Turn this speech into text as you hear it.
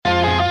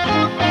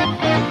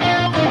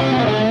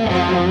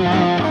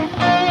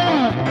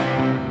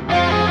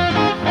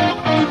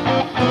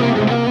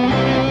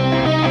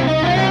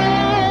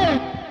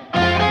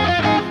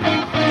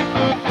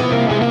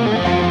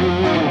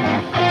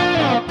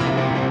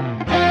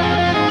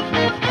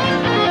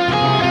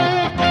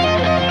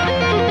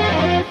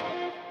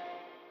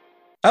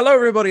Hello,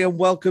 everybody, and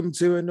welcome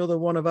to another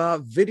one of our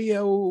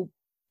video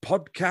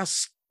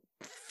podcast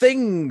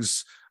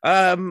things.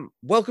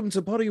 Welcome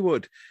to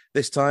Poddywood,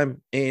 this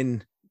time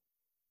in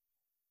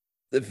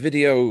the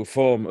video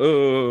form.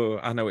 Oh,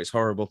 I know it's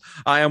horrible.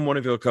 I am one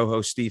of your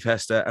co-hosts, Steve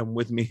Hester, and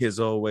with me,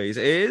 as always,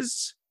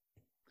 is...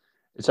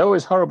 It's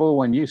always horrible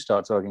when you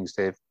start talking,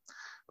 Steve.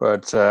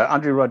 But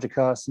Andrew Roger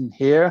Carson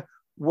here.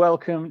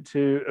 Welcome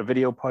to a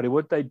video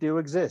Poddywood. They do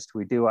exist.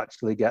 We do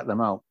actually get them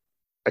out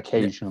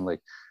occasionally.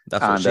 Yeah,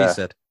 that's what she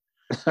said.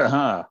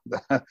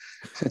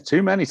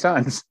 Too many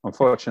times,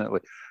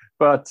 unfortunately.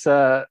 But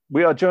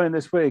we are joined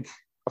this week.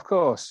 Of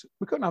course,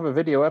 we couldn't have a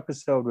video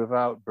episode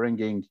without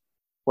bringing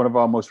one of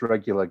our most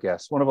regular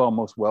guests, one of our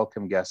most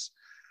welcome guests.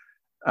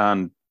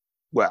 And,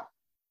 well,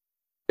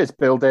 it's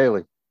Bill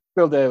Daly.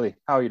 Bill Daly,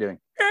 how are you doing?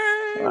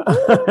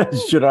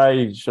 Should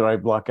I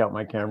block out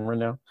my camera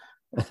now?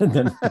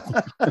 Then...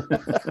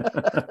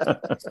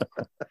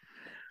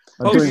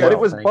 You said it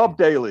was Bob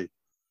Daly.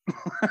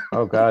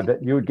 Oh God,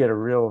 you'd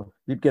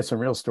get some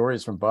real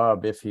stories from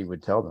Bob if he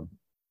would tell them.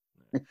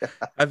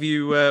 Have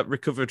you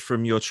recovered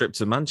from your trip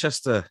to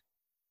Manchester?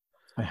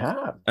 I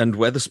have. And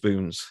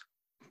Weatherspoons?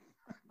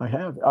 I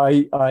have.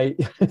 I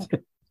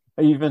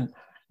even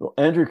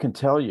Andrew can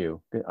tell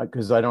you,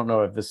 because I don't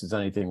know if this is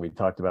anything we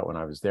talked about when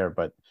I was there,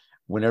 but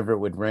whenever it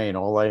would rain,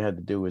 all I had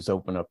to do was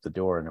open up the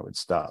door and it would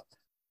stop.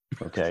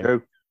 Okay.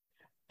 True.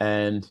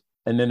 And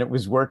then it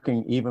was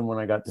working even when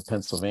I got to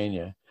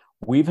Pennsylvania.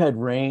 We've had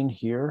rain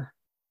here,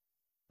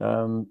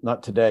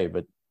 not today,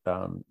 but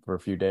for a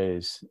few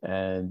days,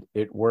 and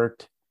it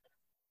worked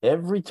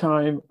every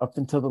time up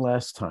until the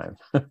last time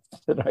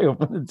that I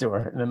opened the door,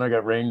 and then I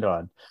got rained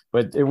on.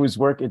 But it was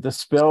working. The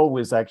spell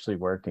was actually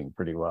working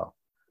pretty well.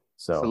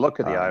 So it's the luck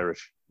of the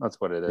Irish.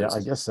 That's what it is. Yeah, I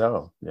guess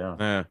so.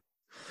 Yeah.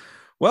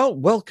 Well,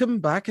 welcome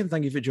back, and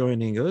thank you for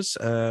joining us.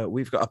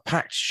 We've got a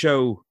packed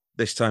show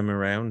this time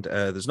around.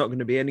 There's not going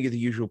to be any of the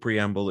usual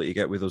preamble that you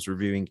get with us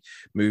reviewing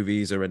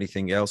movies or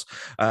anything else.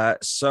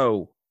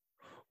 So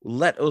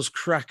let us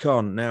crack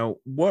on. Now,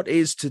 what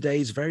is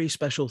today's very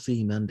special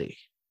theme, Andy?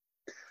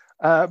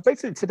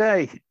 Basically,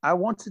 today, I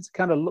wanted to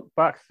kind of look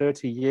back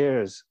 30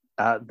 years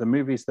at the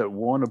movies that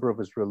Warner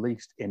Brothers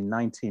released in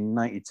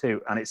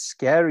 1992. And it's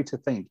scary to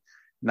think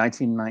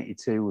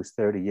 1992 was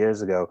 30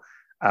 years ago,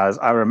 as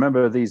I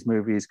remember these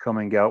movies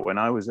coming out when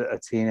I was a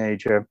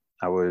teenager.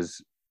 I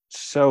was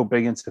so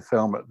big into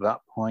film at that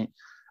point,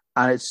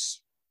 and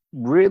it's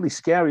really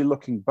scary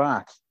looking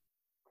back,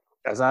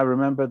 as I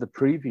remember the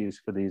previews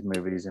for these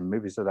movies and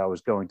movies that I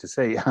was going to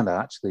see, and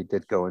I actually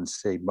did go and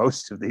see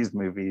most of these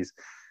movies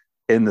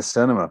in the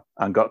cinema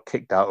and got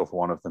kicked out of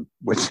one of them,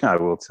 which I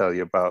will tell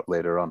you about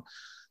later on.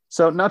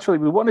 So naturally,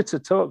 we wanted to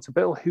talk to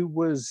Bill, who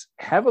was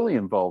heavily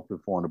involved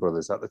with Warner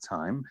Brothers at the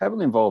time,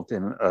 heavily involved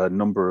in a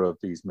number of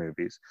these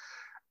movies.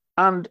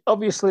 And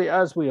obviously,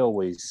 as we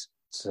always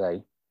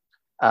say,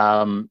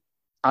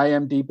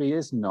 IMDb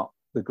is not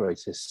the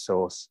greatest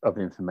source of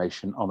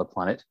information on the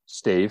planet.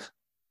 Steve?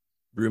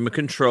 Rumor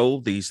control,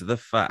 these are the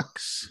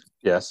facts.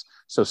 Yes.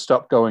 So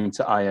stop going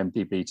to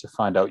IMDb to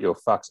find out your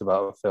facts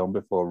about a film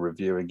before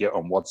reviewing it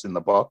on What's in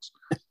the Box,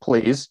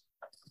 please,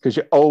 because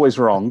you're always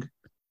wrong.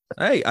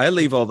 Hey, I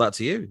leave all that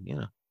to you,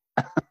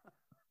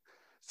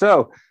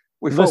 So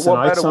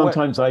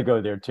sometimes I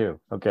go there too.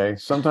 Okay.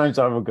 Sometimes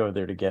I will go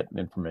there to get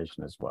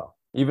information as well,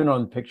 even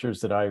on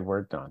pictures that I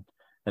worked on.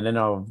 And then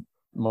I'll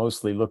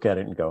mostly look at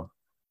it and go,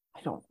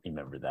 I don't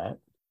remember that.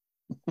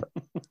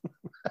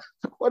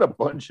 What a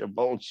bunch of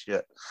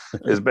bullshit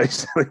is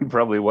basically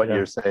probably what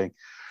you're saying.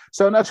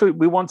 So naturally,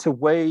 we want to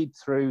wade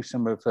through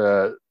some of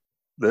the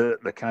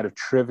kind of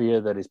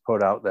trivia that is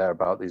put out there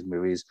about these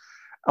movies.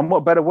 And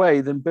what better way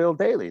than Bill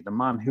Daly, the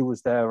man who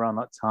was there around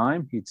that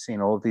time? He'd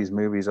seen all of these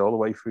movies all the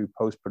way through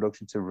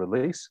post-production to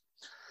release.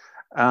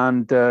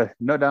 And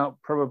no doubt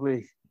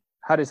probably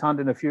had his hand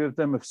in a few of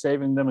them, of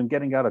saving them and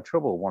getting out of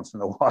trouble once in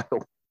a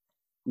while.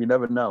 You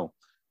never know.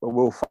 But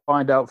we'll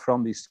find out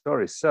from these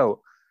stories.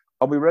 So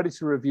are we ready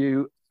to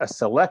review a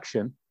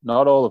selection?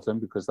 Not all of them,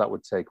 because that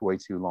would take way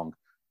too long.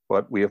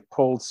 But we have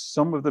pulled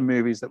some of the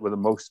movies that were the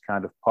most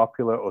kind of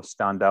popular or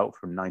stand out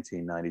from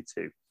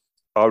 1992.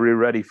 Are we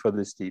ready for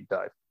this deep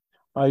dive?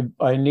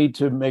 I need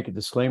to make a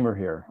disclaimer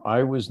here.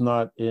 I was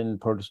not in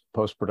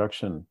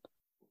post-production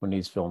when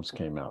these films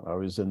came out. I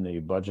was in the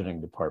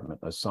budgeting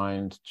department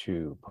assigned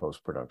to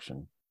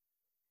post-production.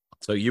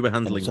 So you were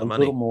handling the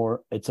money.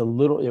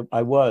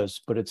 I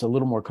was, but it's a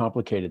little more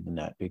complicated than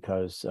that,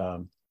 because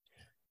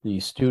the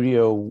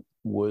studio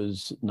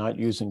was not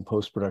using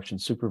post-production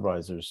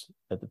supervisors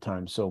at the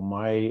time. So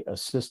my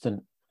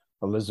assistant,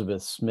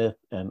 Elizabeth Smith,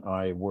 and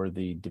I were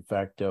the de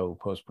facto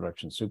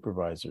post-production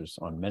supervisors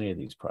on many of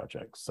these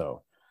projects.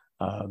 So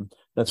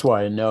that's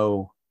why I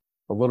know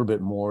a little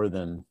bit more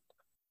than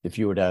if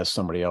you would ask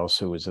somebody else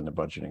who was in the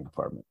budgeting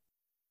department.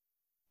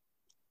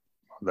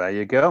 There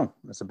you go.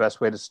 That's the best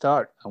way to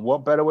start. And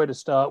what better way to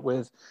start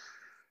with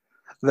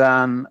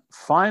than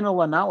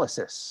Final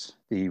Analysis,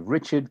 the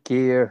Richard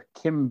Gere,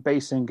 Kim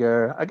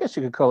Basinger, I guess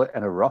you could call it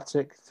an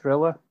erotic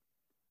thriller.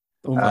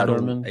 Uma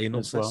Thurman Anal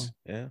as well. sex.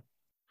 Yeah.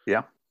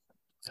 Yeah.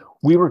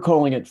 We were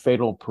calling it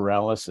fatal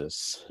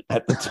paralysis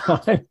at the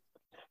time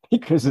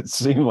because it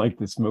seemed like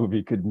this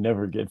movie could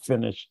never get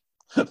finished.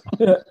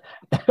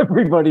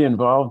 Everybody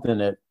involved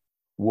in it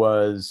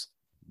was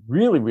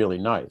really, really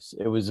nice.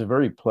 It was a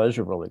very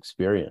pleasurable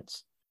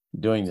experience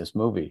doing this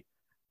movie,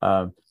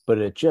 but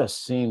it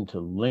just seemed to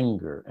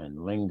linger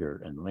and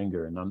linger and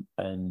linger.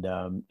 And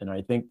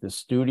I think the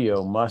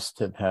studio must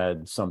have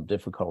had some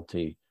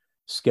difficulty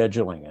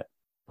scheduling it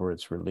for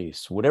its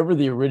release. Whatever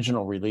the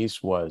original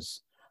release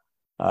was,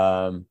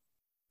 when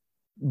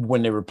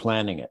they were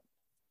planning it,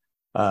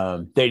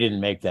 they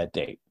didn't make that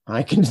date.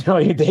 I can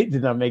tell you they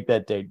did not make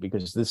that date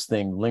because this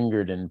thing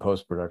lingered in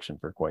post-production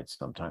for quite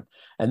some time.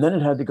 And then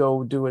it had to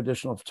go do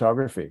additional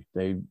photography.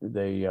 They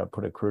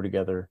put a crew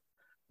together,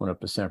 went up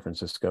to San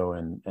Francisco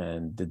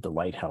and did the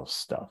lighthouse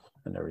stuff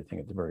and everything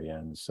at the very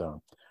end.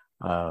 So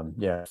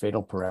yeah,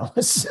 fatal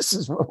paralysis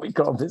is what we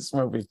call this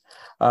movie.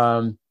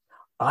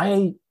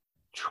 I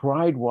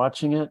tried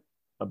watching it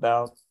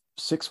about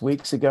 6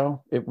 weeks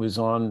ago. It was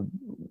on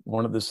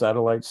one of the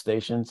satellite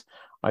stations.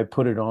 I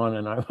put it on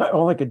and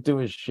all I could do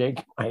is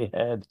shake my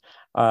head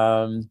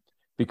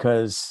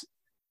because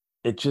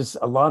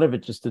a lot of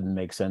it just didn't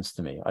make sense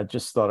to me. I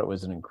just thought it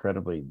was an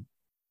incredibly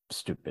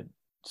stupid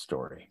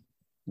story.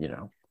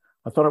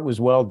 I thought it was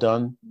well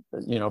done.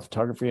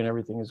 Photography and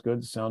everything is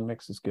good. The sound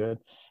mix is good.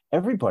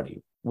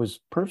 Everybody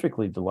was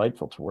perfectly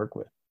delightful to work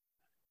with.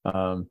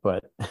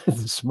 But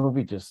this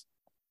movie just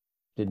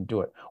didn't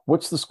do it.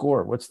 What's the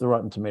score? What's the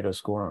Rotten Tomatoes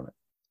score on it?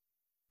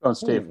 Go on,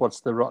 Steve.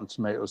 What's the Rotten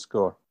Tomatoes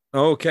score?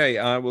 Okay,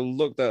 I will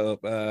look that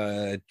up.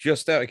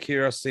 Just out of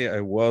curiosity, I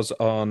was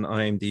on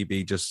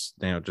IMDb just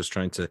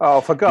trying to. Oh,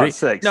 for God's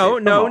sake! No.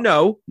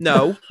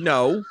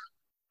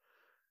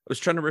 I was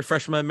trying to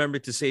refresh my memory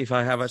to see if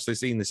I have actually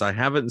seen this. I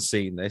haven't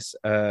seen this,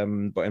 but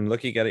I'm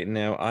looking at it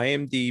now.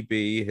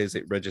 IMDb has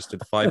it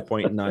registered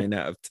 5.9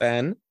 out of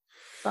 10.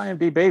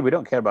 IMDb, we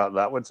don't care about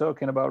that. We're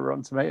talking about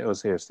Rotten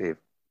Tomatoes here, Steve.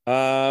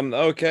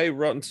 Okay,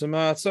 Rotten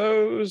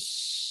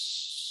Tomatoes.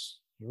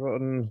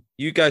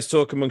 You guys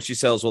talk amongst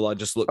yourselves while I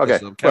just look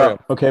this up.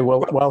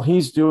 Well, while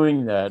he's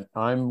doing that,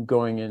 I'm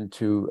going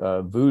into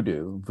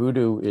Vudu.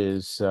 Vudu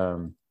is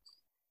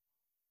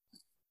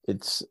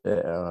it's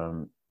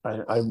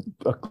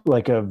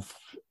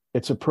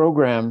it's a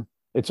program.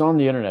 It's on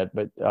the internet,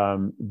 but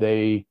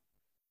they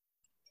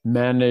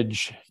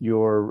manage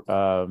your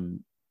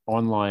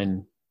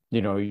online,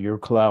 your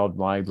cloud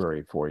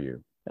library for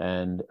you,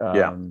 and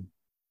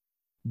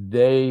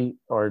they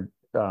are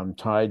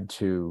tied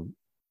to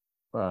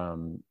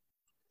Rotten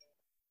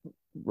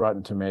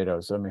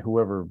Tomatoes. I mean, who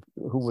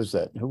was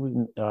that?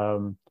 Who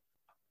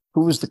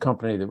was the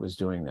company that was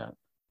doing that?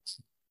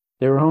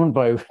 They were owned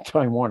by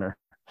Time Warner.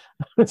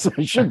 So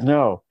I should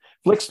know.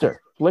 Flixster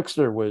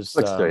was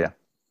yeah.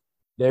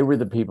 They were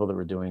the people that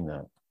were doing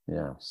that.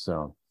 Yeah.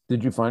 So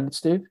did you find it,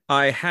 Steve?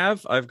 I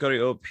have. I've got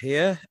it up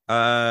here.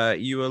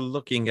 You are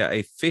looking at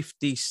a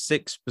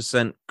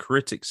 56%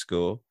 critic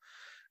score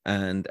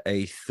and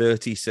a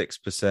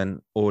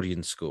 36%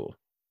 audience score.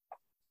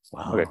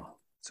 Wow. Okay.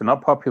 So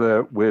not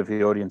popular with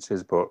the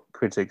audiences, but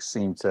critics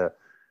seem to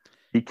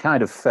be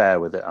kind of fair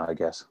with it, I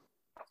guess.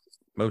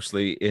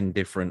 Mostly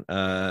indifferent.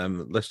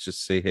 Let's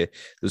just see here.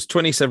 There's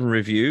 27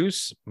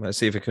 reviews. Let's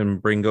see if I can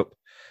bring up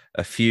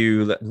a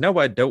few. No,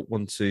 I don't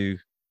want to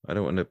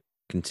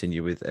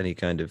continue with any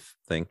kind of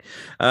thing.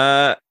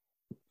 A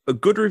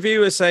good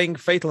reviewer saying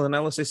Fatal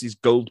Analysis is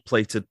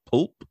gold-plated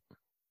pulp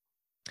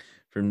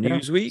from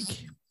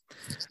Newsweek.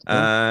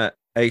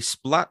 A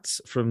splat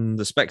from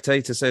The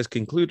Spectator says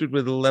concluded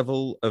with a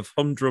level of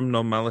humdrum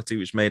normality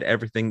which made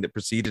everything that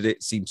preceded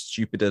it seem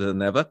stupider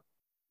than ever.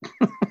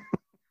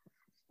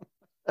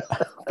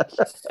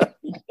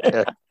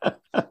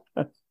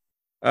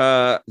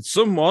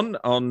 Someone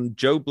on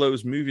Joe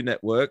Blow's Movie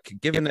Network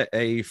giving it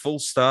a full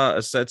star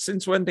has said,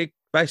 since when did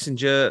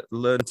Basinger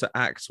learn to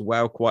act?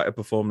 Wow, quite a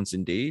performance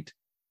indeed.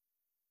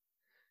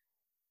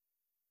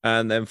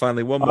 And then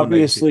finally one more.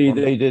 Obviously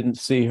they didn't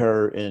see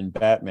her in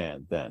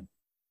Batman then,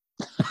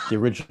 the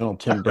original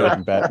Tim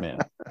Burton Batman,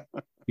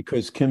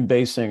 because Kim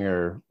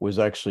Basinger was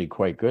actually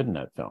quite good in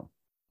that film.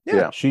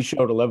 Yeah. She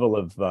showed a level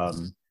of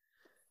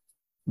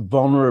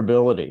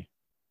vulnerability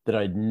that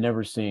I'd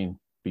never seen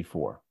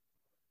before.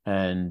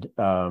 And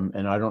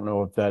I don't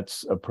know if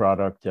that's a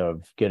product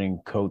of getting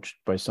coached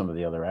by some of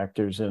the other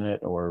actors in it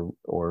or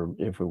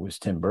if it was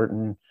Tim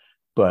Burton.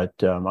 But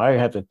I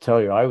have to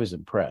tell you, I was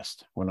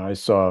impressed when I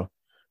saw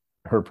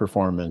her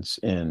performance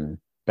in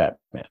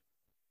Batman.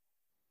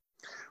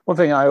 One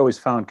thing I always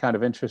found kind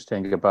of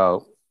interesting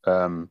about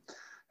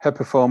her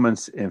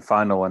performance in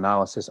Final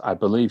Analysis, I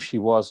believe she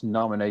was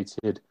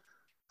nominated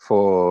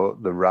for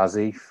the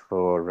Razzie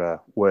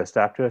for Worst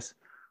Actress,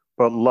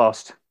 but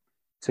lost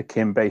to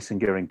Kim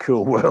Basinger in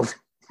Cool World.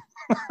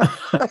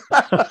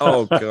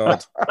 Oh,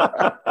 God.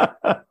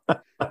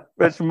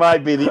 Which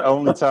might be the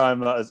only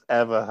time that has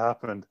ever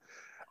happened.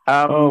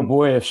 Oh,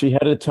 boy, if she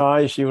had a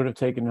tie, she would have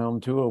taken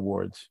home 2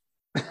 awards.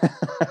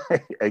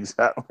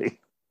 Exactly.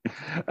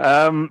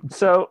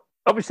 So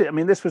obviously, I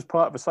mean, this was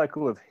part of a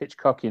cycle of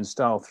Hitchcockian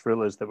style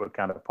thrillers that were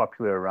kind of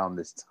popular around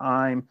this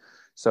time.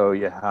 So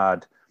you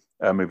had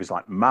movies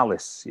like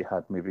Malice, you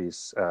had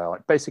movies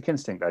like Basic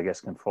Instinct, I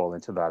guess, can fall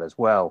into that as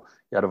well.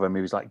 You had other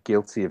movies like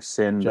Guilty of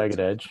Sin, Jagged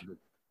Edge.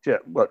 Yeah,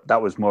 well,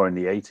 that was more in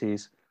the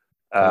 80s.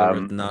 Color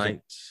of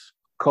Night.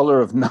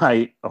 Color of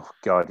Night. Oh,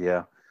 God,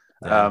 yeah.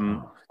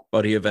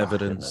 Body of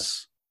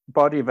Evidence.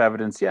 Body of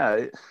Evidence,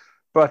 yeah.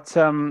 But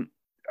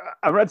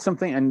I read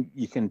something, and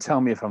you can tell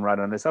me if I'm right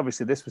on this.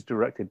 Obviously, this was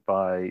directed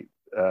by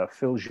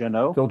Phil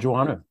Joannou. Phil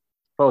Joannou.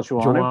 Phil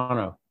Joannou.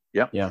 Joannou.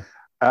 Yeah.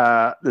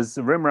 Yeah. There's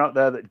a rumor out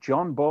there that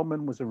John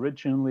Borman was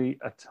originally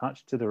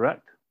attached to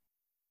direct.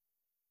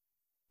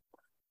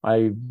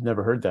 I've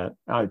never heard that.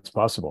 It's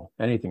possible.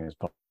 Anything is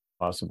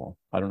possible.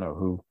 I don't know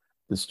who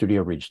the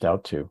studio reached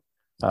out to.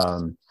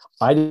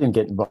 I didn't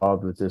get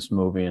involved with this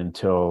movie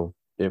until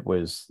it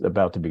was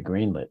about to be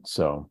greenlit.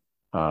 So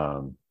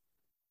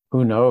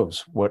who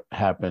knows what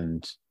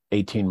happened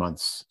 18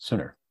 months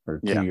sooner or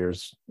 2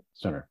 years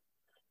sooner.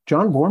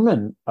 John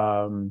Borman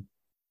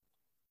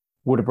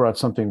would have brought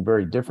something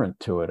very different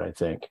to it, I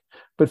think.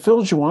 But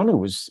Phil Joannou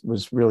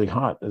was really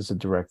hot as a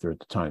director at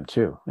the time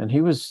too. And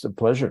he was a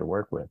pleasure to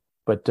work with.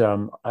 But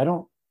I'm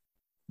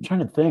trying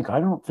to think. I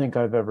don't think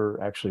I've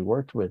ever actually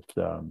worked with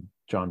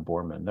John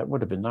Borman. That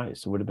would have been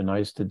nice. It would have been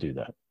nice to do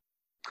that.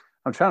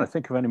 I'm trying to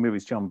think of any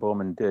movies John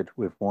Borman did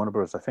with Warner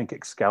Bros. I think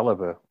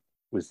Excalibur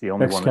was the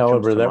only one.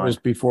 Excalibur, that was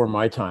before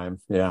my time.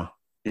 Yeah.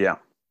 Yeah.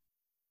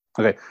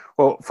 Okay.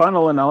 Well,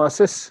 final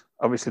analysis.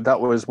 Obviously, that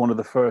was one of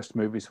the first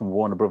movies from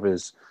Warner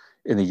Brothers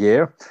in the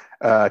year.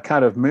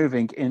 Kind of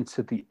moving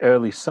into the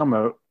early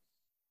summer.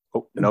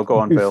 Oh, no, go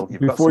on, Bill.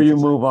 Before you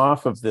move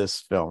off of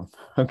this film,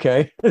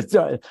 okay?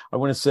 I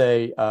want to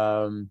say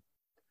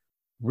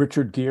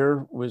Richard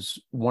Gere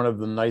was one of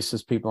the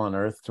nicest people on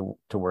earth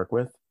to work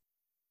with.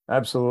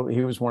 Absolutely.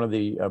 He was one of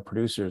the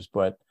producers,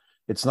 but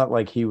it's not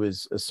like he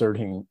was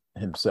asserting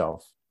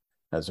himself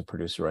as a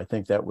producer. I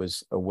think that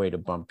was a way to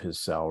bump his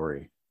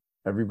salary.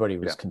 Everybody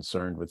was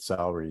concerned with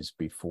salaries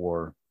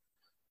before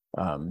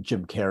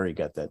Jim Carrey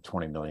got that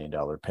 $20 million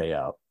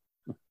payout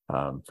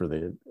for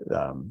the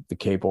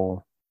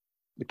cable.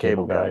 The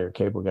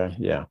cable guy.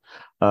 Yeah.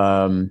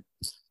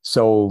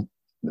 So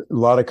a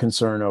lot of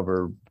concern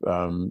over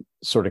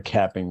sort of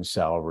capping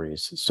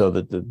salaries so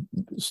that the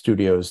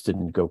studios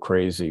didn't go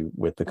crazy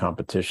with the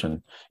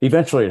competition.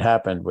 Eventually it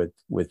happened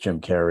with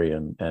Jim Carrey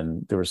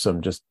and there were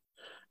some just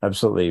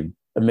absolutely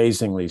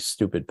amazingly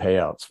stupid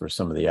payouts for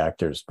some of the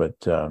actors.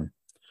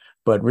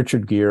 But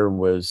Richard Gere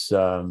was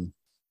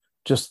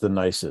just the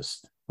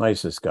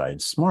nicest guy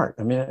and smart.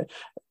 I mean,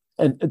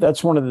 and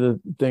that's one of the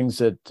things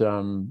that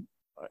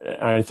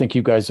I think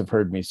you guys have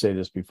heard me say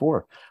this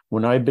before.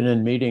 When I've been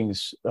in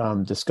meetings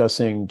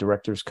discussing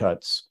director's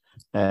cuts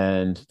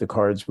and the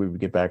cards we would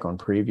get back on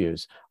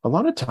previews, a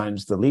lot of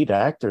times the lead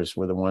actors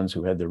were the ones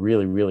who had the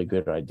really, really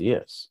good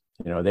ideas.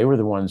 You know, they were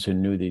the ones who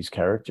knew these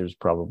characters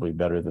probably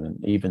better than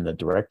even the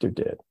director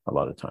did a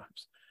lot of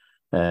times.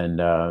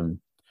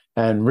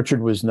 And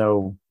Richard was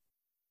no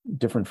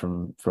different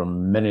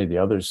from many of the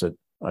others that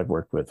I've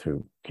worked with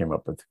who came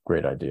up with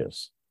great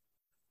ideas,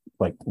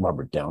 like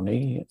Robert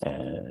Downey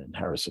and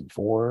Harrison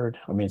Ford.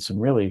 I mean, some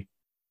really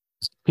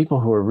people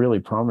who are really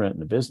prominent in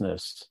the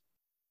business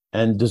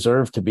and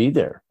deserve to be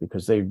there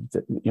because they,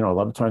 you know, a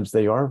lot of times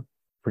they are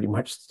pretty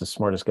much the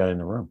smartest guy in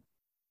the room.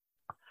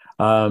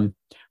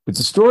 But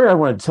the story I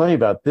want to tell you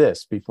about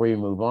this before you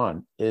move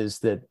on is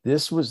that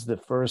this was the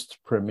first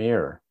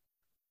premiere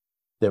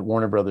that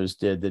Warner Brothers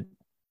did that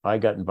I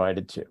got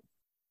invited to.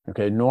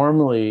 Okay,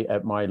 normally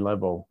at my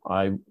level,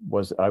 I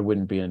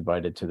wouldn't be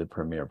invited to the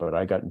premiere, but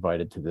I got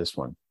invited to this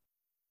one.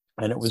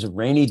 And it was a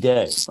rainy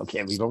day.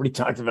 Okay, we've already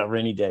talked about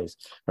rainy days.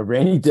 A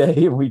rainy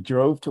day, and we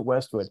drove to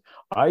Westwood.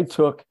 I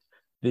took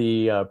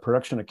the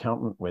production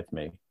accountant with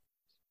me,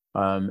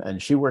 and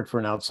she worked for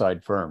an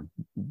outside firm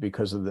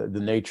because of the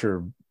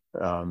nature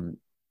in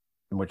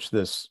which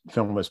this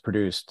film was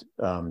produced,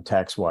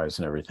 tax-wise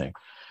and everything.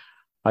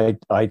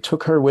 I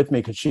took her with me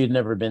because she had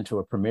never been to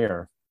a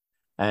premiere.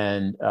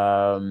 And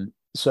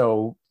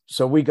so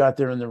we got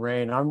there in the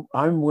rain.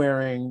 I'm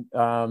wearing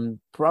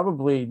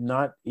probably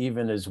not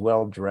even as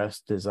well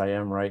dressed as I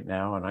am right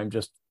now, and I'm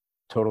just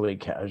totally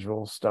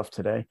casual stuff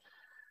today.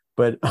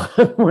 But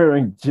I'm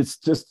wearing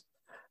just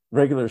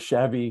regular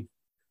shabby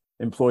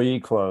employee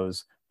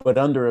clothes, but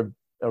under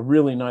a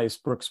really nice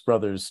Brooks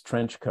Brothers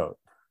trench coat.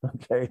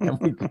 Okay,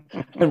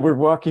 and we're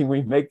walking.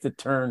 We make the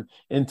turn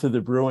into the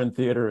Bruin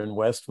Theater in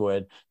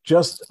Westwood,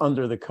 just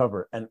under the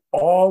cover, and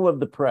all of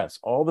the press,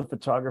 all the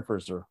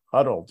photographers are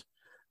huddled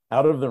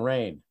out of the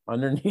rain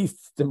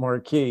underneath the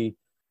marquee,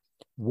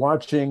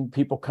 watching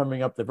people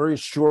coming up the very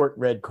short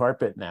red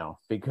carpet now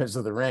because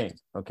of the rain.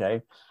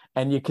 Okay,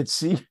 and you could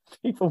see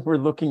people were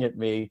looking at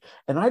me,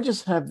 and I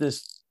just have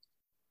this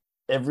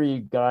every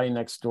guy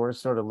next door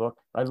sort of look.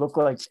 I look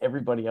like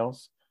everybody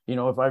else. You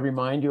know, if I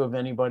remind you of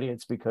anybody,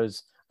 it's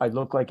because I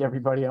look like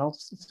everybody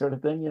else, sort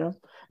of thing, you know?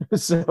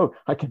 So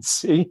I can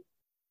see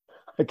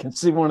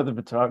one of the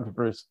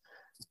photographers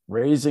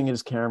raising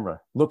his camera,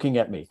 looking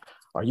at me.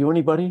 Are you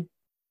anybody?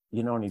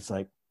 and he's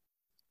like,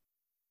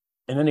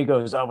 and then he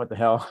goes, oh, what the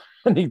hell?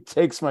 And he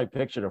takes my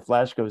picture. The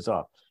flash goes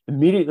off.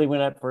 Immediately when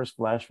that first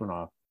flash went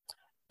off,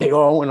 they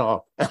all went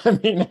off. I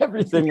mean,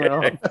 everything went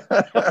off.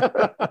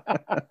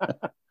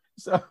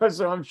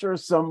 So I'm sure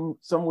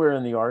somewhere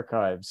in the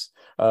archives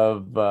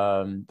of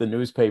the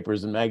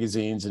newspapers and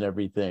magazines and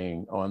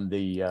everything on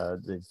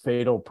the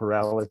Fatal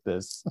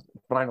Paralysis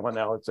final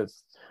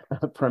analysis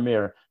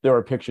premiere, there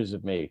are pictures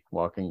of me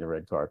walking the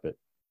red carpet.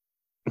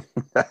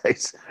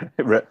 Nice.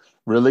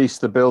 Release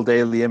the Bill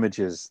Daly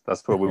images.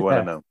 That's what we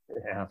want to know.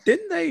 Yeah.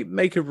 Didn't they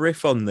make a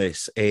riff on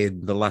this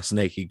in the last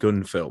Naked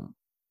Gun film?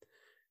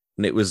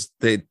 And it was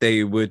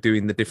they were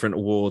doing the different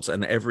awards,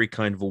 and every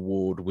kind of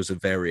award was a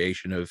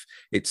variation of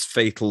its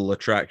Fatal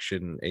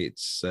Attraction,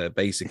 its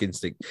Basic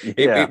Instinct.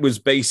 Yeah. It was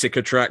Basic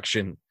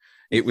Attraction.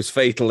 It was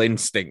Fatal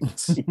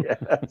Instinct.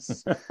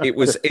 Yes. It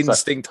was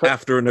Instinct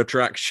after an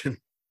attraction.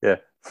 Yeah.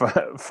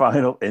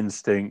 Final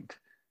Instinct,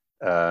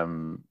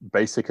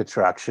 Basic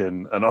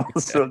Attraction, and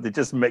also they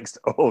just mixed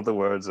all the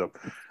words up.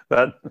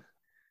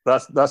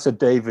 That's a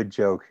David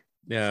joke.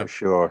 Yeah, for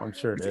sure. I'm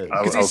sure it is.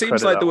 Because it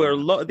seems like there were a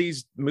lot of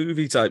these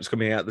movie types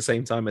coming out at the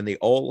same time, and they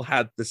all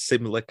had the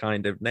similar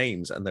kind of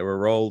names, and they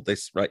were all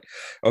this, right?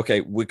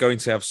 Okay, we're going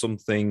to have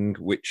something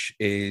which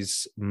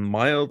is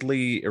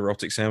mildly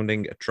erotic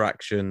sounding,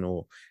 attraction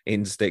or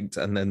instinct,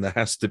 and then there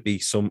has to be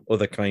some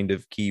other kind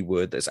of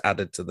keyword that's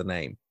added to the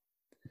name.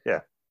 Yeah.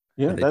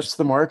 Yeah, that's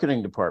the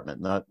marketing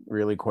department, not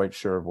really quite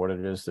sure of what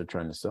it is they're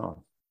trying to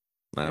sell.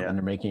 And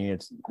they're making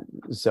it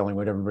selling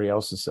what everybody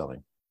else is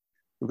selling.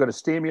 We've got a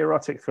steamy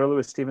erotic thriller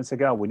with Steven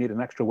Seagal. We need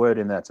an extra word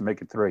in there to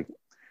make it 3.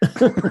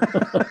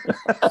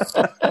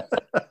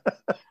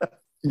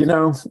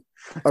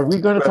 Are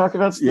we going to talk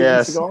about Steven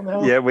Seagal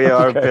now? Yeah, we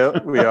are. Okay.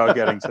 We are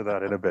getting to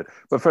that in a bit.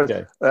 But first,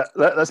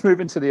 let's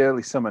move into the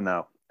early summer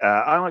now.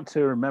 I like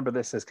to remember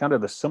this as kind of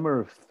the summer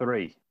of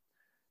 3,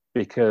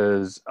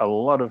 because a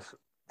lot of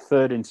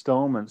third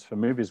installments for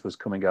movies was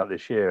coming out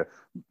this year.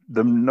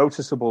 The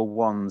noticeable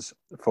ones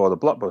for the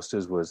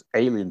blockbusters was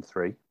Alien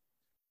 3,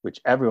 which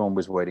everyone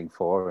was waiting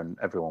for and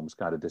everyone was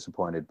kind of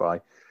disappointed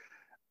by.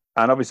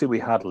 And obviously we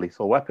had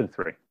Lethal Weapon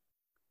 3,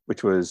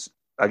 which was,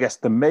 I guess,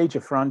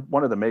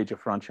 one of the major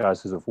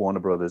franchises of Warner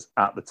Brothers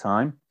at the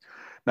time.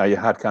 Now you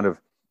had kind of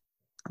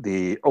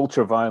the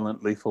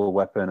ultra-violent Lethal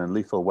Weapon and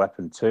Lethal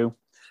Weapon 2.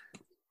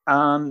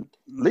 And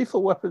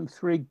Lethal Weapon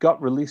 3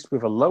 got released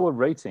with a lower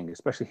rating,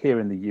 especially here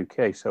in the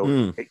UK.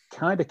 So it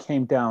kind of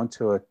came down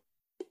to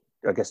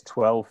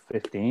 12,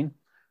 15.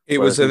 It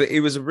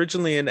was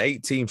originally an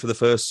 18 for the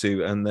first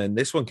 2, and then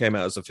this one came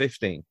out as a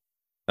 15.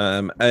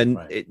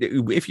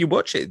 If you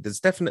watch it,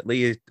 there's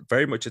definitely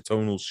very much a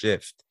tonal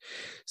shift.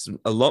 It's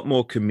a lot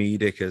more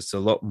comedic. It's a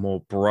lot more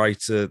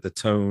brighter. The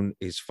tone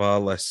is far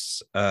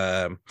less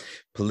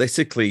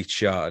politically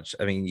charged.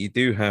 I mean, you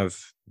do have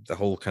the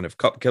whole kind of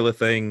cop killer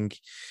thing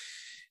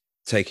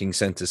taking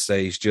center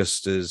stage,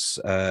 just as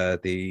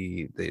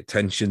the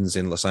tensions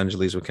in Los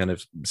Angeles were kind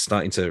of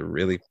starting to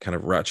really kind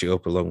of ratchet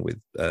up, along with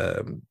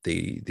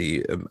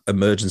the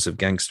emergence of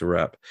gangster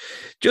rap,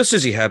 just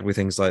as you had with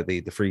things like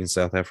the Free in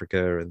South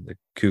Africa and the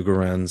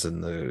Cougarans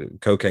and the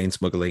cocaine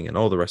smuggling and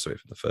all the rest of it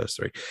from the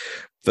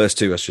first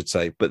 2, I should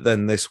say. But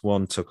then this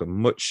one took a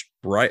much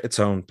brighter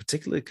tone,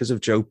 particularly because of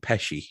Joe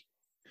Pesci.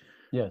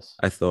 Yes,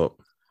 I thought.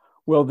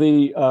 Well,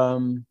 they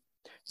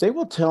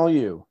will tell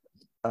you.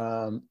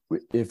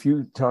 If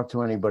you talk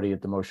to anybody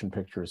at the Motion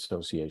Picture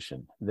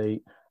Association,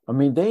 they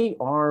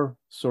are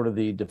sort of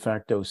the de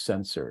facto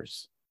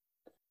censors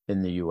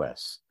in the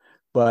US,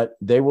 but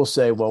they will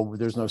say, well,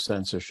 there's no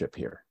censorship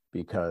here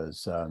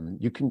because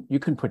you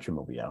can put your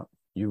movie out.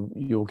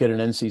 You'll get an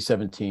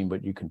NC-17,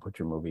 but you can put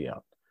your movie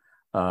out.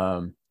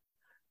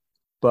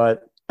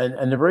 But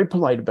they're very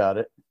polite about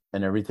it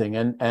and everything.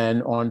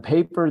 And on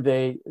paper,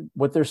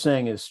 what they're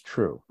saying is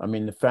true. I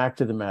mean, the fact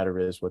of the matter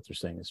is what they're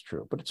saying is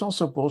true, but it's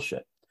also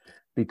bullshit,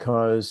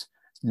 because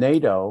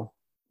NATO,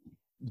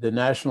 the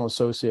National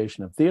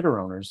Association of Theater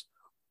Owners,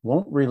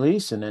 won't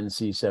release an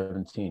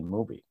NC-17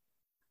 movie.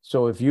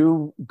 So if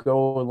you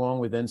go along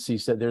with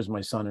NC, there's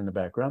my son in the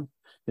background.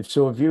 If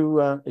you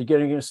are you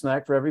getting a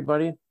snack for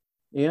everybody,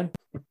 Ian?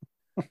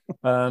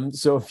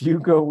 So if you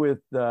go with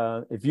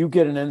if you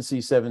get an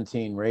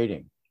NC-17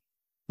 rating,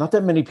 not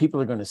that many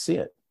people are going to see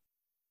it,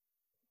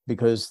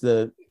 because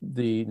the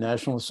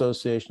National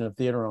Association of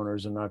Theater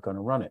Owners are not going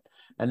to run it.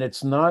 And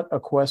it's not a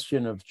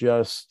question of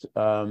just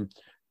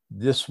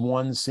this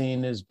one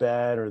scene is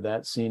bad or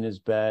that scene is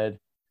bad.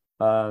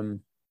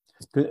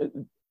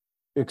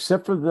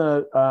 Except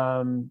for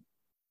I'm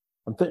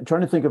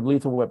trying to think of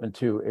Lethal Weapon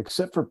 2,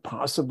 except for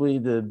possibly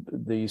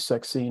the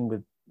sex scene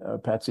with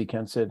Patsy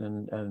Kensit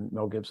and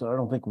Mel Gibson. I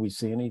don't think we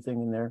see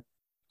anything in there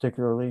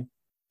particularly,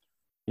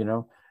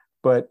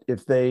 But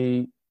if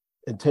they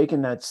had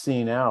taken that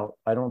scene out,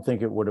 I don't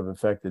think it would have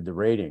affected the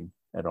rating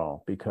at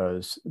all,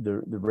 because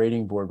the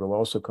rating board will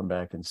also come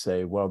back and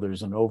say, well,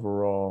 there's an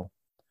overall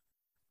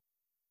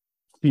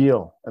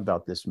feel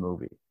about this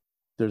movie.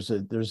 There's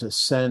a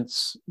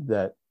sense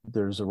that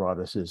there's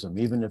eroticism,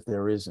 even if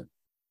there isn't.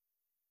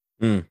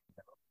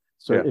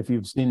 So if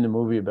you've seen the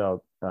movie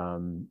about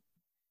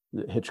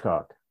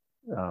Hitchcock,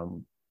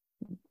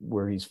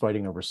 where he's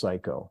fighting over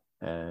Psycho,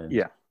 and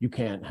you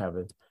can't have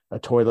a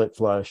toilet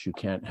flush, you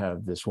can't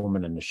have this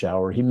woman in the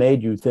shower. He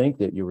made you think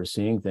that you were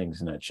seeing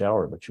things in that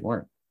shower, but you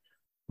weren't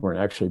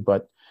actually.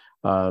 But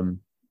the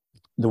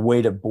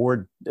way the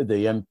board,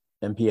 the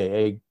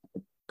MPAA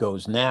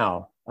goes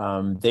now,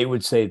 they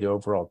would say the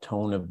overall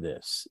tone of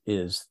this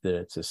is that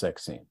it's a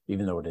sex scene,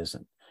 even though it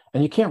isn't.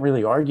 And you can't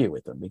really argue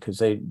with them because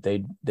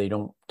they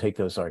don't take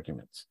those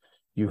arguments.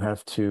 You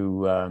have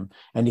to,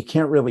 and you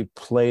can't really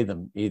play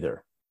them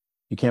either.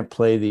 You can't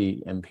play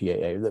the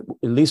MPAA.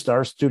 At least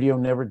our studio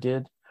never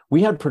did.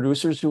 We had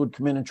producers who would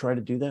come in and try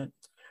to do that.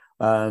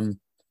 And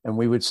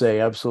we would say,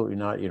 absolutely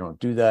not, you don't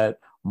do that.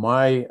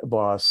 My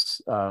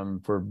boss,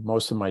 for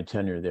most of my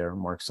tenure there,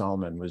 Mark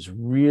Solomon, was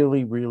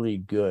really, really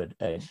good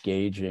at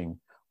gauging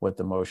what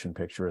the Motion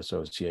Picture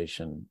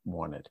Association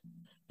wanted.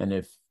 And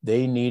if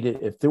they needed,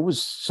 if there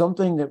was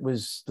something that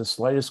was the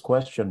slightest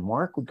question,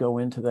 Mark would go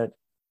into that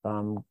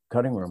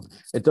cutting room.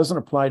 It doesn't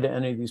apply to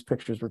any of these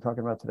pictures we're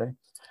talking about today,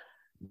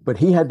 but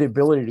he had the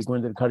ability to go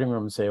into the cutting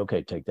room and say,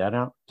 okay, take that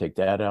out,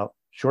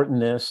 shorten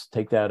this,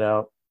 take that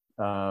out,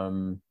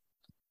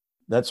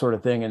 that sort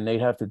of thing. And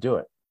they'd have to do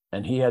it.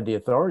 And he had the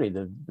authority,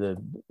 the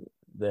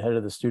head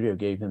of the studio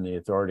gave him the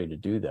authority to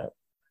do that.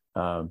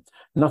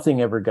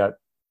 Nothing ever got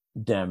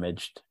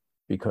damaged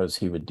because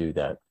he would do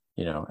that,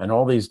 you know, and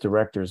all these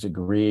directors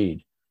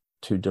agreed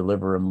to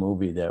deliver a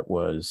movie that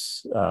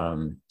was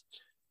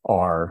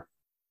R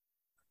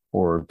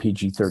or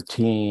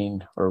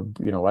PG-13, or,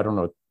 you know, I don't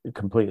know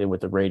completely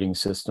what the rating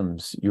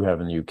systems you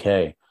have in the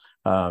UK.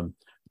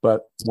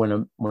 But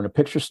when a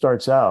picture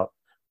starts out,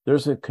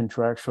 there's a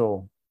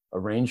contractual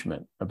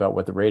arrangement about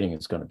what the rating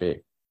is going to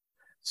be.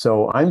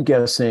 So I'm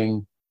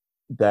guessing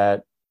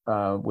that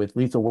with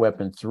Lethal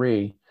Weapon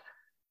 3,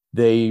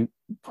 they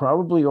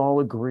probably all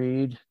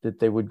agreed that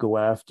they would go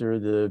after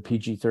the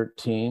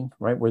PG-13,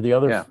 right? Where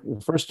the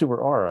first two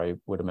were R, I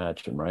would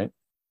imagine, right?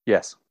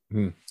 Yes.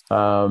 And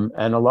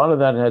a lot of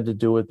that had to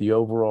do with the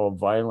overall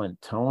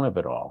violent tone of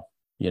it all,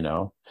 you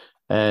know.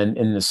 And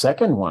in the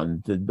second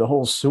one, the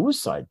whole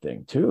suicide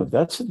thing too.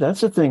 That's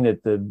a thing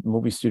that the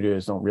movie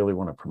studios don't really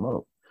want to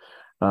promote.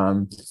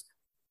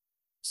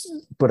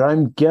 But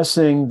I'm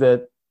guessing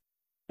that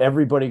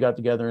everybody got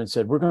together and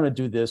said, we're going to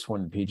do this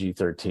one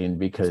PG-13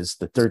 because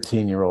the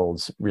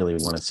 13-year-olds really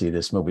want to see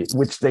this movie,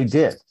 which they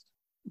did.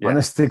 Yeah.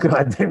 Honest to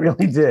God, they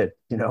really did.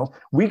 You know,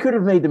 we could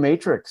have made The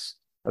Matrix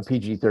a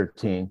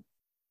PG-13,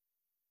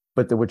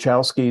 but the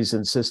Wachowskis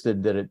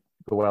insisted that it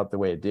go out the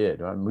way it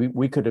did.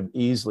 We could have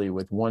easily,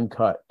 with one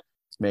cut,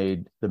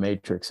 made The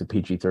Matrix a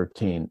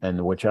PG-13, and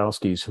the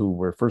Wachowskis, who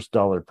were first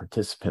dollar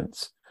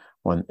participants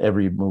on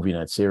every movie in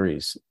that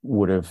series,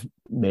 would have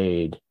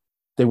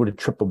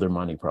tripled their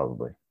money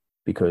probably,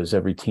 because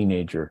every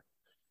teenager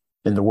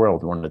in the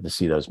world wanted to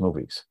see those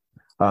movies.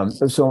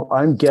 So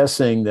I'm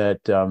guessing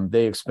that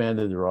they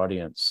expanded their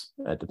audience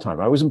at the time.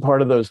 I wasn't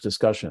part of those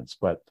discussions,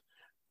 but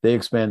they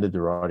expanded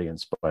their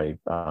audience by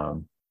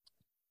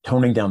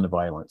toning down the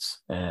violence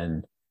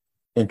and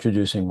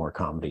introducing more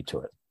comedy to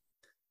it.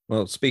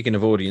 Well, speaking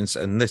of audience,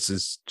 and this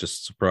has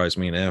just surprised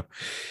me now,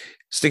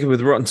 sticking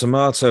with Rotten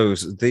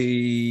Tomatoes,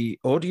 the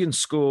audience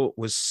score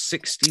was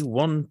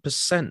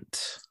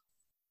 61%,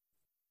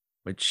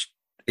 which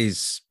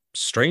is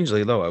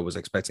strangely low. I was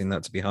expecting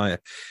that to be higher,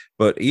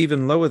 but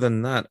even lower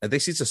than that.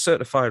 This is a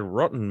certified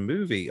rotten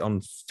movie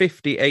on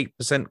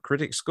 58%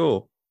 critic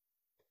score.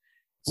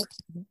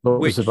 What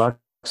was the box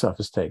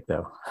office take,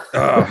 though?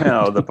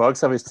 No, the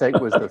box office take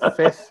was the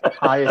fifth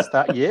highest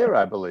that year,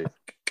 I believe.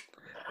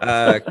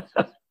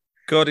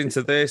 According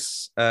to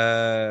this,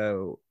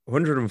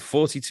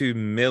 142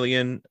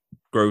 million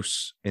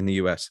gross in the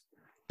US.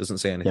 Doesn't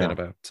say anything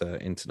about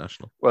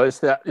international. Well, it's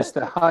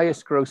the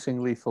highest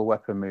grossing Lethal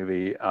Weapon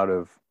movie out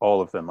of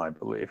all of them, I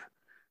believe.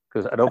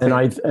 Because I don't and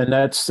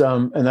that's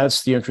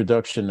the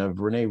introduction of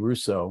Rene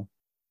Russo,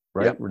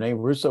 right? Yep. Rene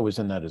Russo was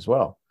in that as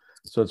well.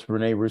 So it's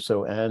Rene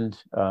Russo and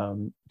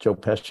Joe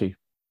Pesci.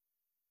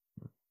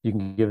 You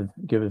can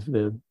give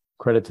the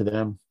credit to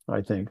them.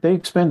 I think they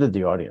expanded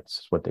the audience.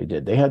 Is what they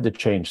did. They had to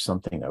change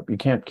something up. You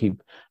can't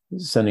keep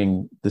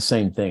sending the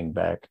same thing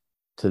back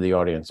to the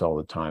audience all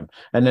the time,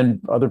 and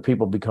then other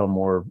people become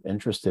more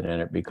interested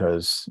in it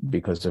because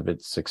of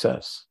its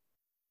success.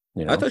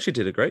 You know? I thought she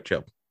did a great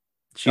job.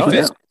 She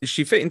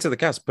fit into the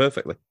cast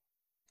perfectly.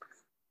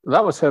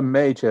 That was her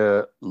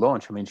major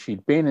launch. I mean,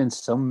 she'd been in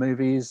some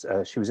movies.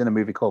 She was in a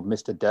movie called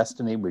Mr.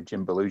 Destiny with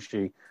Jim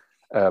Belushi.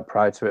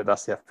 Prior to it,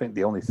 that's I think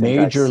the only thing.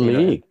 Major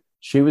League.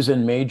 She was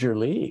in Major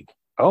League.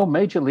 Oh,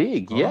 Major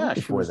League. Yeah,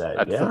 she was.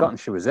 I'd forgotten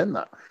she was in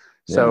that.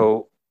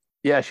 So.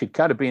 Yeah, she'd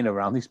kind of been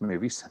around these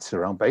movies since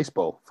around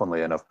baseball,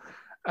 funnily enough.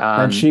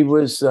 And she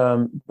was,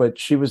 but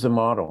she was a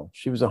model.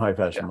 She was a high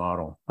fashion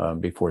model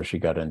before she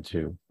got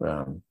onto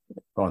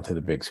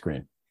the big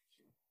screen.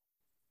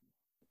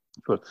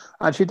 Good.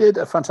 And she did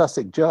a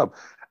fantastic job.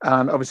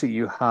 And obviously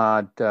you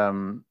had, I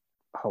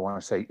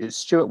want to say, it's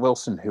Stuart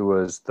Wilson who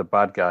was the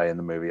bad guy in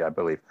the movie, I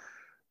believe.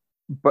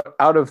 But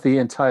out of the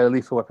entire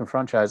Lethal Weapon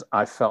franchise,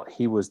 I felt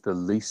he was the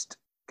least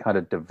kind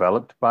of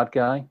developed bad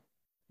guy.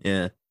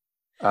 Yeah.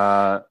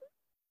 Out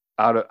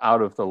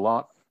of the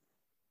lot.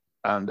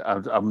 And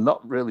I'm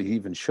not really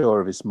even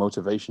sure of his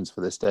motivations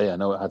for this day. I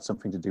know it had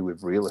something to do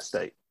with real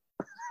estate.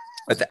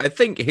 I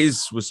think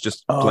his was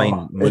just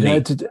plain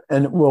money.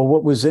 And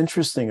what was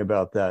interesting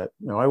about that,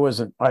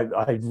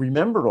 I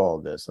remember all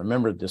of this. I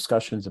remember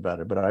discussions about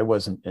it, but I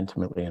wasn't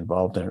intimately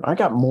involved in it. I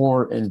got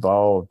more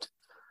involved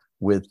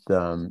with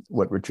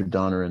what Richard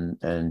Donner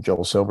and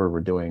Joel Silver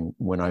were doing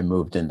when I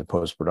moved into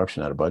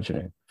post-production out of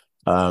budgeting.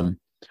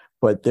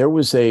 But there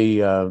was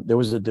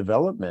a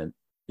development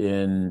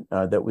in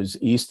that was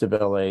east of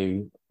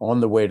LA on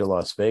the way to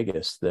Las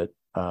Vegas that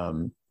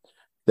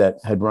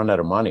had run out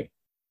of money.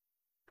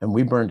 And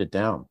we burned it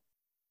down.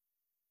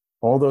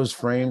 All those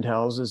framed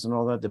houses and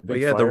all that, the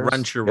big fires. The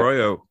Rancho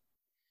Arroyo.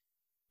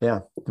 Yeah,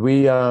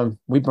 we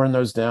burned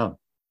those down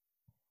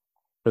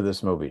for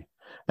this movie.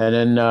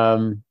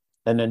 And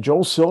then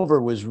Joel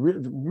Silver was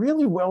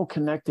really well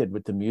connected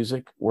with the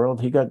music world.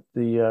 He got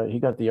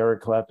the Eric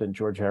Clapton,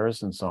 George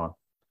Harrison song,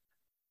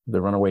 "The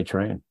Runaway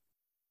Train."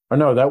 Oh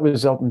no, that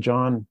was Elton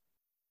John.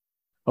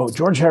 Oh,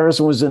 George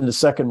Harrison was in the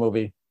second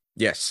movie.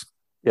 Yes.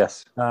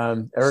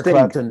 Eric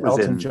Clapton,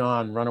 Elton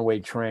John, "Runaway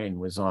Train"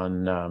 was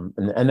on,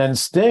 and then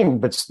Sting,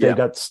 but they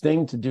got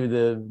Sting to do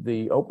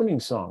the opening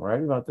song,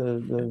 right? About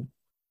the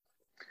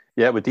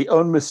with the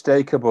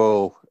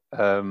unmistakable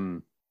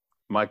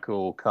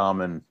Michael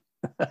Carmen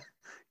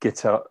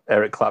guitar,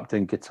 Eric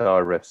Clapton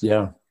guitar riffs.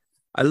 Yeah,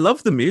 I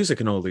love the music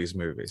in all these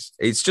movies.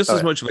 It's just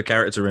as much of a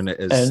character in it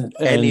as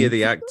any of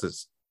the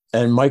actors.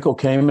 And Michael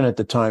Kamen at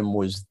the time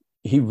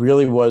he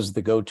really was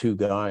the go-to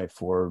guy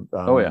for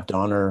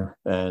Donner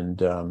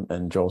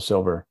and Joel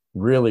Silver.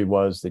 Really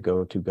was the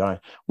go-to guy.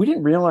 We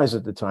didn't realize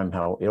at the time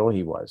how ill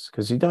he was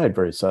because he died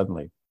very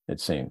suddenly, it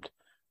seemed.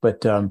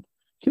 But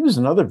he was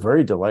another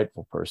very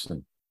delightful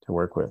person to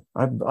work with.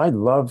 I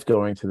loved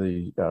going to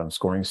the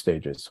scoring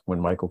stages when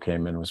Michael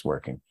Kamen was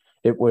working.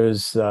 It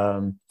was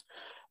an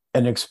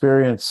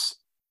experience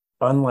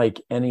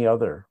unlike any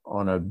other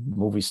on a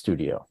movie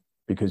studio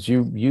because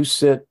you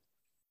sit,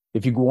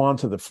 if you go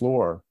onto the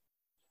floor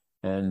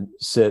and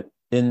sit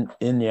in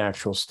the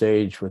actual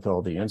stage with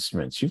all the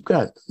instruments, you've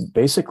got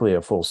basically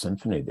a full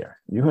symphony there.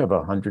 You have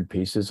 100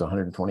 pieces,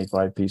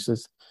 125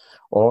 pieces.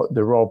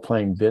 They're all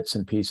playing bits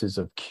and pieces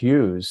of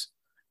cues,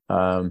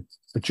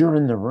 but you're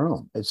in the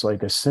room. It's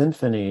like a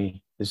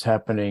symphony is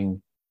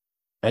happening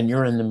and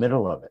you're in the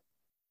middle of it.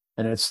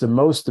 And it's the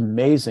most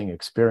amazing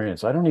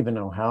experience. I don't even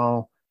know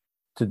how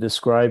to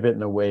describe it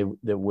in a way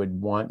that would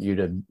want you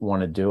to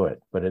want to do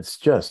it, but it's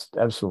just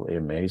absolutely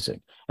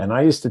amazing. And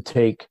I used to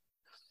take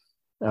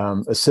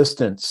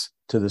assistants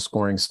to the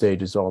scoring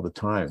stages all the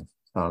time,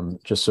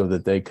 just so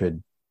that they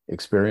could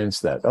experience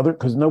that.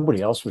 Because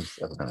nobody else was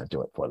ever going to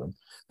do it for them.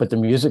 But the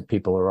music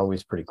people are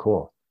always pretty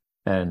cool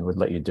and would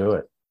let you do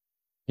it.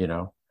 You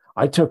know,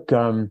 I took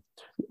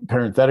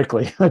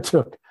parenthetically, I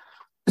took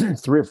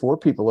 3 or 4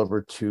 people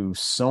over to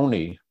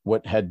Sony,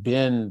 what had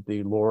been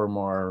the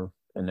Lorimar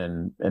and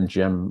then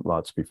MGM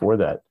lots before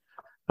that.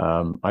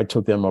 I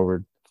took them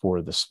over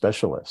for The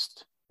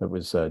Specialist. It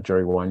was a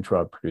Jerry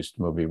Weintraub produced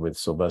movie with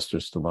Sylvester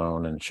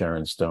Stallone and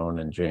Sharon Stone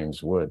and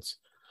James Woods.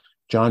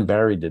 John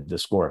Barry did the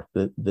score.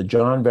 The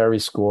John Barry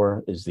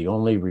score is the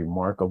only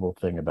remarkable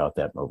thing about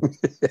that movie.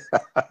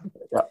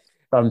 Yeah,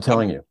 I'm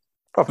telling you.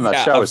 Apart from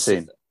that shower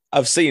scene.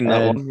 I've seen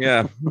that one,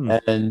 yeah.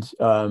 And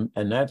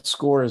that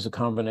score is a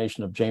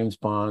combination of James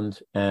Bond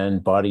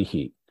and Body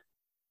Heat.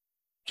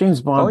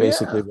 James Bond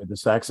basically with the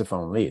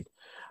saxophone lead.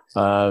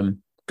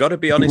 Got to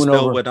be honest,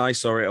 Bill, when I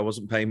saw it, I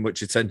wasn't paying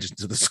much attention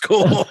to the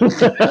score.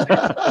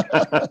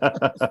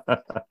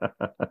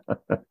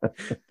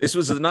 This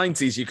was the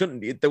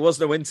 90s. There was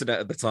no internet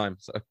at the time.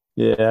 So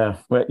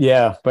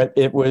but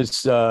it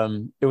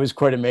was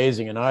quite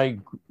amazing. And I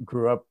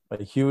grew up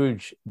a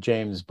huge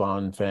James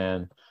Bond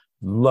fan,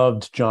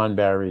 loved John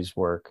Barry's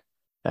work.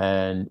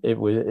 And it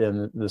was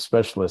in The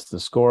Specialist.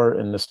 The score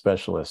in The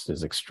Specialist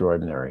is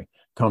extraordinary.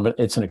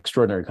 It's an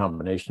extraordinary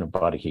combination of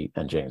Body Heat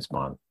and James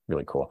Bond.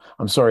 Really cool.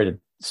 I'm sorry to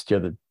steer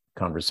the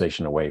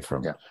conversation away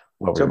from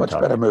what we were talking about. So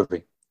much better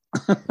movie.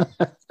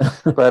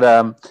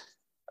 But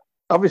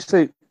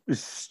obviously,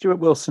 Stuart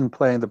Wilson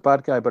playing the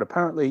bad guy, but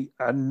apparently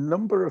a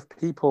number of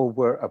people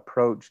were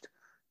approached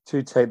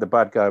to take the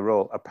bad guy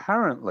role.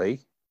 Apparently,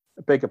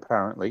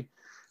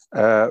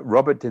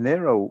 Robert De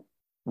Niro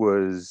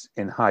was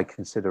in high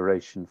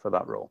consideration for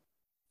that role.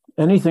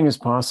 Anything is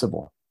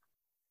possible.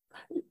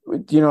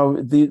 You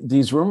know,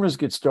 these rumors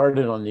get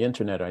started on the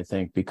internet, I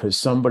think, because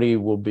somebody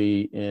will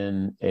be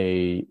in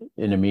a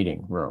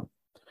meeting room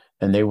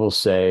and they will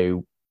say,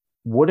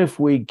 what if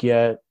we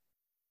get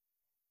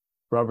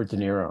Robert De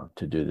Niro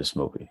to do this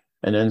movie?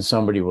 And then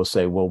somebody will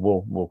say, well,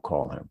 we'll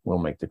call him. We'll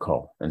make the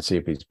call and see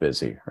if he's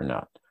busy or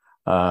not.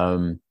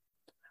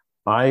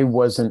 I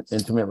wasn't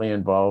intimately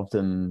involved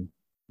in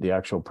the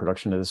actual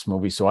production of this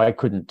movie, so I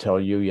couldn't tell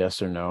you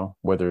yes or no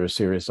whether a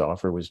serious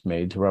offer was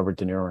made to Robert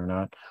De Niro or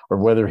not, or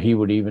whether he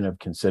would even have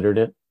considered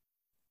it,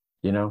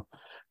 you know.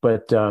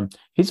 But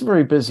he's a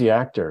very busy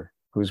actor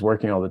who's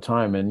working all the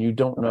time, and you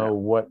don't know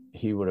what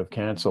he would have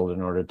canceled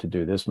in order to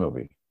do this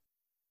movie.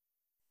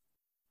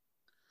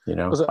 You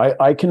know,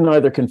 I can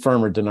neither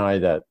confirm or deny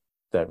that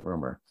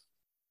rumor.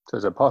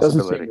 There's a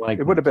possibility.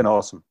 It would have been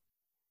awesome.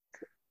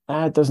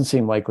 It doesn't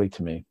seem likely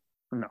to me.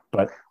 No.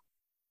 But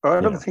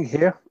another thing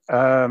here,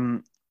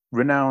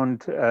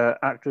 renowned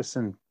actress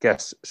and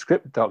guest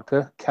script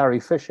doctor Carrie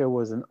Fisher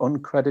was an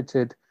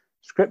uncredited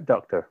script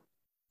doctor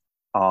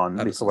on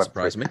Lethal Weapon.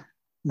 Surprise me.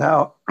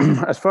 Now,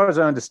 as far as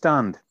I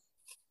understand,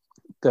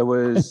 there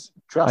was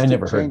drastic I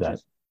never changes. heard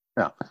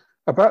that.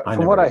 No.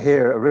 From what I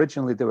hear,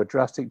 originally there were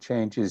drastic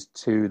changes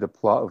to the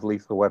plot of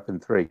Lethal Weapon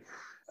 3.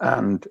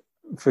 And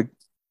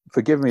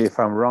forgive me if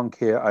I'm wrong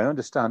here, I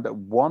understand at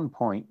one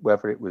point,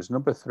 whether it was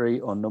number 3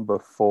 or number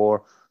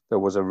 4, there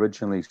was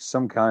originally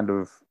some kind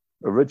of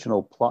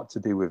original plot to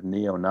do with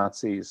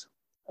neo-Nazis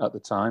at the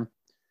time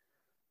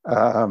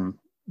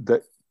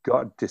that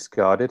got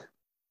discarded.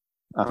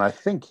 And I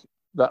think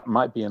that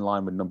might be in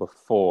line with number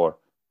 4,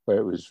 where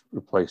it was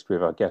replaced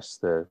with, I guess,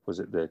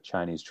 the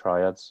Chinese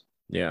triads?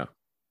 Yeah.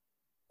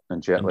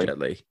 And Jet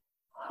Li.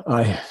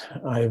 I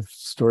have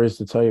stories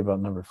to tell you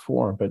about number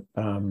 4, but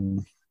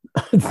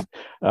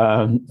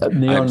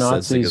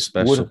neo-Nazis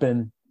would have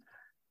been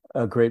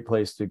a great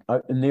place to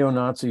a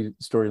neo-Nazi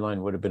storyline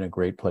would have been a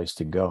great place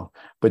to go.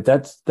 But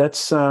that's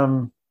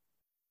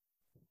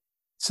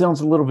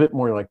sounds a little bit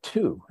more like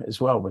 2 as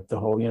well, with the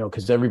whole,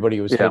 because everybody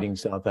was hating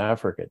South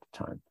Africa at the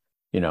time,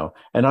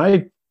 and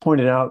I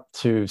pointed out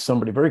to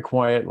somebody very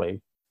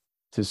quietly,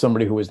 to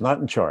somebody who was not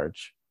in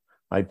charge,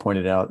 I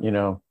pointed out,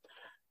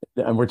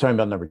 and we're talking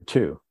about number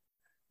 2,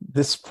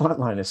 this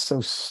plotline is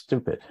so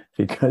stupid,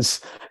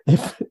 because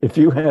if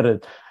you had a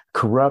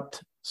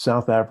corrupt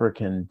South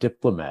African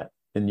diplomat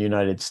in the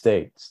United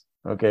States,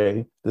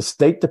 okay, the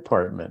State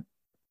Department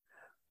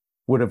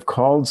would have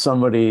called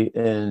somebody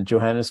in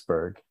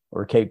Johannesburg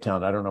or Cape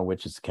Town, I don't know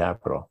which is the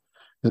capital.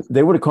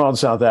 They would have called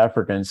South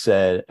Africa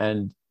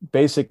and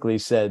basically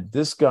said,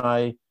 this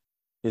guy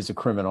is a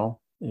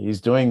criminal.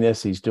 He's doing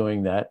this, he's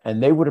doing that.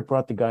 And they would have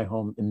brought the guy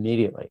home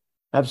immediately,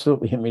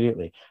 absolutely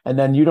immediately. And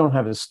then you don't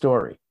have a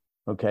story,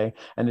 okay?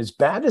 And as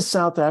bad as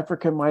South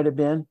Africa might have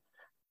been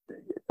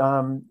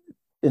in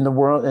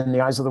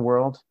the eyes of the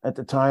world at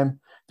the time,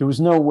 there was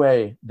no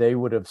way they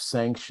would have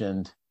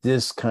sanctioned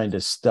this kind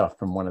of stuff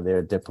from one of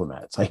their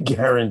diplomats. I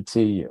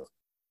guarantee you.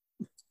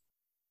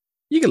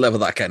 You can level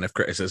that kind of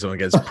criticism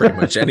against pretty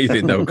much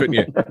anything, though, couldn't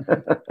you?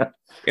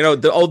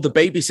 The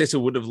babysitter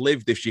would have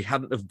lived if she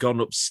hadn't have gone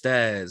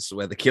upstairs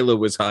where the killer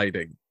was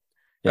hiding.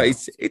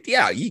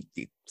 Yeah,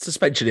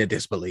 suspension of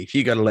disbelief.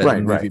 You got to let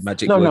the movie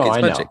magic work. No,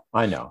 it's magic.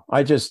 I know.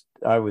 I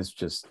was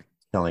just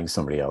telling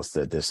somebody else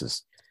that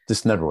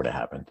this never would have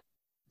happened.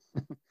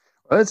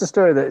 Well, it's a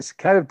story that's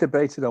kind of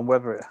debated on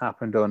whether it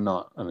happened or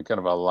not, and kind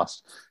of our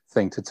last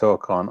thing to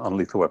talk on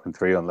Lethal Weapon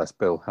 3, unless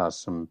Bill has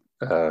some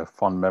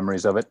fond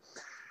memories of it.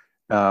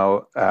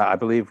 Now, I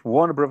believe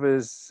Warner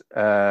Brothers,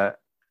 head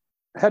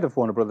of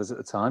Warner Brothers at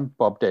the time,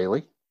 Bob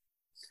Daly,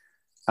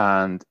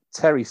 and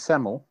Terry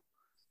Semel,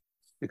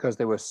 because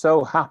they were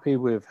so happy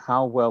with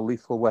how well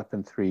Lethal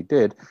Weapon 3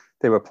 did,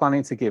 they were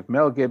planning to give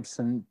Mel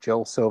Gibson,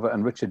 Joel Silver,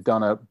 and Richard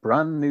Donner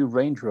brand new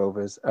Range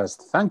Rovers as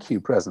thank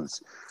you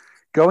presents,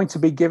 going to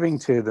be giving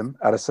to them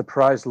at a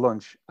surprise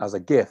lunch as a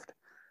gift.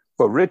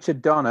 But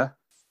Richard Donner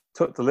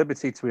took the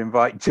liberty to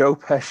invite Joe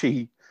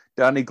Pesci,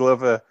 Danny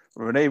Glover,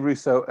 Rene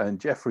Russo,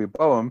 and Jeffrey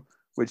Boehm,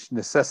 which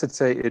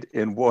necessitated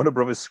in Warner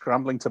Brothers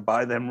scrambling to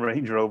buy them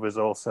Range Rovers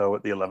also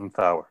at the 11th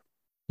hour.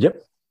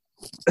 Yep,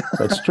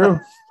 that's true.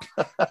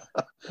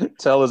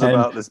 Tell us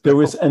about this. There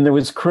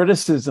was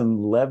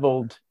criticism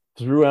leveled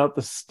throughout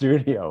the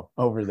studio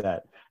over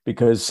that,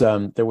 because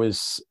there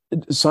was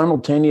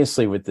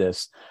simultaneously with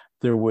this,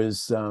 there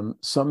was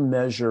some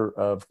measure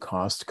of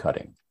cost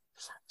cutting.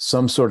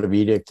 Some sort of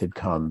edict had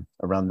come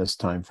around this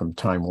time from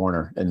Time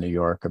Warner in New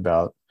York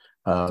about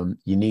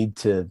you need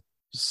to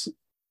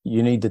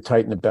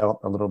tighten the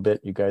belt a little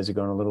bit. You guys are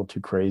going a little too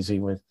crazy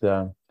with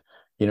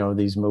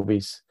these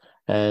movies.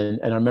 And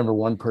I remember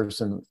one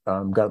person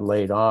got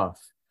laid off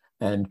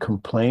and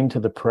complained to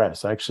the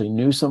press. I actually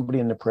knew somebody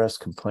in the press,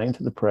 complained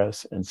to the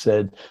press and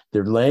said,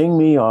 they're laying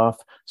me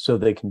off so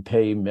they can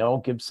pay Mel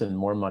Gibson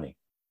more money.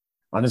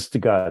 Honest to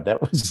God,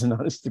 that was an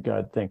honest to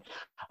God thing.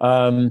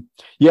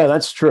 Yeah,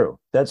 that's true.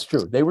 That's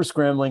true. They were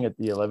scrambling at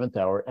the 11th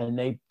hour, and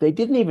they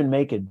didn't even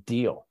make a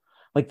deal.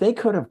 Like, they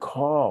could have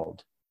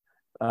called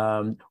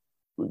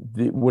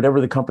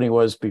whatever the company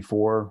was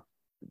before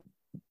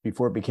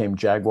it became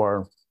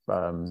Jaguar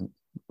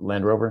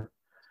Land Rover.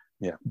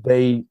 Yeah,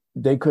 they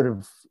could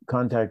have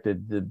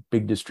contacted the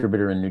big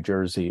distributor in New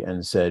Jersey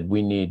and said,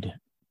 we need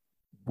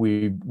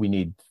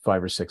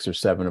 5 or 6 or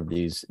 7 of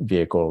these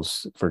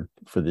vehicles for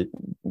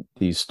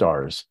these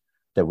stars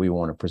that we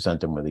want to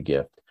present them with a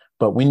gift,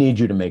 but we need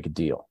you to make a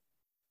deal.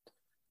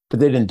 But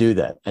they didn't do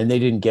that, and they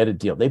didn't get a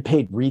deal. They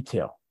paid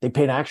retail. They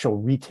paid actual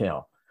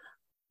retail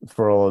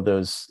for all of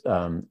those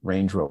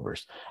Range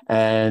Rovers.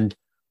 And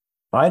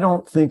I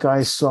don't think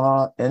I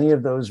saw any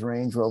of those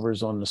Range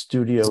Rovers on the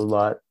studio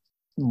lot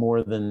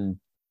more than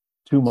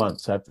 2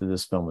 months after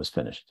this film was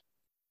finished.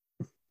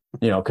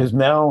 Because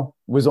Mel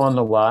was on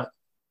the lot,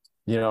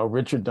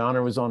 Richard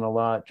Donner was on the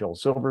lot, Joel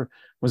Silver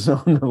was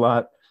on the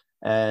lot,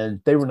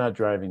 and they were not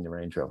driving the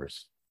Range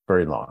Rovers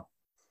very long.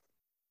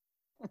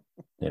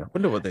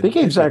 Wonder what they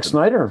gave Zack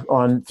Snyder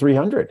on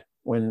 300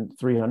 when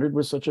 300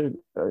 was such a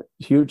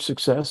huge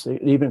success.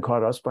 It even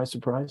caught us by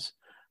surprise.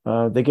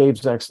 They gave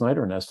Zack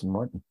Snyder an Aston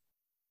Martin.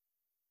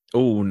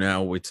 Oh,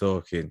 now we're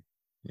talking.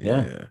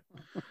 Yeah.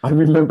 I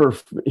remember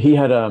he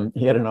had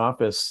an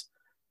office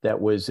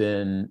that was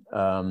in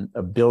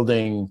a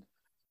building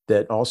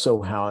that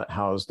also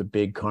housed a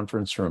big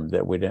conference room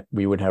that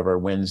we would have our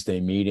Wednesday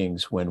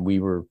meetings when we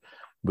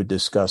would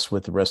discuss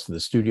with the rest of the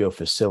studio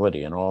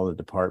facility and all the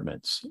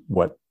departments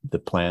what the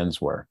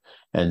plans were.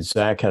 And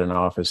Zach had an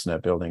office in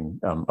that building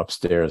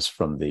upstairs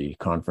from the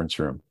conference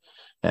room.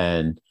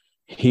 And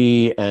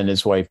he and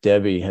his wife,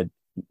 Debbie,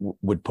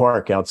 would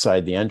park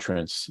outside the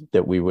entrance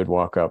that we would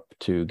walk up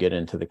to get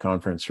into the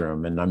conference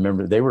room. And I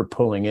remember they were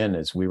pulling in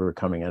as we were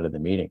coming out of the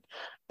meeting.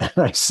 And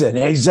I said,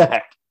 "Hey,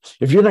 Zach,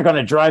 if you're not going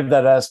to drive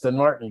that Aston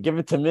Martin, give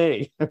it to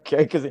me."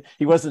 Okay. Because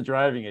he wasn't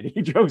driving it.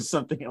 He drove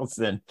something else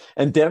in.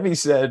 And Debbie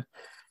said,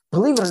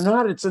 "Believe it or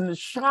not, it's in the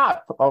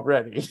shop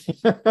already."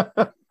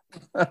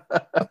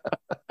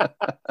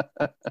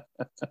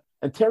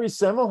 And Terry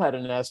Semel had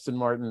an Aston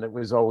Martin that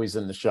was always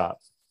in the shop.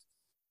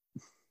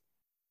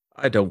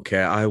 I don't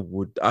care. I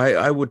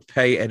would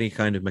pay any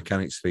kind of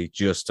mechanics fee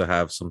just to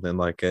have something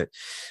like a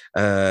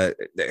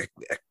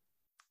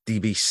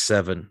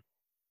DB7,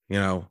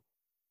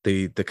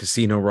 the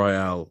Casino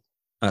Royale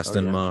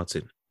Aston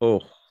Martin.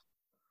 Oh,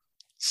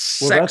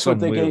 that's what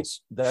they gave.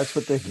 That's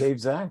what they gave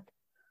Zach.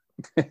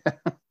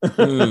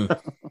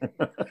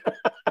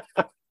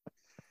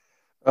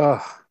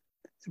 Oh,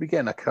 to be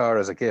getting a car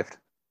as a gift.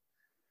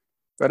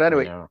 But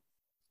anyway,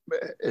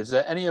 is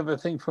there any other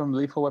thing from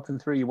Lethal Weapon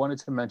 3 you wanted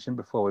to mention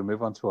before we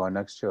move on to our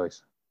next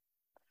choice?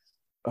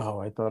 Oh,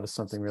 I thought of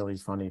something really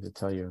funny to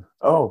tell you.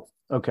 Oh,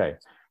 okay.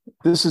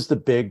 This is the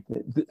big,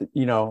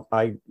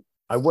 I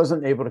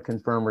wasn't able to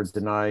confirm or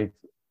deny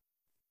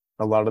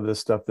a lot of the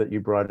stuff that you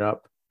brought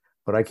up,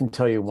 but I can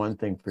tell you one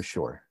thing for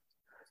sure.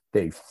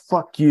 They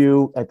fuck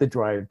you at the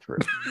drive-thru.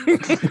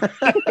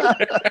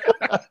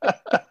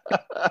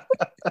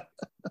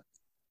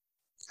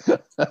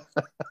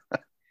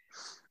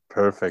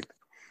 Perfect.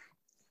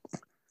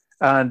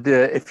 And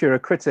if you're a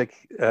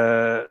critic,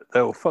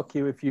 they'll fuck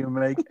you if you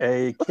make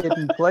a Kid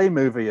and Play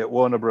movie at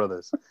Warner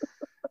Brothers.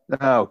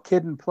 Now,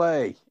 Kid and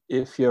Play,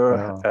 if you're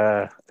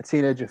a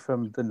teenager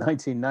from the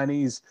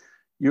 1990s,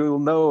 you'll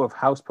know of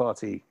House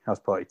Party, House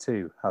Party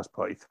 2, House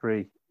Party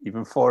 3,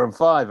 even 4 and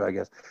 5, I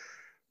guess.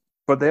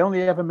 But they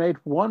only ever made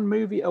one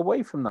movie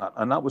away from that,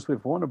 and that was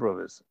with Warner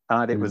Brothers.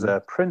 And it was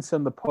a Prince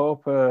and the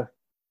Pauper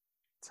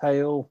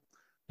tale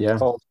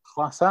called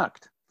Class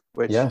Act,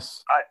 which I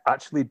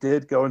actually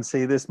did go and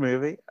see this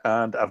movie,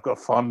 and I've got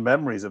fond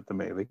memories of the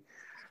movie.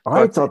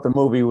 I thought the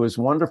movie was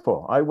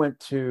wonderful. I went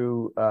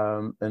to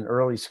an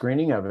early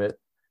screening of it,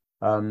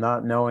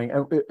 not knowing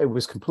it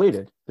was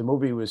completed. The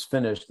movie was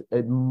finished.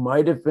 It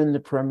might have been the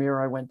premiere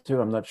I went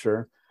to. I'm not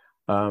sure.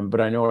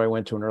 But I know I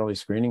went to an early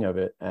screening of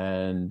it,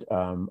 and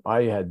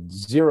I had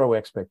zero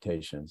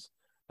expectations.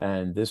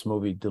 And this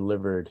movie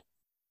delivered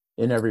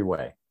in every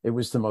way. It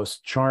was the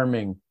most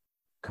charming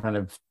kind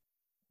of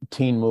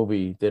teen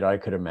movie that I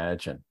could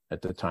imagine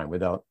at the time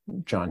without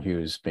John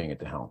Hughes being at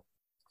the helm.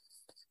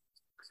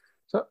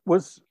 So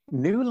was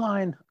New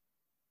Line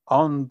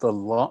on the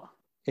lot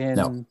in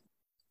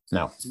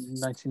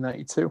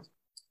 1992?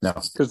 No.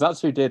 Because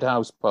that's who did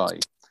House Party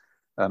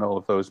and all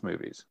of those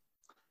movies.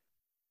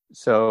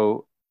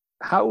 So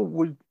how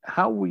were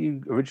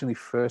you originally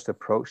first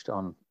approached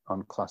on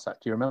Class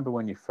Act? Do you remember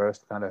when you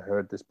first kind of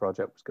heard this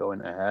project was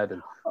going ahead,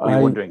 and were you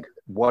wondering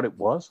what it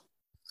was?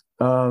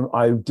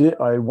 I did.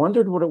 I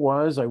wondered what it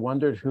was. I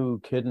wondered who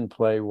Kid and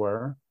Play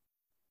were.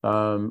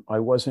 I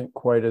wasn't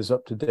quite as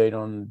up to date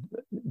on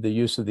the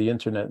use of the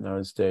internet in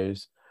those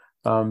days.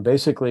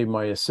 Basically,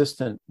 my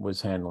assistant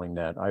was handling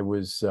that. I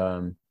was.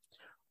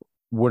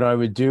 What I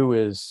would do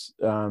is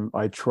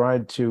I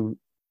tried to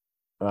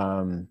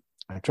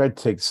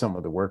take some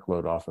of the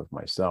workload off of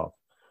myself,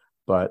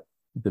 but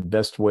the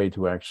best way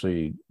to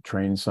actually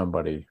train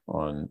somebody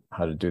on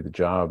how to do the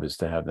job is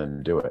to have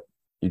them do it.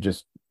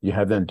 You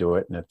have them do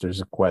it, and if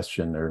there's a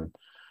question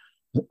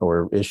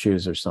or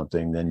issues or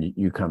something, then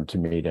you come to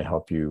me to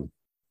help you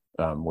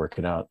work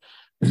it out.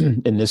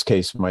 In this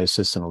case, my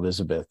assistant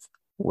Elizabeth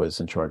was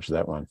in charge of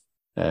that one,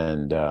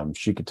 and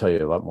she could tell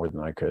you a lot more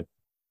than I could.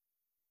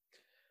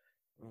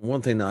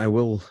 One thing that I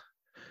will,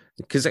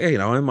 because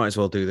I might as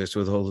well do this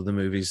with all of the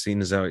movies,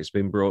 seeing as how it's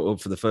been brought up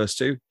for the first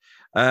two.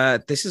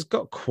 This has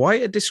got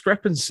quite a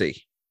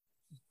discrepancy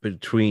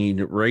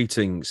between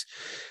ratings.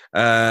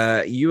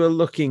 You are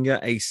looking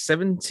at a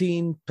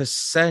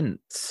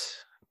 17%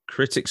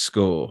 critic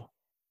score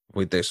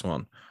with this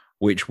one,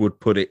 which would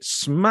put it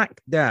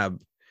smack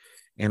dab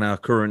in our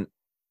current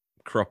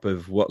crop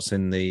of what's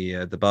in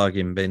the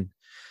bargain bin.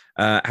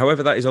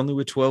 However, that is only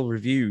with 12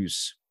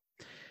 reviews.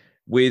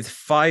 With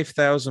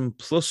 5,000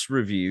 plus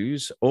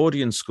reviews,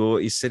 audience score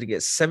is sitting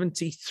at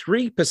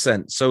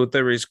 73%. So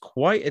there is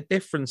quite a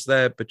difference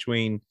there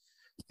between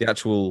the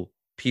actual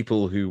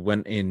people who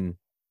went in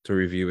to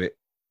review it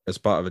as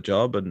part of a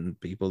job and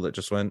people that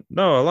just went,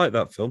 no, I like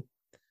that film,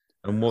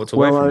 and walked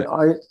away from it.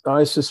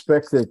 I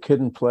suspect that Kid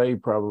and Play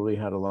probably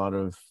had a lot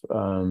of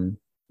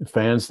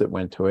fans that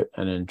went to it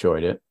and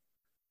enjoyed it.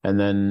 And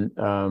then,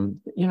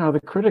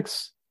 the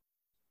critics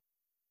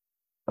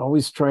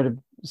always try to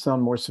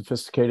sound more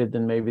sophisticated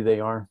than maybe they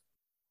are.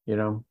 I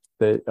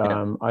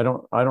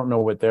don't know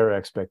what their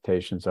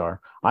expectations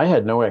are. I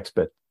had no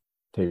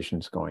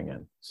expectations going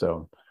in,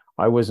 so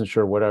I wasn't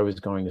sure what I was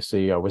going to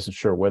see. I wasn't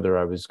sure whether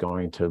I was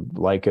going to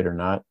like it or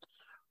not.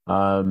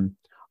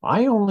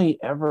 I only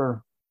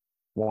ever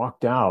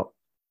walked out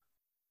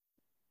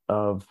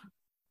of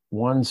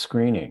one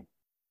screening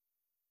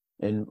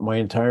in my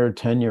entire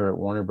tenure at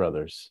Warner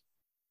Brothers.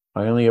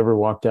 I only ever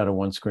walked out of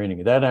one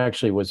screening. That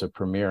actually was a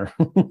premiere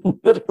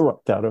that I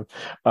walked out of.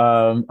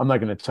 I'm not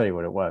going to tell you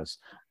what it was,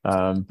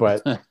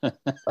 but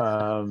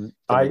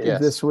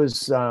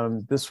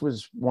this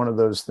was one of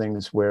those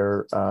things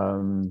where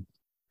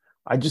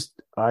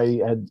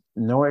I had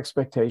no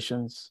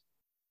expectations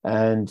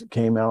and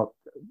came out,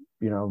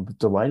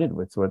 delighted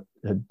with what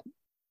had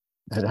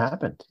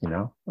happened.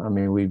 I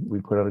mean, we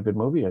put out a good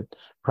movie. It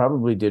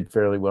probably did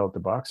fairly well at the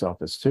box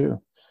office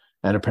too,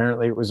 and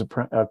apparently it was a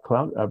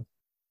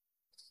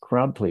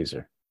crowd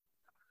pleaser.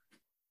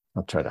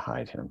 I'll try to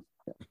hide him.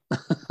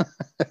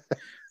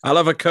 I'll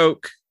have a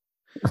Coke.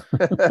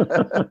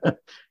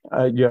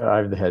 Yeah, I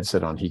have the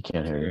headset on. He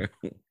can't hear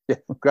you. Yeah,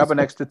 grab an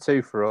extra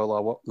 2 for all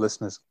our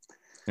listeners.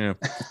 Yeah.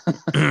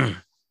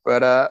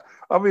 But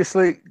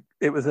obviously,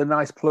 it was a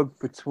nice plug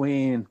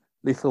between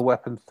Lethal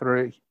Weapon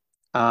 3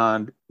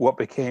 and what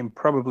became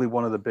probably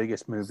one of the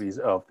biggest movies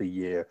of the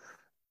year.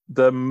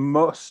 The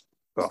most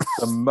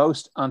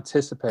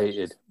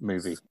anticipated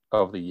movie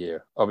of the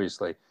year,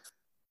 obviously,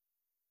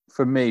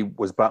 for me,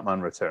 was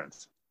Batman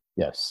Returns.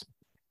 Yes.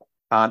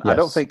 And I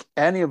don't think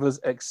any of us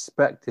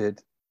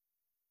expected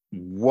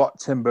what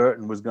Tim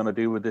Burton was going to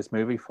do with this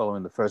movie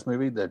following the first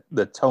movie.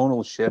 The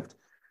tonal shift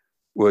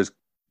was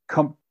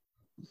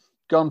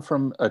gone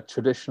from a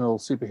traditional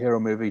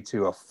superhero movie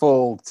to a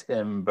full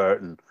Tim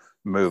Burton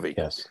movie.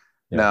 Yes.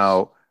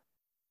 Now,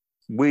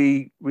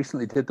 we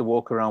recently did the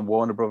walk around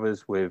Warner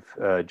Brothers with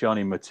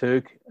Johnny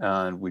Matuk,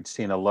 and we'd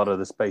seen a lot of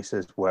the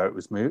spaces where it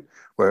was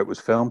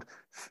filmed.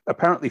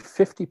 Apparently,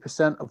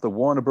 50% of the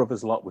Warner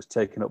Brothers lot was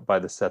taken up by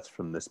the sets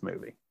from this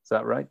movie. Is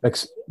that right?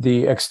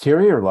 The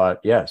exterior lot,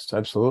 yes,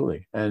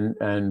 absolutely,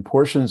 and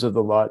portions of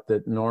the lot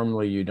that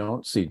normally you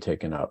don't see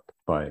taken up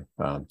by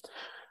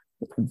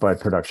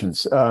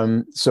productions.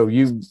 So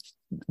you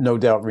no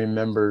doubt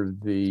remember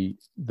the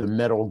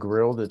metal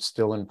grill that's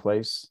still in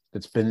place.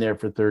 It's been there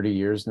for 30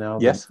 years now.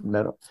 Yes.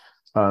 Metal,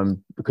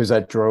 because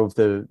that drove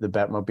the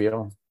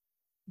Batmobile.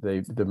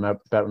 The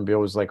Batmobile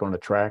was like on a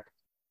track.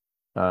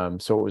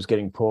 So it was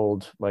getting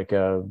pulled like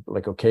a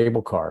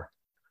cable car.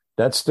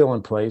 That's still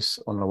in place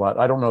on the lot.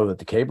 I don't know that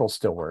the cable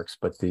still works,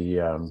 but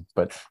they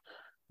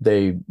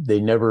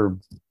never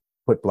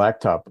put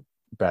blacktop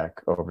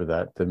back over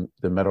that.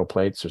 The metal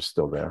plates are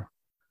still there.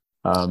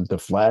 The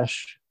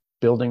Flash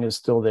building is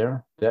still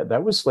there.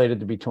 That was slated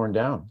to be torn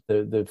down.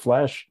 The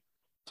Flash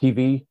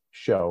TV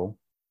show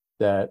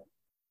that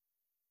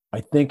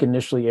I think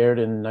initially aired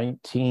in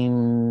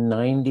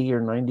 1990 or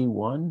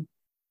 91.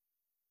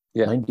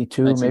 Yeah,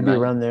 92, maybe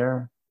around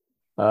there.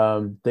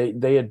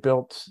 They had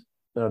built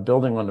a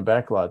building on the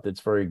back lot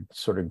that's very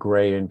sort of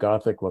gray and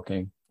gothic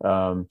looking.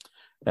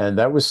 And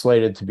that was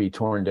slated to be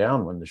torn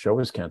down when the show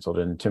was canceled.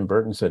 And Tim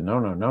Burton said, no,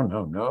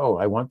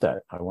 I want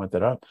that. I want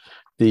that up.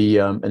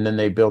 And then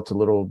they built a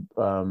little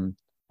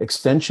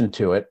extension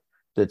to it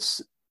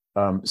that's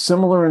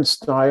similar in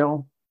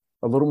style,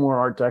 a little more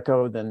Art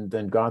Deco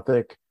than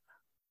Gothic,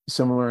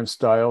 similar in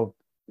style.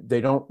 They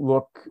don't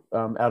look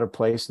out of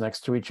place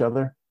next to each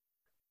other.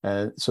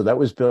 And so that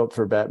was built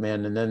for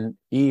Batman. And then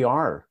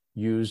ER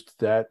used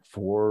that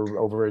for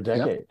over a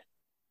decade. Yep.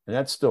 And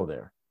that's still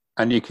there.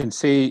 And you can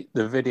see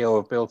the video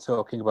of Bill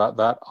talking about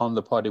that on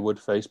the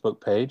Poddywood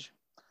Facebook page.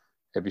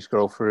 If you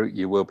scroll through,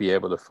 you will be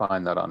able to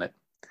find that on it.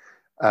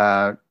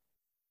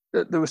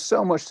 There was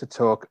so much to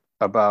talk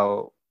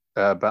about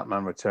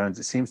Batman Returns.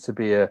 It seems to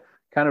be a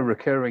kind of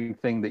recurring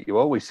thing that you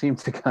always seem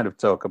to kind of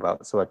talk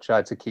about. So I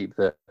tried to keep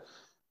the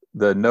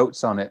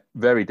notes on it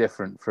very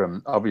different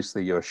from,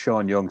 obviously, your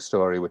Sean Young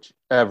story, which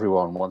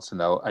everyone wants to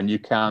know. And you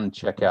can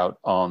check out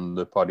on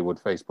the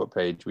Poddywood Facebook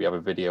page. We have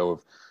a video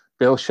of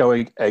Bill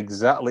showing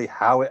exactly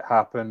how it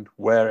happened,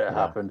 where it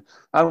happened,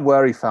 and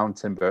where he found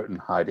Tim Burton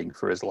hiding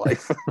for his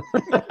life.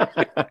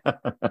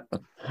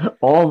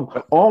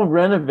 all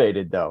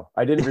renovated, though.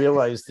 I didn't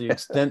realize the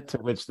extent to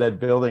which that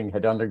building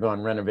had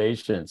undergone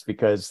renovations,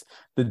 because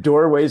the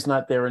doorway's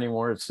not there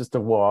anymore. It's just a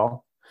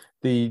wall.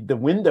 The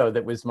window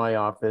that was my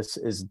office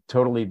is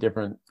totally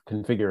different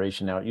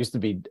configuration now. It used to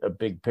be a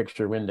big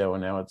picture window,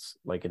 and now it's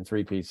like in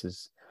 3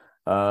 pieces.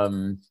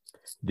 The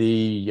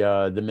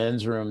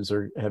men's rooms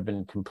have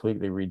been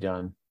completely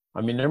redone.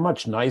 I mean, they're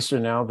much nicer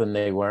now than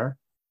they were,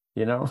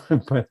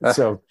 but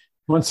so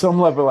on some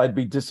level I'd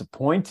be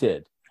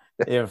disappointed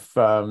if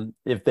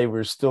they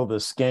were still the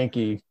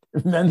skanky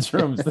men's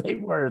rooms they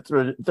were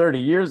 30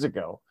 years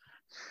ago.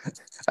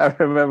 I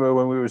remember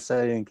when we were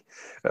saying,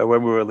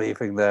 when we were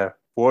leaving there,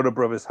 Warner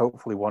Brothers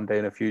hopefully one day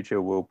in the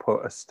future will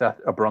put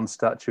a bronze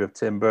statue of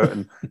Tim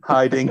Burton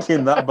hiding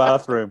in that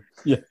bathroom.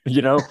 Yeah,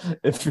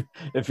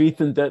 if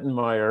Ethan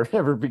Dettenmeyer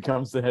ever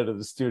becomes the head of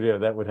the studio,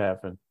 that would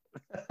happen.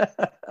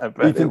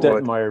 Ethan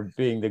Dettenmeyer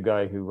being the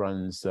guy who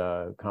runs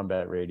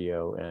Combat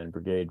Radio and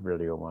Brigade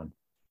Radio 1.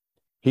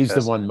 He's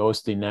the one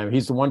most enamored.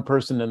 He's the one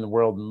person in the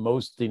world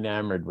most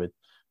enamored with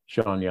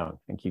Sean Young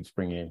and keeps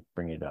bringing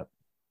it up.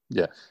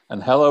 Yeah.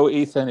 And hello,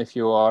 Ethan, if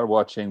you are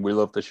watching, we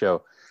love the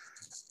show.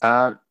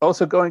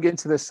 Also going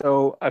into this,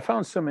 so I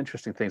found some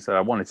interesting things that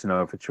I wanted to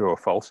know if it's true or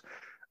false.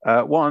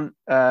 One,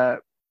 the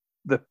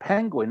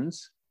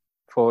penguins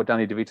for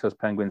Danny DeVito's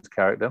Penguins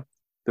character,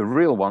 the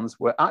real ones,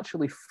 were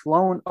actually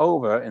flown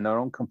over in their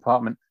own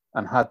compartment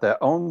and had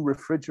their own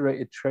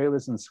refrigerated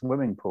trailers and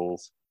swimming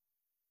pools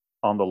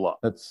on the lot.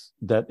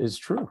 That is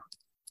true.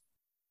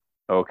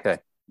 Okay.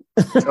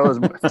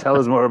 Tell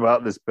us more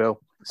about this, Bill.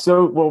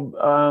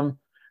 So,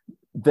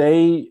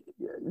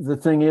 the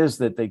thing is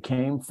that they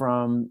came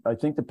from, I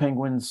think the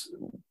penguins,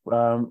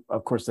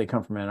 of course they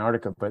come from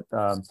Antarctica, but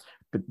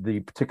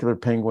the particular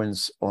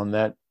penguins on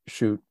that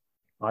shoot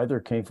either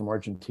came from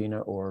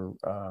Argentina or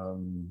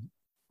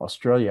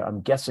Australia.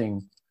 I'm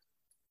guessing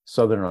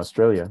Southern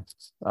Australia.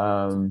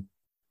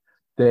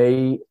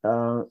 They're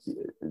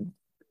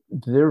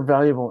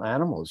valuable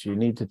animals. You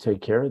need to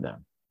take care of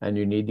them, and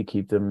you need to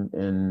keep them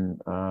in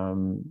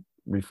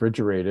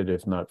refrigerated,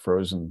 if not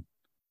frozen,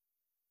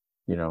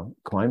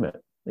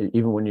 climate.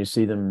 Even when you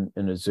see them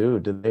in a zoo,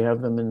 do they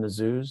have them in the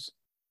zoos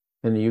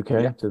in the UK?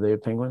 Yeah. Do they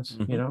have penguins?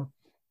 Mm-hmm.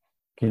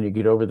 Can you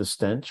get over the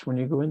stench when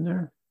you go in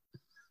there?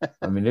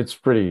 I mean, they're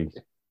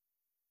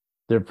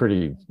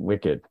pretty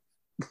wicked.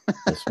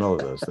 The smell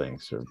of those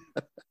things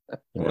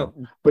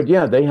but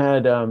yeah, they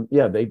had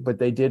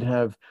they did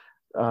have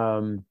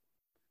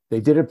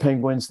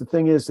penguins. The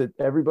thing is that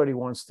everybody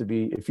wants to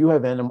be, if you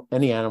have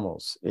any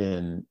animals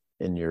in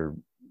your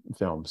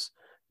films,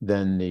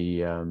 then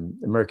the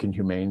American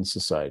Humane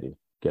Society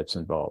gets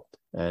involved,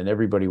 and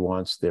everybody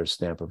wants their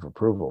stamp of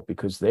approval,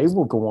 because they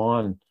will go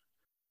on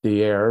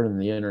the air and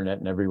the internet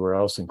and everywhere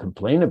else and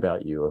complain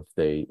about you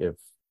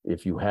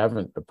if you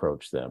haven't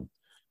approached them,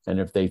 and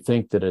if they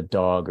think that a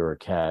dog or a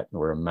cat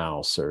or a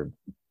mouse or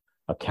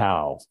a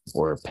cow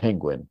or a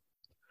penguin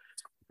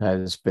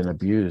has been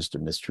abused or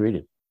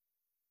mistreated.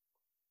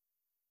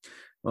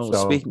 Well,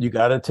 so you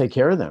got to take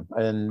care of them,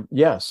 and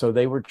so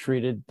they were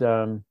treated.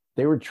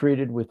 They were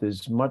treated with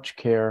as much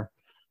care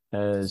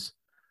as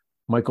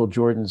Michael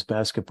Jordan's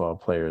basketball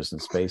players in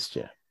Space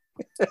Jam.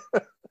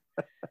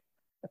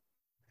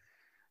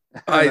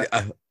 I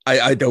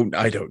don't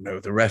know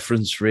the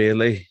reference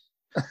really.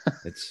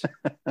 It's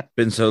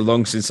been so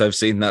long since I've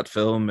seen that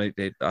film.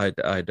 I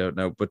don't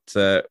know, but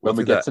when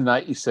we get to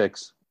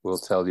 96, we'll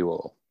tell you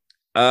all.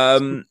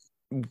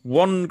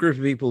 One group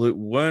of people who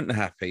weren't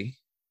happy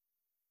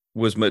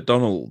was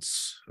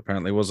McDonald's,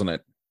 apparently, wasn't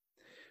it?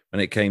 When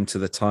it came to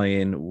the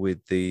tie-in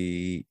with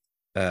the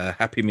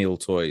Happy Meal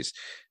toys,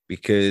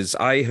 because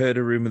I heard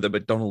a rumor that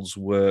McDonald's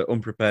were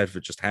unprepared for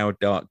just how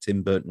dark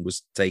Tim Burton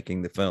was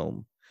taking the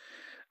film.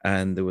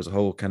 And there was a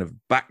whole kind of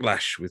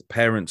backlash with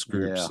parents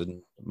groups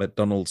and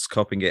McDonald's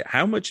copying it.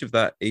 How much of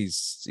that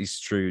is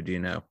true, do you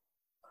know?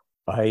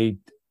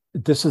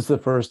 This is the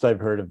first I've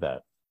heard of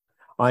that.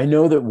 I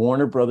know that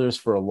Warner Brothers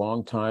for a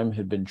long time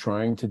had been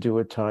trying to do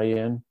a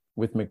tie-in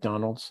with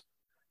McDonald's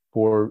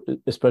for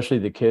especially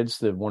the kids,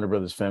 the Warner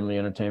Brothers Family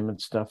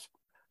Entertainment stuff.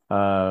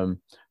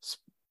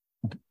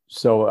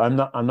 So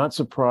I'm not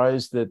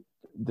surprised that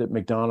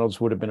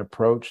McDonald's would have been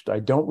approached. I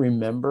don't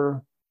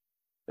remember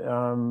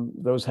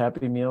those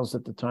Happy Meals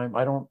at the time.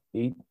 I don't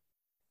eat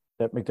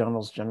at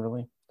McDonald's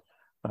generally.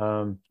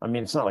 I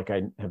mean, it's not like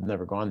I have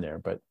never gone there,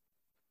 but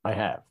I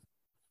have.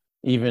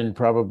 Even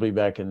probably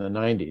back in the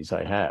 90s,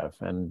 I have.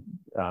 And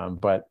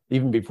but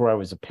even before I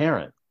was a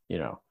parent,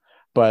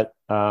 But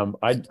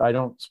I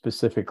don't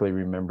specifically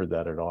remember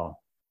that at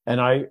all.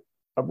 And I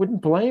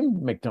wouldn't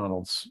blame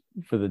McDonald's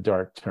for the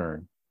dark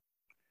turn.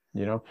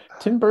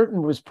 Tim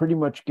Burton was pretty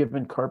much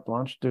given carte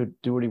blanche to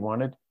do what he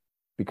wanted,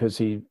 because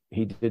he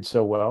did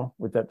so well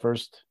with that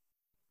first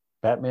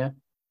Batman.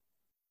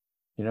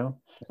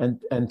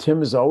 And Tim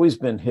has always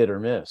been hit or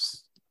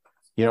miss.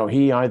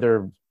 He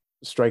either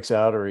strikes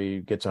out or he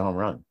gets a home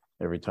run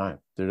every time.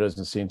 There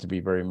doesn't seem to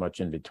be very much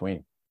in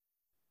between.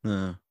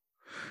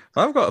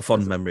 I've got a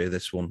fond memory of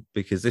this one,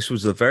 because this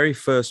was the very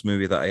first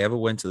movie that I ever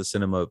went to the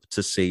cinema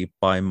to see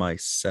by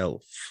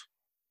myself.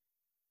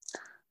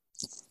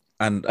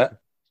 And I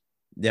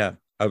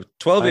was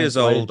 12 years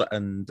old,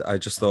 and I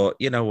just thought,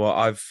 you know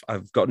what,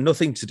 I've got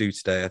nothing to do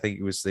today. I think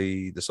it was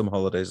the summer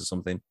holidays or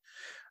something,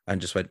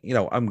 and just went,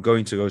 I'm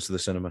going to go to the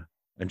cinema,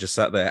 and just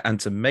sat there. And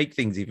to make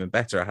things even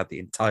better, I had the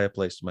entire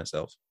place to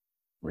myself.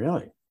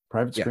 Really?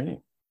 Private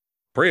screening?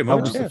 Pretty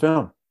much.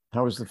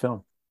 How was the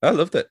film? I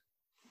loved it.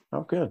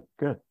 Oh, good.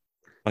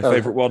 My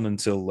favorite one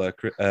until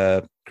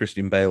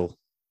Christian Bale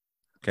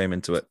came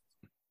into it.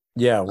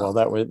 Yeah, well,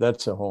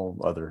 that's a whole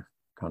other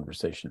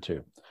conversation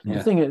too.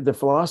 Yeah. The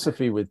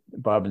philosophy with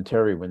Bob and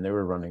Terry when they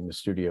were running the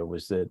studio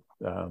was that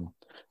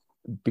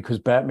because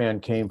Batman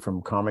came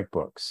from comic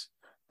books,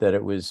 that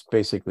it was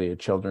basically a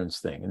children's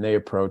thing, and they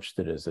approached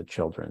it as a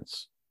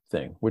children's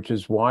thing, which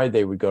is why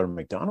they would go to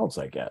McDonald's,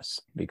 I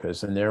guess,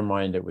 because in their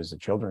mind it was a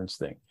children's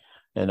thing.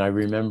 And I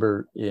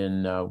remember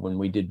when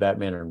we did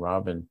Batman and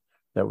Robin,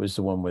 that was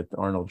the one with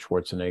Arnold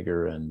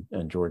Schwarzenegger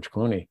and George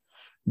Clooney.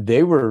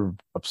 They were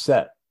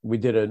upset. We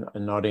did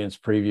an audience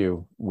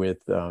preview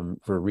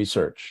for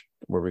research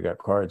where we got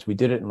cards. We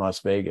did it in Las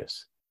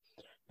Vegas,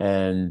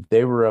 and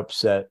they were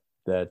upset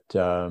that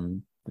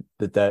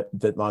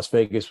that Las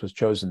Vegas was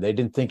chosen. They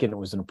didn't think it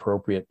was an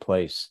appropriate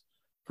place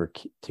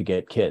to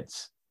get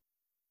kids,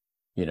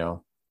 you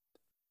know.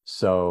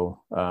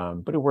 So,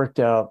 but it worked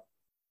out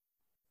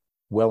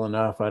well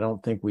enough. I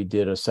don't think we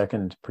did a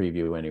second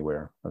preview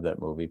anywhere of that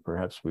movie.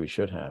 Perhaps we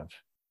should have,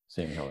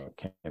 seeing how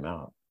it came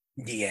out.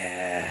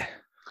 Yeah.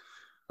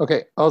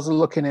 Okay, also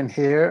looking in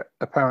here,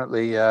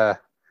 apparently the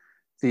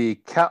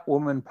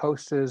Catwoman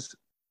posters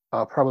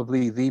are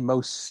probably the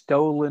most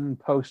stolen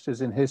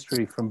posters in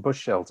history from bus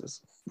shelters.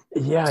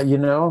 Yeah, I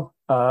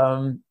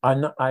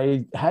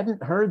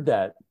hadn't heard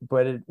that,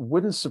 but it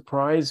wouldn't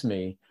surprise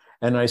me.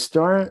 And I'm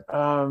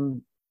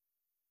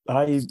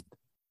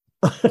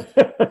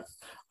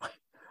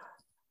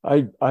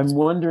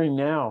wondering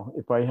now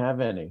if I have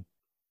any.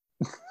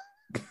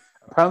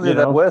 Apparently,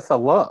 they're worth a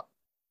lot.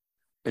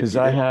 Because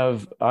I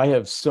have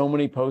so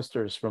many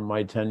posters from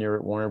my tenure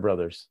at Warner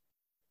Brothers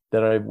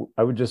that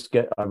I would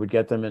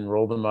get them and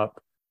roll them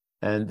up,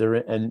 and they're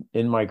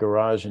in my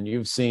garage, and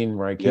you've seen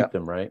where I keep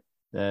them, right?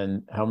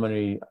 And how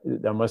many?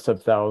 I must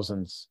have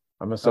thousands.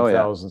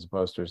 Thousands of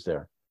posters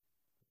there.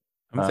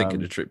 I'm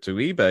thinking a trip to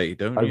eBay,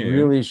 don't you? I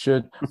really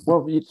should.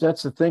 Well,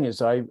 that's the thing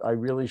is, I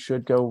really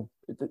should go.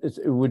 It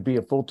would be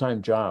a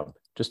full-time job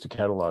just to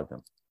catalog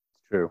them.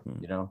 True.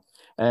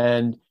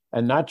 And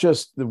not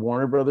just the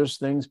Warner Brothers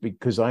things,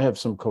 because I have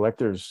some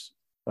collectors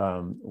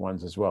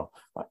ones as well.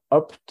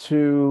 Up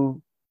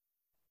to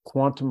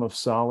Quantum of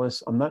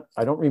Solace.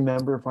 I don't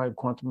remember if I have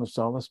Quantum of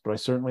Solace, but I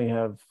certainly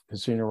have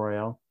Casino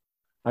Royale.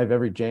 I have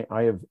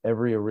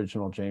every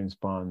original James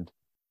Bond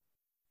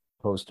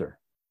poster.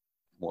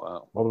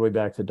 Wow. All the way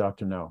back to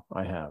Dr. No,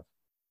 I have.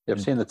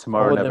 I've seen the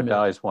Tomorrow Never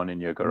Dies one in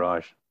your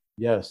garage.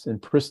 Yes,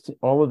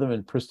 all of them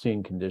in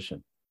pristine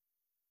condition.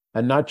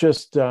 And not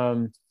just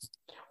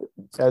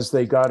as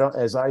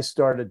I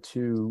started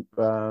to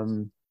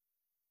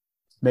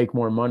make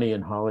more money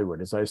in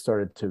Hollywood, as I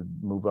started to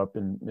move up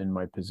in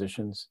my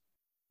positions.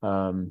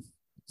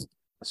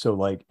 So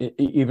like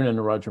even in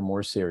the Roger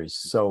Moore series.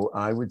 So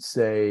I would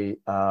say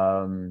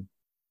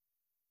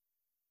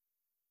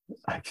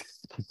I keep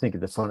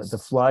thinking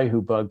the fly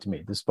who bugged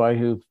me, the spy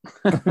who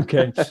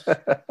okay.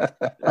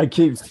 I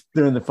keep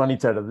doing the funny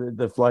title,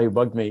 the fly who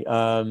bugged me.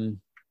 I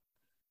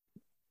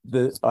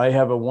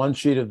have a one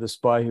sheet of The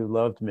Spy Who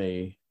Loved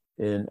Me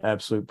in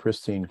absolute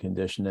pristine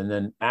condition. And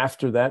then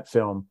after that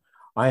film,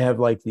 I have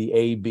like the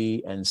A,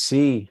 B, and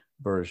C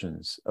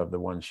versions of the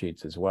one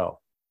sheets as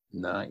well.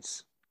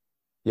 Nice.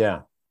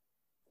 Yeah.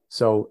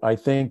 So I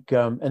think,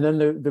 and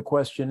then the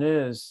question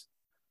is,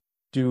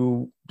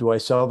 do I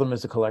sell them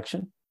as a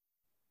collection?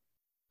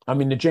 I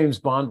mean, the James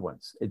Bond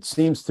ones, it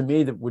seems to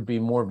me that would be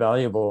more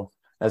valuable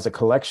as a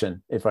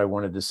collection if I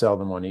wanted to sell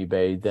them on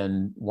eBay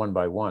than one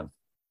by one.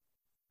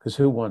 Because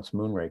who wants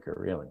Moonraker,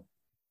 really?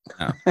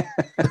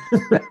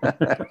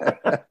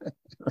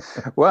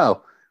 No.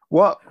 Well,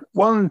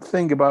 one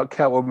thing about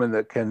Catwoman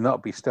that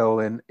cannot be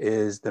stolen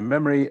is the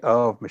memory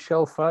of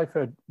Michelle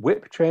Pfeiffer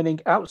whip training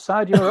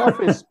outside your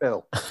office,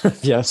 Bill.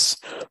 Yes.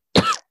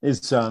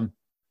 It's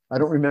I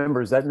don't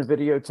remember. Is that in the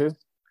video too?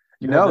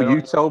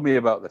 You told me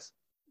about this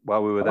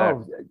while we were there.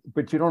 Oh,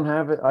 but you don't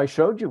have it. I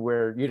showed you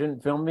where you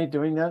didn't film me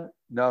doing that?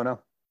 No.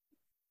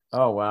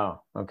 Oh,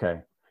 wow.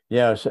 Okay.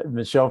 Yeah,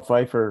 Michelle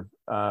Pfeiffer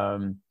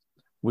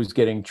was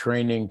getting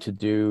training to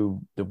do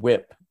the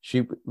whip.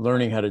 She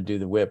learning how to do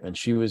the whip, and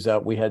she was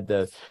out. We had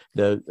the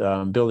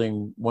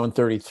building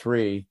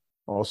 133,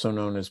 also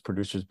known as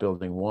Producers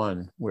Building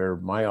 1, where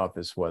my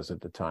office was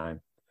at the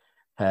time,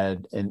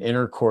 had an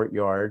inner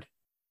courtyard.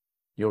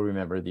 You'll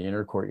remember the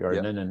inner courtyard,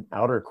 Yep. and then an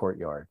outer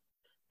courtyard.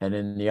 And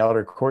in the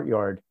outer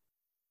courtyard,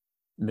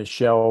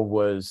 Michelle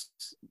was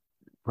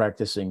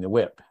practicing the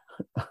whip.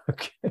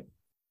 Okay,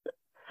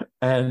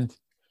 and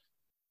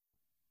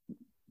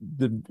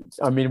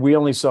we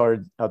only saw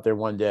her out there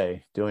one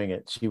day doing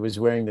it. She was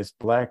wearing this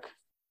black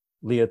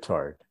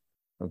leotard.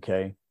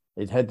 Okay,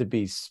 it had to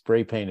be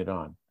spray painted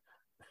on.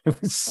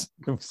 It was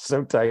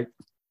so tight.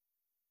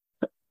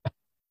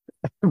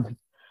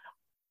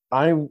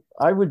 I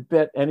would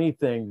bet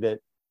anything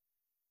that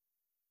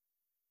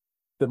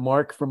the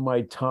mark from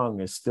my tongue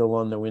is still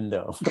on the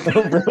window.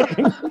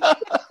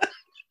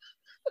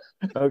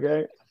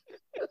 Okay.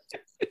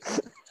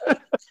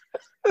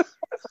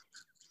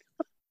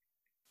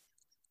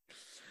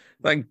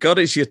 Thank God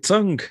it's your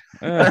tongue.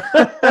 I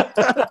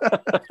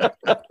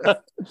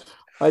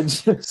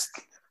just,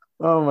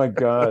 oh my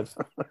God.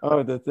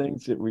 Oh, the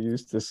things that we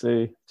used to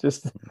see.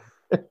 Just,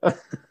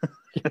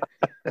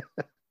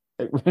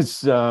 it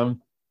was, oh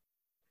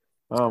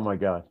my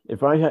God.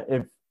 If I had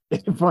an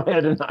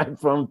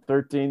iPhone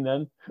 13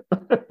 then,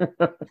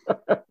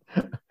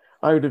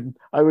 I would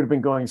have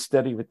been going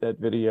steady with that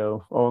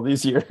video all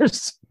these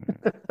years.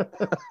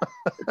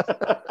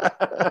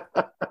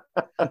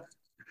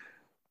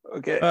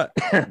 Okay.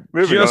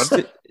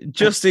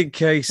 Just in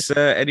case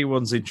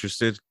anyone's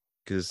interested,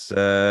 because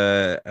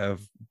I've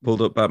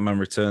pulled up Batman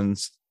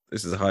Returns.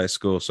 This is the highest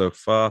score so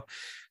far.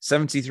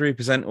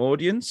 73%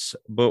 audience,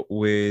 but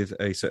with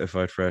a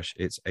certified fresh,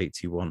 it's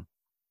 81%.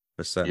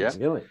 Yeah,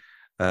 really.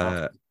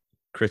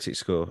 Critic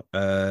score.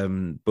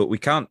 But we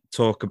can't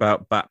talk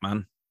about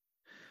Batman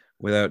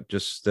without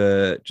just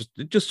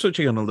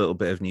touching on a little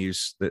bit of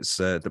news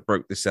that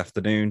broke this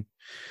afternoon.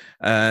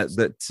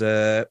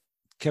 That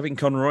Kevin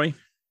Conroy,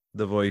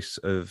 the voice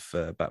of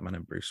Batman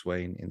and Bruce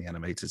Wayne in the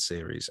animated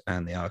series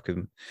and the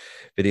Arkham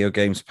video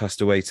games,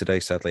 passed away today,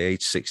 sadly,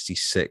 age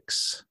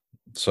 66.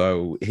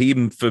 So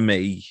he, for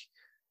me,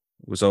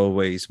 was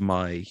always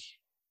my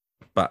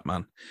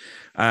Batman.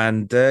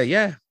 And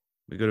yeah,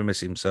 we're going to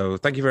miss him. So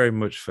thank you very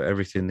much for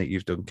everything that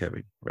you've done,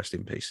 Kevin. Rest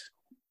in peace.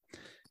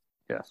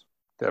 Yes,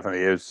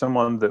 definitely. It was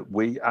someone that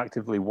we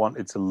actively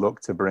wanted to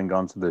look to bring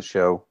onto the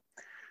show.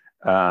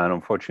 And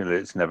unfortunately,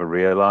 it's never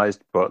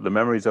realized, but the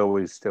memories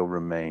always still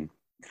remain.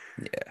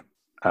 Yeah.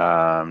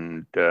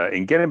 And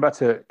in getting back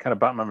to kind of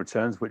Batman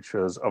Returns, which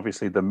was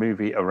obviously the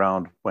movie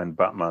around when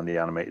Batman, the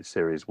animated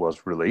series,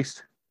 was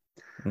released,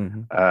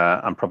 and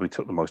probably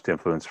took the most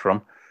influence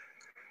from.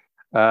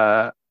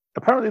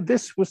 Apparently,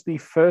 this was the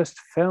first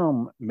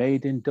film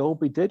made in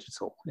Dolby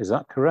Digital. Is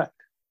that correct?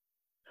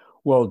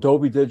 Well,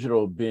 Dolby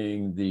Digital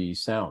being the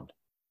sound.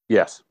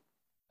 Yes.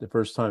 The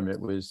first time it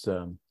was,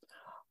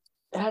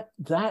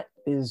 that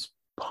is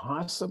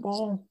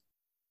possible,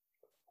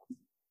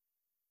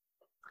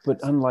 but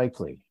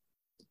unlikely.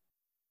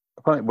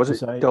 Apparently,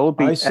 was it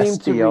Dolby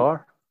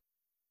SDR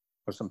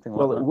or something like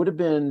that? Well, it would have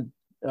been,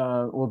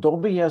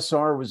 Dolby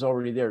SR was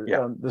already there.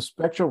 Yeah. The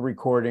spectral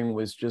recording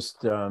was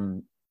just,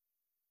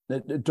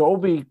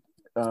 Dolby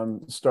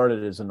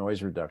started as a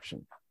noise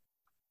reduction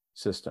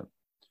system.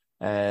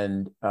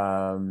 And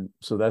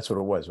so that's what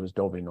it was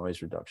Dolby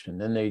noise reduction.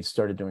 Then they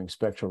started doing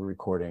spectral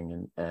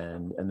recording,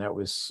 and that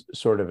was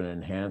sort of an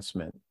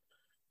enhancement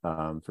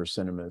for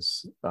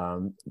cinemas,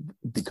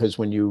 because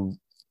when you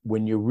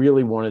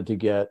really wanted to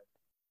get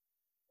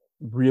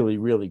really,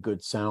 really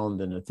good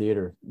sound in a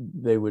theater,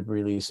 they would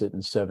release it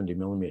in 70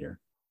 millimeter.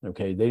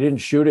 Okay, they didn't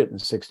shoot it in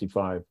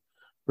 65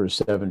 for a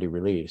 70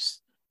 release.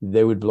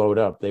 They would blow it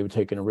up. They would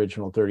take an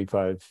original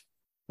 35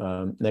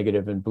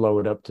 negative and blow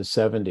it up to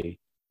 70.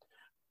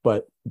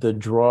 But the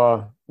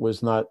draw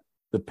was not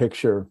the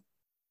picture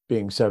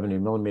being 70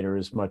 millimeter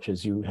as much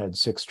as you had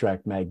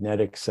 6-track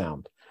magnetic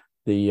sound.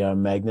 The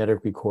magnetic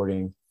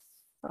recording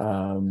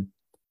had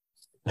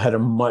a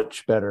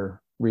much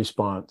better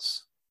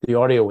response. The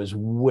audio was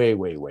way,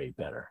 way, way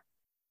better,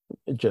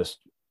 just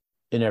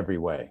in every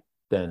way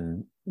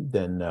than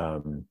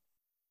the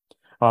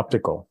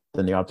optical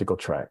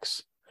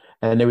tracks.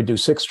 And they would do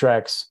 6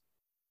 tracks.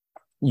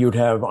 You'd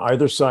have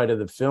either side of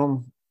the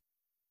film,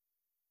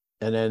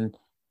 and then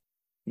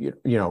you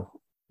know,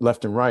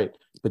 left and right,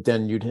 but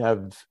then you'd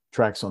have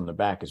tracks on the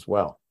back as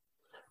well.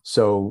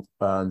 So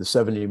the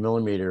 70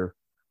 millimeter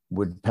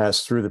would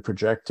pass through the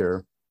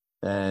projector,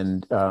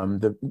 and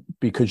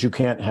because you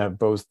can't have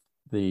both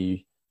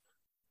the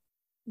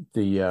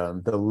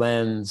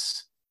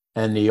lens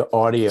and the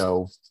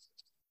audio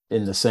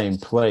in the same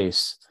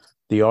place,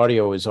 the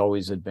audio is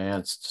always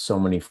advanced so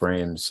many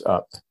frames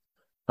up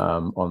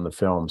on the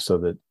film, so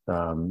that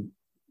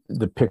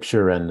the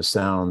picture and the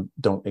sound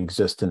don't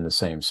exist in the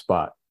same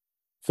spot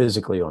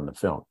physically on the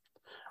film.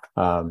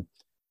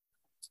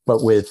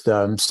 But with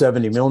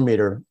 70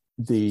 millimeter,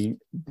 the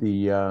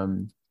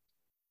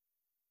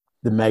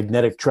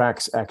magnetic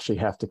tracks actually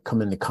have to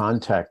come into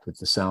contact with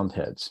the sound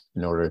heads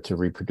in order to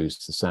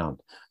reproduce the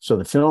sound. So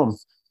the film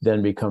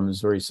then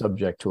becomes very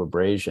subject to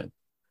abrasion.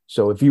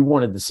 So if you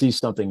wanted to see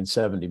something in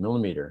 70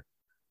 millimeter,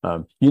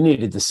 you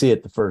needed to see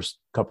it the first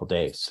couple of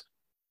days,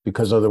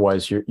 because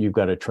otherwise you've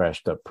got a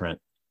trashed up print.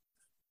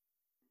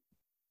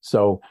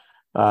 So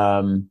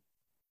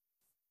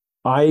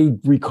I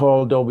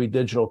recall Dolby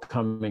Digital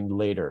coming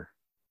later,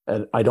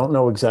 and I don't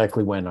know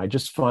exactly when. I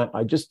just find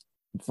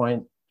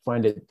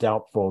it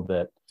doubtful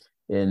that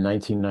in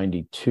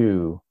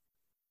 1992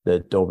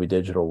 that Dolby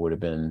Digital would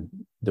have been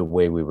the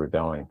way we were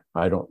going.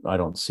 I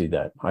don't see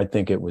that. I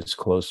think it was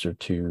closer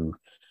to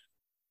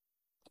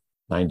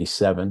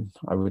 97,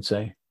 I would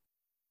say.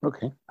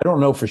 Okay. I don't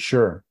know for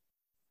sure,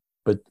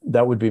 but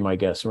that would be my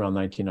guess, around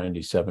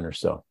 1997 or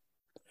so.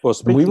 Well,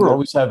 we were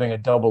always having a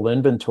double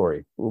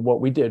inventory.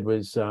 What we did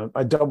was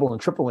a double and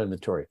triple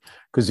inventory,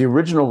 because the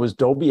original was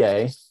Dolby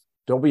A.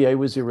 Dolby A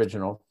was the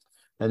original.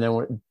 And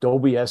then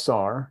Dolby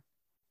SR,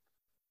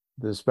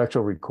 the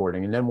spectral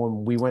recording. And then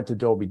when we went to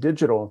Dolby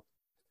Digital,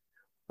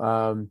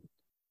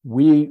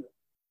 we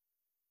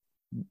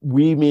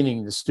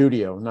meaning the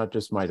studio, not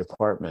just my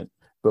department,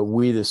 but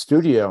we, the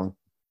studio,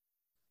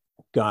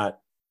 got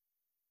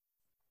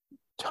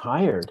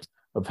tired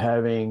of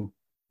having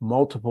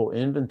multiple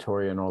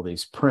inventory on all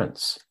these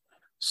prints.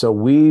 So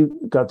we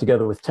got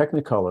together with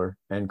Technicolor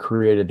and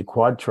created the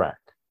quad track.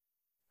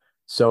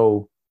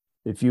 So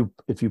if you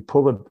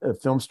pull a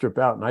film strip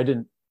out, and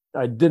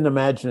I didn't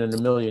imagine in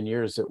a million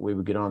years that we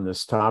would get on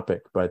this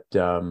topic, but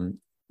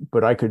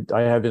I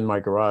have in my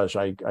garage,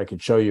 I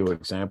could show you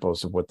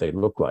examples of what they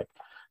look like.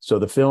 So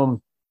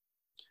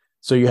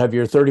so you have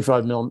your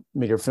 35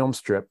 millimeter film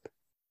strip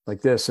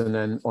like this, and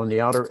then on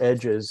the outer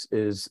edges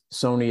is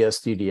Sony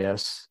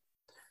STDS,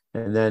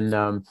 and then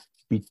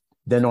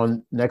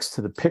on next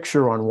to the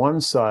picture on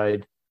one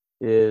side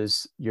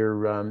is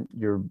your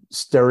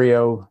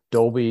stereo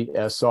Dolby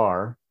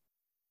SR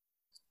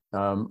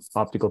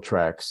optical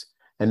tracks,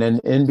 and then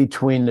in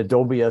between the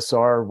Dolby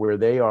SR where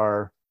they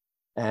are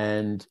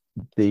and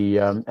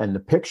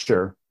the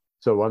picture.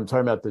 So I'm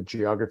talking about the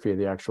geography of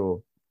the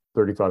actual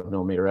 35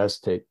 millimeter S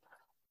tape.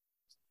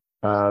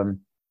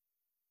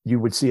 You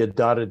would see a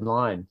dotted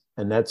line,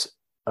 and that's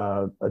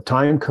a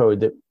time code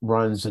that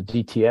runs a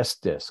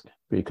DTS disc,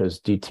 because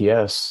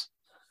DTS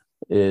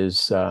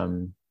is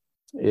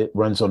it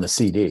runs on a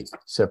CD,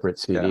 separate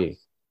CD. Yeah.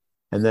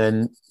 And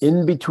then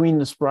in between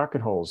the sprocket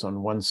holes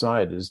on one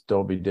side is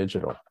Dolby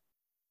Digital.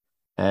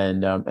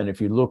 And if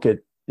you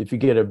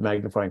get a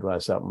magnifying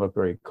glass out and look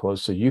very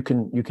close, so you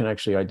can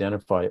actually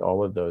identify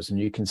all of those, and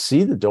you can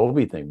see the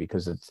Dolby thing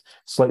because it's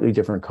slightly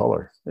different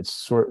color. It's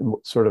sort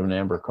of an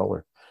amber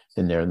color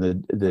in there, and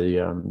the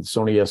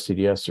Sony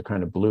STDS are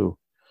kind of blue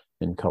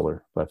in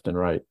color, left and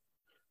right.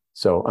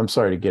 So I'm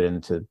sorry to get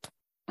into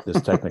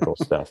this technical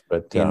stuff,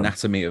 but the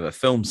anatomy of a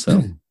film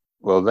cell.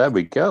 Well, there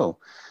we go.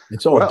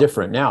 It's all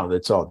different now.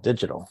 It's all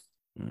digital.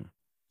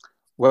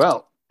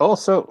 Well,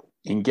 also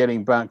in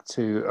getting back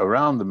to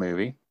around the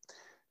movie,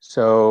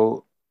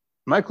 so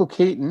Michael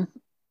Keaton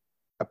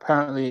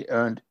apparently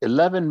earned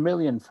 $11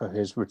 million for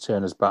his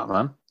return as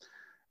Batman.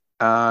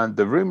 And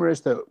the rumor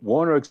is that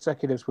Warner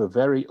executives were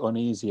very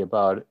uneasy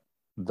about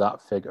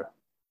that figure.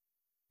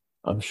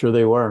 I'm sure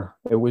they were.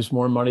 It was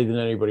more money than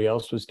anybody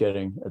else was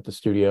getting at the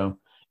studio,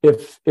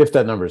 if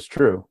that number is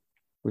true,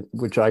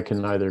 which I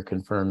can neither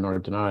confirm nor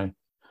deny.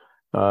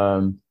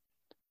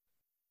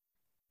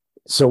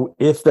 So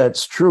if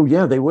that's true,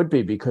 yeah, they would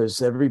be,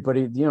 because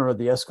everybody, the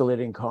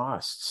escalating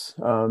costs.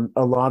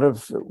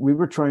 We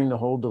were trying to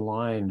hold the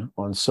line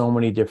on so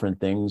many different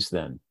things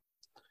then,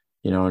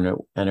 and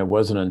it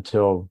wasn't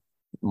until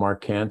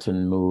Mark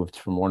Canton moved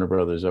from Warner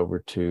Brothers over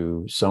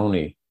to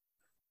Sony,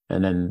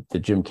 and then the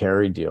Jim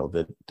Carrey deal,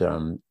 that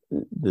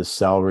the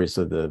salaries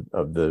of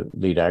the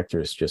lead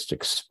actors just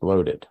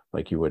exploded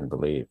like you wouldn't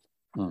believe.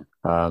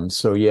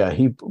 So yeah,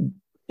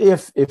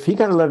 if he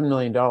got $11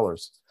 million,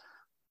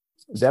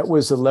 that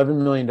was $11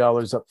 million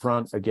up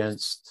front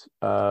against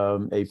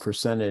a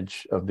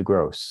percentage of the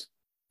gross.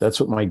 That's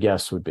what my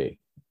guess would be.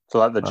 So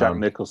like the Jack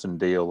Nicholson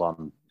deal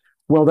on.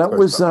 Well, that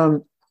was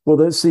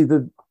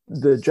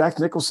the Jack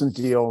Nicholson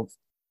deal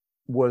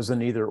was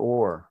an either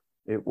or.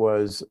 It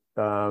was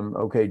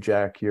okay,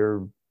 Jack,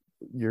 you're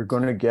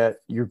going to get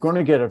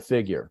a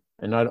figure,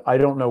 and I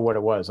don't know what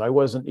it was. I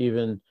was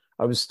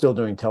still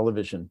doing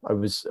television. I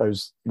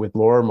was with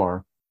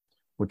Lorimar,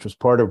 which was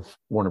part of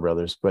Warner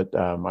Brothers, but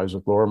I was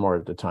with Lorimar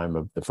at the time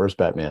of the first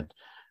Batman.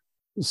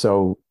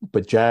 So,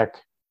 but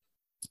Jack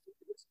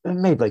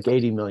made like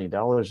 $80 million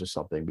or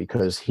something,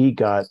 because he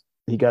got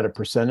a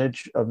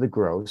percentage of the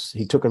gross.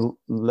 He took a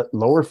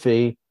lower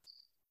fee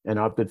and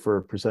opted for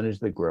a percentage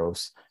of the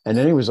gross, and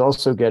then he was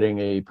also getting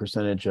a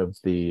percentage of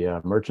the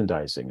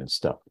merchandising and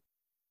stuff.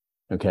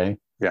 Okay.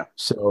 Yeah.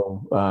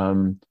 So,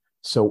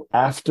 so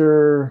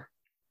after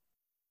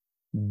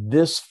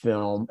this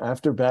film,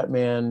 after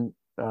Batman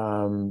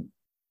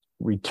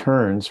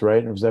Returns,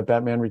 right? Was that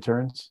Batman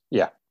Returns?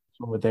 Yeah.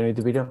 With Danny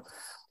DeVito.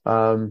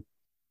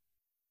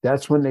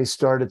 That's when they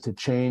started to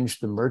change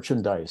the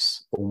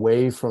merchandise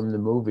away from the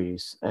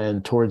movies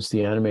and towards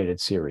the animated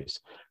series,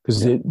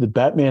 because the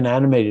Batman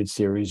animated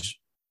series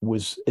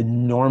was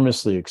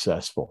enormously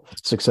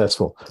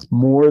successful,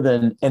 more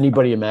than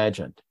anybody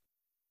imagined.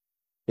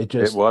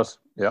 It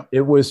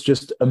was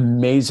just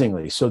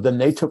amazingly. So then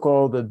they took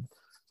all the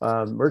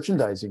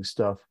merchandising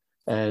stuff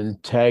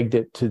and tagged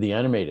it to the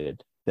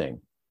animated thing,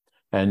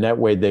 and that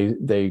way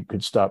they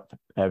could stop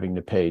having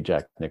to pay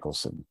Jack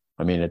Nicholson.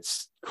 I mean,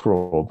 it's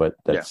cruel, but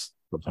that's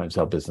sometimes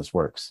how business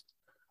works.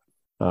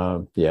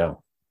 Yeah, it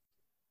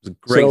was a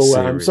great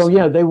series. So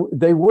yeah,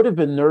 they would have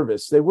been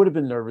nervous. They would have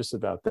been nervous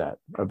about that,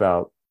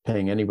 about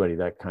paying anybody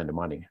that kind of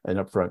money, an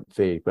upfront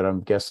fee. But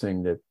I'm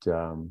guessing that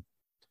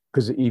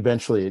because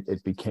eventually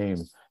it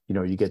became,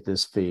 you get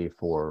this fee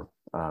for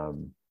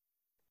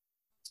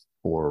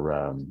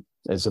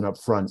as an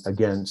upfront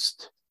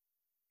against,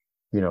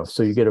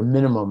 so you get a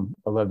minimum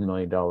 $11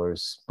 million,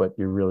 but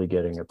you're really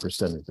getting a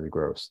percentage of the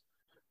gross.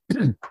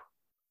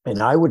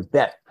 And I would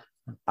bet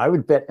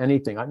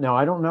anything. Now,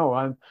 I don't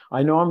know.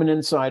 I know I'm an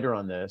insider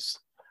on this,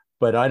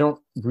 but I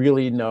don't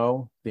really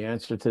know the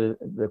answer to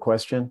the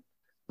question.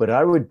 But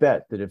I would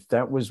bet that if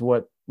that was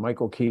what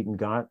Michael Keaton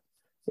got,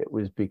 it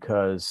was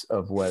because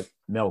of what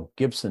Mel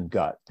Gibson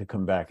got to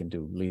come back and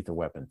do Lethal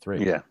Weapon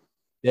 3. Yeah.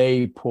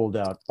 They pulled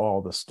out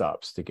all the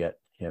stops to get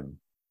him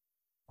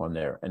on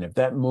there. And if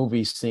that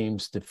movie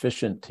seems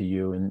deficient to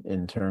you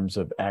in terms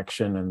of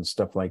action and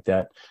stuff like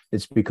that,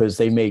 it's because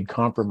they made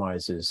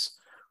compromises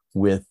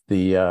with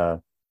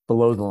the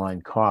below the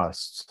line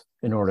costs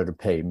in order to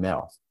pay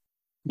Mel.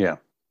 Yeah.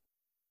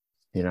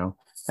 You know,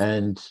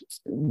 and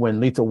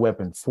when Lethal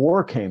Weapon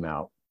 4 came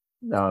out,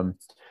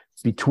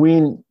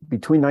 between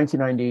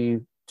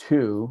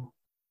 1992,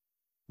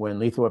 when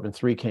Lethal Weapon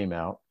 3 came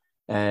out,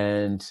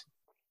 and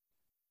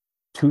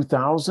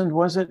 2000,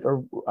 was it, or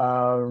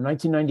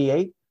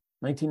 1998,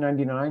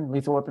 1999,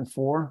 Lethal Weapon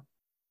 4?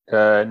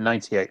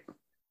 98.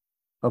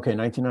 Okay,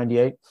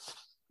 1998.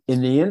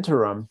 In the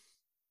interim,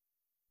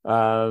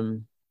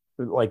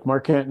 like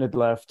Mark Canton had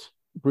left,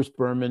 Bruce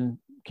Berman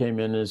came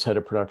in as head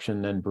of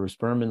production, then Bruce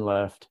Berman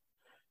left.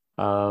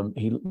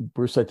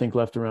 Bruce, I think,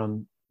 left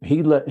around.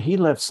 He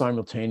left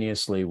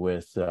simultaneously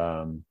with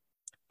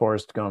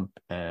Forrest Gump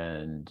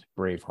and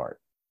Braveheart.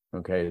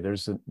 Okay,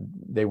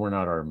 they were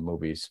not our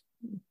movies.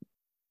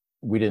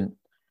 We didn't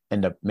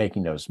end up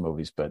making those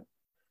movies, but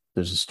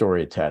there's a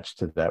story attached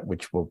to that,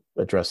 which we'll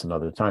address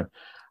another time.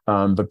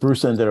 But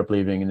Bruce ended up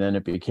leaving, and then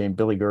it became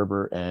Billy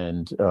Gerber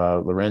and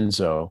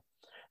Lorenzo.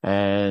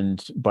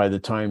 And by the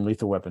time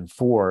Lethal Weapon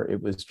 4,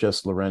 it was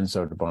just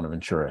Lorenzo de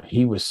Bonaventura.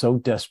 He was so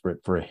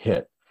desperate for a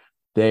hit.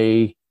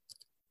 They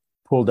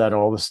pulled out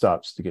all the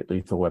stops to get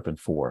Lethal Weapon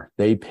 4.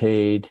 They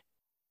paid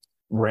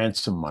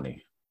ransom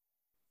money.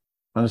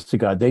 Honest to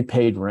God, they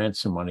paid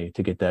ransom money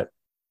to get that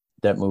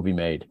movie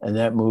made. And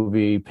that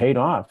movie paid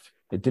off.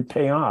 It did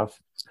pay off,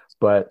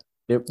 but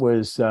it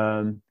was,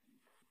 I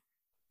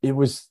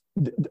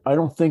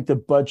don't think the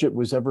budget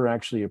was ever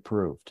actually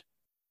approved.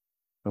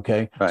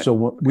 Okay. Right.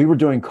 So we were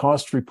doing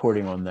cost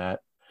reporting on that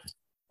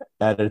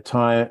at a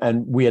time,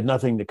 and we had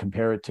nothing to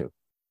compare it to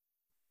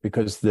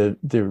because there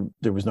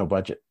was no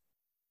budget.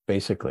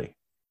 Basically,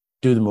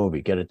 do the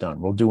movie, get it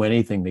done. We'll do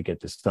anything to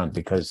get this done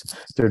because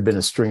there had been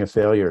a string of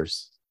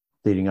failures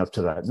leading up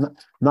to that.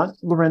 Not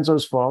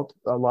Lorenzo's fault.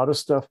 A lot of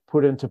stuff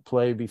put into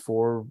play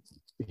before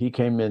he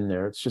came in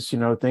there. It's just,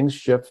 things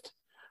shift.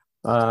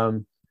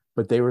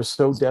 But they were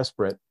so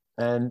desperate,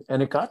 and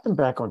it got them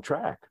back on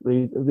track.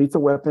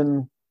 Lethal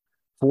Weapon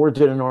 4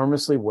 did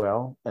enormously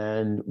well,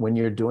 and when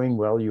you're doing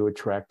well, you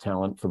attract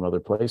talent from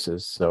other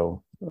places.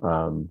 So,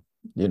 one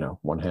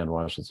hand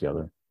washes the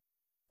other.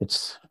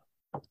 It's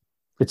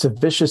a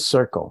vicious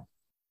circle.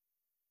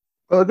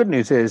 Well, the good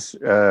news is,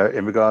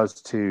 in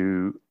regards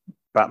to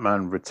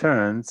Batman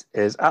Returns,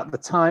 is at the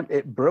time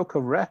it broke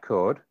a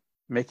record,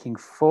 making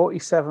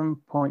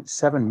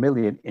 $47.7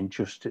 million in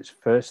just its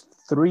first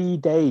 3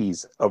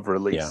 days of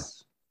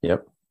release. Yeah.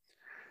 Yep.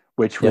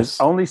 Which was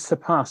only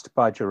surpassed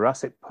by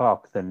Jurassic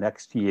Park the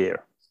next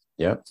year.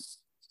 Yep.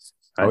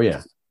 And oh,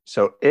 yeah.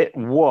 So it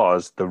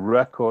was the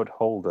record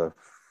holder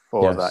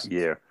for that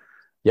year.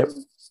 Yep.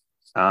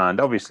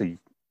 And obviously,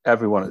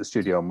 everyone at the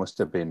studio must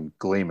have been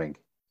gleaming.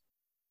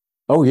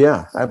 Oh,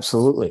 yeah,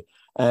 absolutely.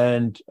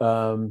 And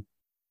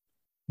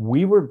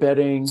we were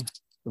betting,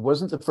 it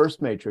wasn't the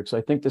first Matrix, I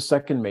think the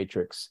second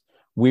Matrix,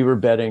 we were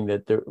betting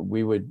that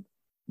we would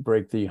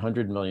break the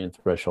 100 million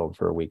threshold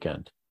for a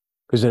weekend.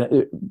 Because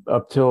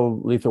up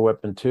till Lethal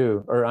Weapon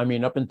 2,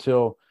 up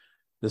until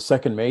the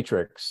second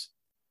Matrix,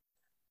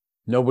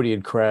 nobody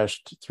had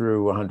crashed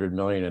through 100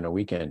 million in a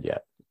weekend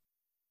yet.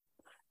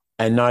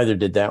 And neither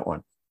did that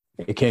one.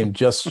 It came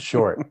just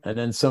short. And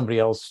then somebody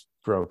else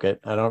broke it.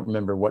 I don't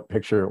remember what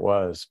picture it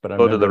was, but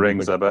Lord of the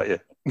Rings, I bet you.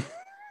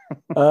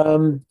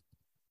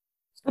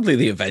 Probably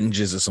the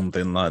Avengers or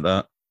something like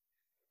that.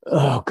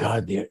 Oh,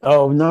 God.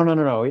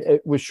 No.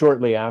 It was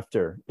shortly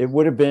after. It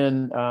would have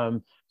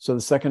been... So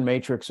the second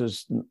Matrix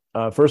was,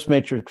 first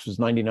Matrix was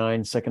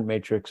 99. Second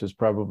Matrix was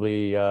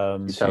probably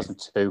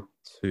 2002.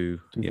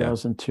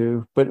 2002. Yeah.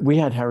 But we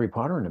had Harry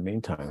Potter in the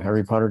meantime.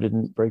 Harry Potter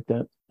didn't break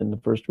that in the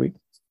first weekend.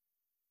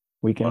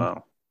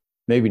 Wow.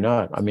 Maybe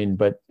not.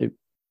 But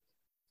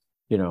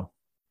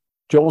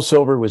Joel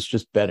Silver was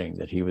just betting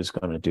that he was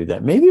going to do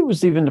that. Maybe it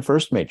was even the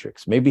first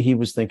Matrix. Maybe he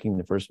was thinking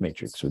the first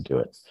Matrix would do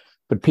it.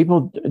 But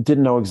people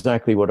didn't know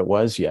exactly what it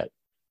was yet.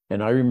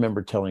 And I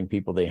remember telling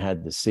people they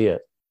had to see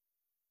it.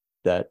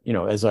 That,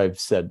 as I've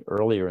said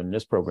earlier in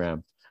this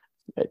program,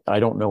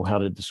 I don't know how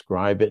to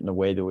describe it in a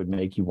way that would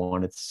make you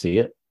want to see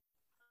it.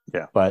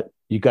 Yeah. But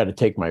you got to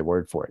take my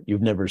word for it.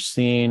 You've never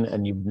seen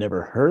and you've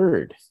never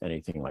heard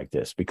anything like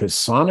this, because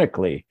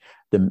sonically,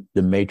 the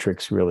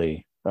Matrix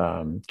really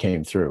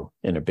came through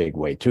in a big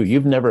way too.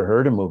 You've never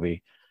heard a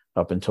movie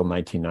up until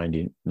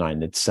 1999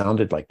 that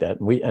sounded like that.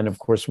 And of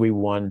course, we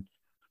won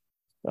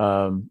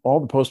all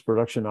the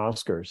post-production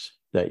Oscars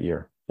that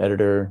year: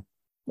 editor,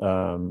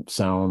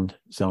 sound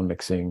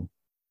mixing,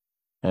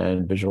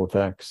 and visual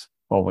effects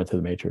all went to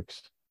the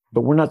Matrix.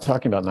 But we're not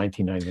talking about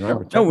 1999.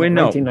 We're talking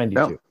about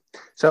 1992. No.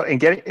 So in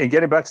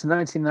getting back to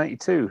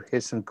 1992,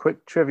 here's some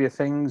quick trivia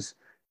things.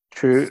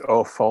 true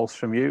or false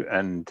from you,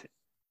 and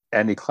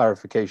any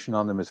clarification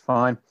on them is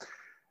fine.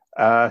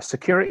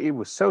 Security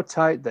was so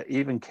tight that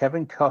even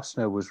Kevin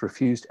Costner was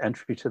refused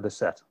entry to the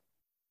set.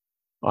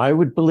 I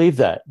would believe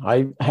that.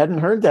 I hadn't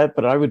heard that,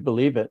 but I would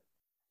believe it.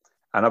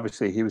 And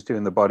obviously, he was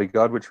doing The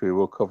Bodyguard, which we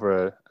will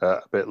cover a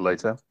bit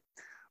later,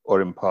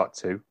 or in part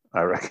 2,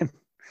 I reckon.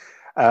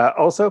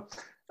 Also,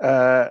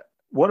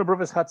 Warner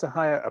Brothers had to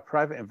hire a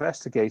private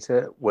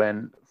investigator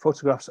when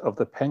photographs of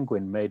the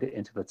Penguin made it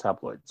into the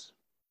tabloids.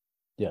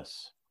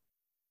 Yes.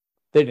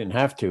 They didn't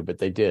have to, but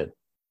they did.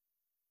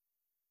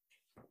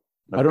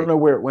 Okay. I don't know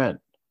where it went.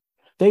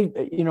 They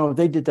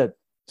did that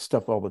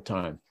stuff all the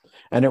time.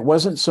 And it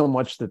wasn't so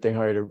much that they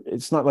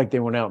it's not like they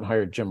went out and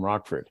hired Jim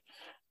Rockford.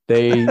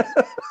 They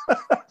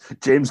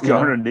James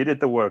Garner needed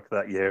the work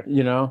that year.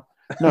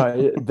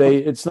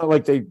 It's not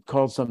like they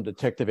called some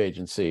detective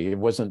agency. It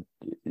wasn't,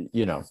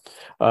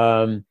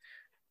 a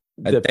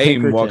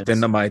dame walked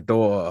into my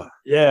door.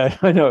 Yeah,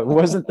 I know. It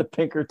wasn't the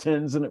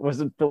Pinkertons, and it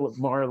wasn't Philip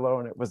Marlowe,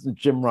 and it wasn't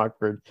Jim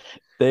Rockford.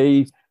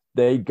 They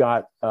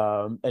got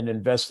an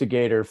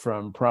investigator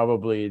from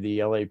probably the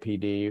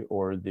LAPD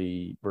or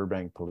the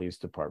Burbank Police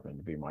Department,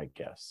 to be my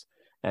guess.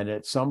 And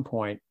at some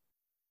point,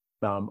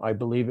 I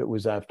believe it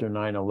was after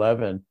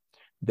 9/11,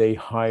 they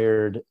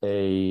hired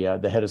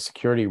the head of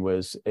security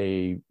was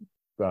a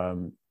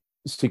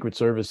Secret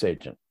Service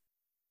agent.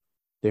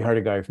 They hired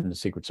a guy from the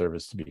Secret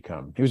Service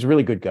he was a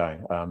really good guy,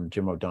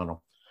 Jim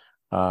O'Donnell.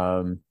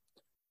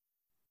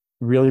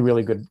 Really,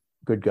 really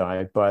good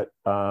guy. But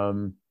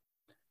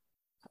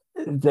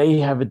they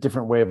have a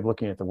different way of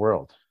looking at the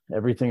world.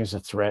 Everything is a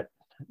threat.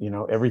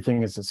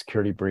 Everything is a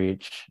security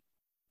breach.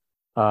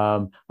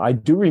 I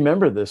do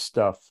remember this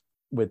stuff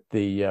with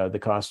the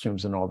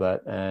costumes and all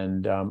that,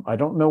 and I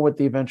don't know what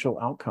the eventual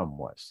outcome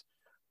was,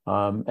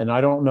 and I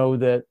don't know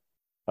that.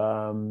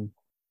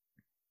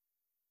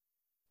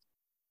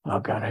 Oh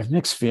God, I have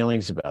mixed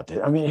feelings about this.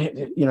 I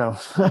mean,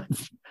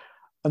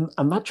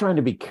 I'm not trying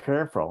to be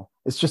careful.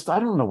 It's just I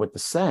don't know what to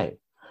say.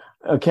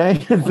 Okay,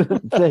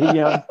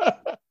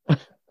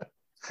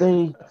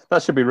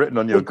 that should be written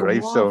on your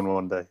gravestone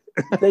one day.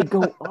 They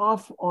go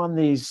off on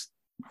these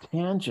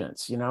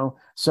tangents,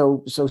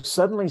 so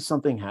suddenly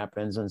something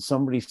happens and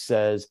somebody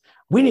says,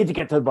 we need to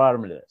get to the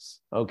bottom of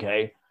this.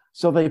 Okay,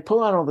 so they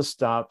pull out all the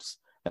stops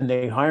and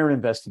they hire an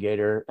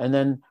investigator, and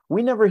then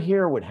we never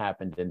hear what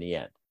happened in the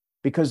end,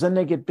 because then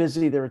they get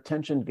busy, their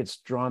attention gets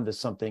drawn to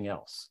something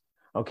else.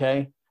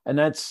 Okay, and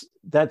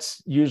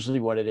that's usually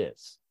what it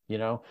is.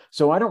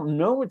 So I don't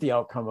know what the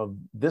outcome of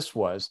this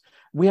was.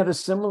 We had a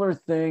similar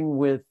thing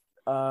with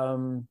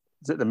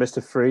is it the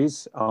Mr.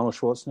 Freeze, Arnold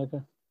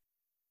Schwarzenegger?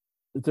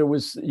 There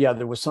was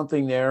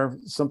something there,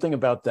 something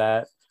about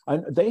that.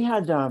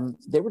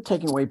 They were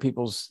taking away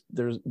people's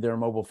their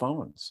mobile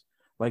phones.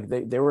 Like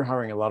they were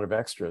hiring a lot of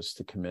extras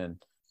to come in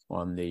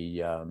on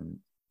the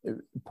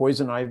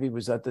Poison Ivy.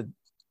 Was that the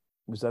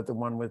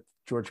one with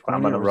George Clooney?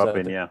 Batman and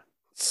Robin, yeah.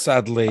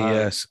 Sadly,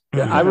 yes.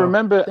 Yeah, I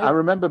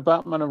remember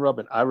Batman and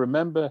Robin. I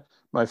remember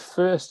my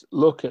first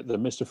look at the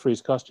Mr.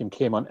 Freeze costume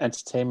came on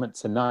Entertainment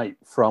Tonight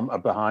from a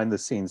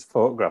behind-the-scenes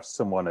photograph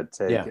someone had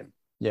taken.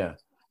 Yeah.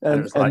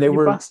 And they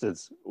were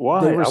bastards.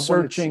 Why? They were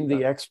searching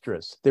the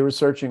extras. They were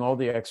searching all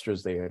the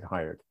extras they had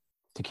hired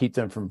to keep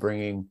them from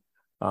bringing.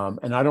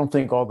 And I don't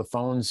think all the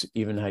phones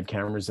even had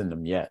cameras in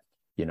them yet.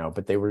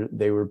 But they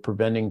were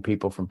preventing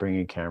people from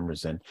bringing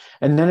cameras in.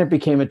 And then it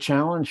became a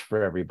challenge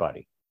for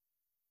everybody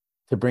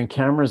to bring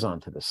cameras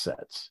onto the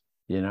sets,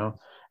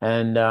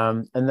 and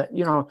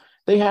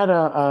they had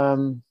I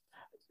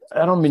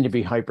don't mean to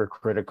be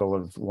hypercritical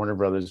of Warner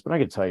Brothers, but I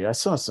could tell you, I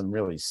saw some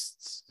really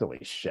silly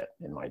shit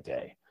in my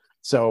day.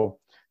 So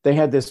they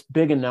had this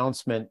big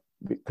announcement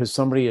because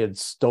somebody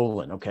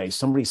stole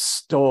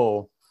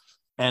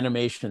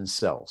animation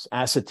cells,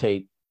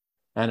 acetate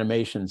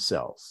animation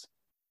cells.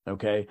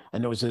 Okay.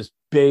 And there was this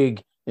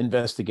big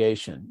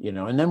investigation,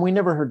 and then we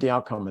never heard the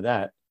outcome of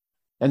that.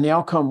 And the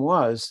outcome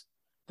was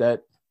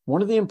that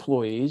one of the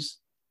employees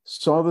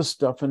saw the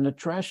stuff in the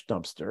trash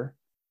dumpster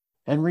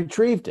and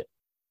retrieved it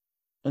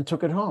and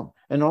took it home.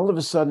 And all of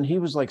a sudden he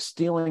was like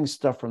stealing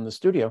stuff from the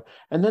studio.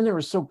 And then they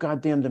were so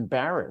goddamn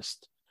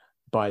embarrassed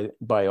by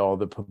all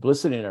the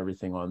publicity and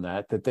everything on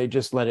that they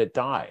just let it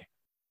die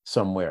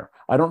somewhere.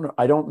 I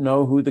don't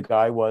know who the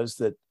guy was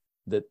that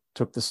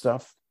took the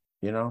stuff,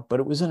 but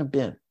it was in a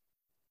bin.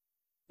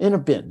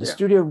 The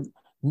studio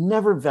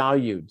never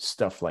valued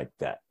stuff like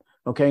that.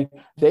 Okay.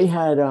 They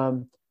had,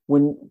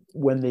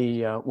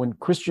 when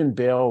Christian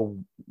Bale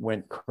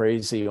went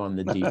crazy on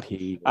the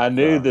DP. I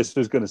knew this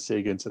was going to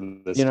segue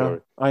into this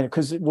story.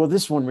 Because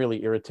this one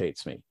really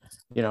irritates me.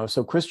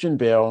 So Christian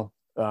Bale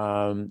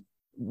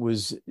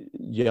was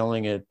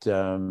yelling at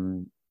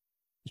Shane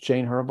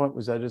Hurlbut.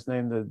 Was that his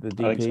name? The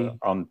DP? I think so.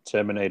 On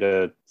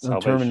Terminator.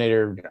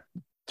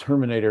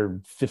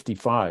 Terminator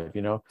 55.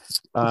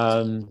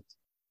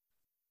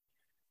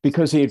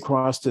 Because he had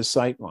crossed his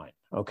sight line.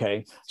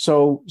 Okay,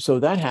 so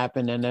that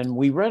happened, and then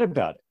we read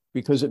about it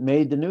because it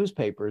made the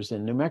newspapers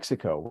in New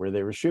Mexico where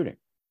they were shooting,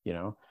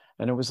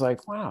 And it was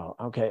like, wow,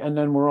 okay. And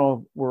then we're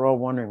all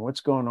wondering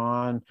what's going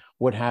on,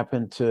 what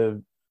happened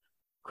to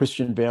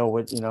Christian Bale.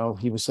 What, you know,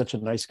 he was such a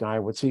nice guy.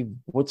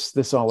 What's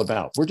this all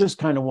about? We're just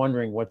kind of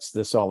wondering what's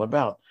this all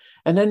about.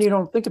 And then you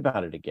don't think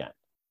about it again.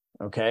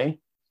 Okay.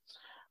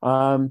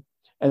 And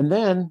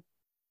then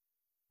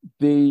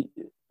the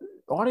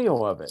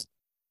audio of it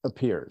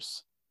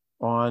appears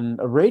on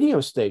a radio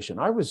station.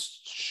 I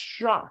was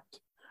shocked.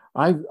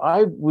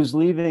 I was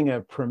leaving a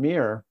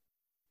premiere.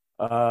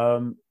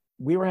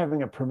 We were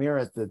having a premiere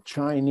at the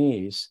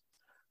Chinese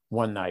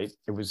one night.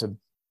 It was a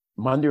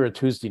Monday or a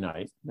Tuesday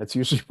night. That's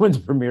usually when the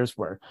premieres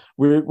were.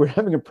 We're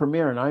having a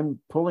premiere, and I'm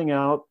pulling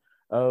out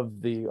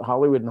of the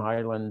Hollywood and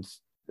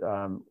Highlands,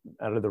 out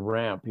of the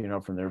ramp, you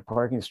know, from their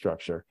parking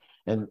structure,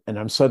 and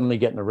I'm suddenly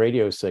getting a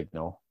radio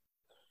signal,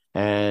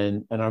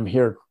 and I'm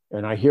here,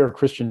 and I hear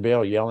Christian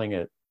Bale yelling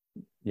at,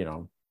 you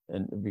know,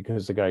 and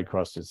because the guy had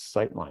crossed his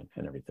sight line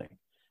and everything,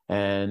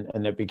 and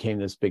it became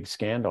this big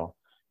scandal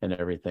and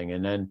everything,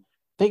 and then.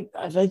 They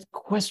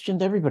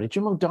questioned everybody.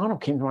 Jim O'Donnell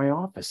came to my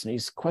office and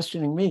he's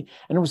questioning me.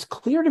 And it was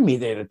clear to me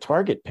they had a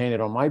target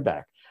painted on my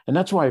back. And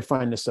that's why I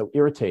find this so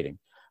irritating.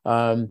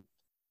 And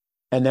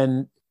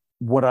then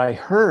what I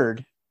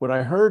heard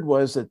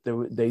was that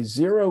they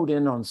zeroed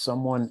in on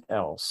someone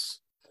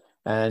else.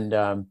 And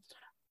I'm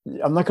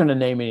not going to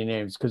name any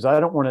names because I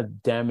don't want to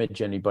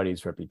damage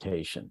anybody's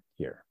reputation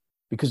here,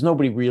 because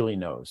nobody really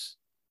knows,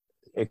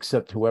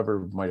 except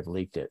whoever might have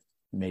leaked it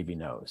maybe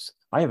knows.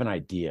 I have an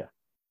idea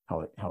how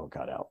it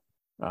got out,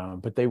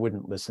 but they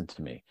wouldn't listen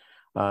to me.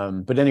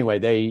 But anyway,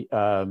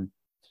 I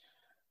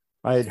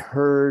had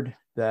heard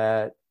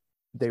that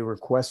they were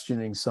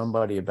questioning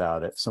somebody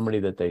about it, somebody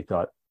that they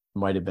thought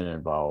might have been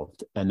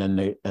involved, and then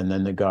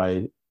the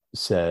guy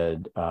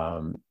said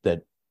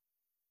that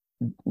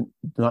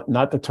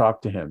not to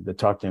talk to him, to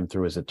talk to him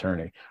through his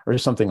attorney or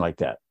something like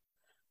that,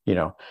 you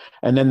know.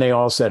 And then they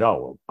all said,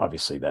 "Oh, well,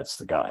 obviously that's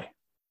the guy,"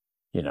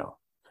 you know.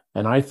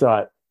 And I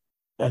thought,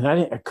 and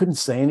I couldn't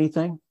say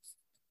anything.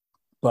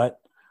 But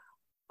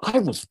I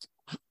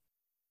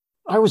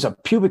was a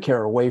pubic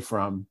hair away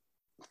from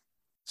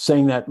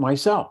saying that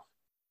myself.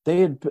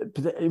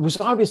 It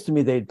was obvious to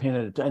me they had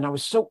painted it, and I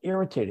was so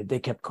irritated. They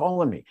kept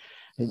calling me.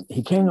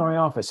 He came to my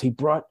office. He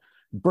brought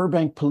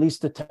Burbank police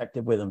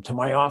detective with him to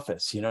my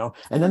office, you know,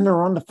 and then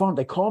they're on the phone.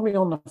 They called me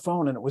on the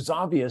phone, and it was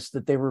obvious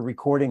that they were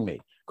recording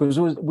me because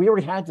we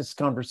already had this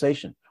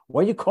conversation.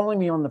 Why are you calling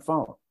me on the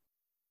phone?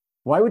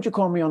 Why would you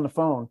call me on the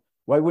phone?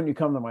 Why wouldn't you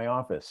come to my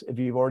office if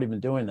you've already been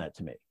doing that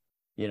to me?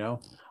 You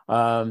know,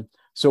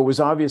 so it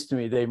was obvious to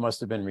me they must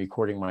have been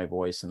recording my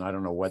voice, and I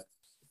don't know what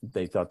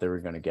they thought they were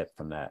going to get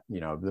from that, you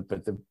know.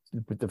 But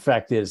the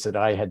fact is that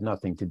I had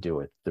nothing to do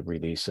with the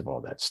release of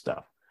all that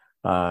stuff.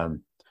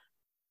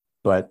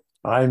 But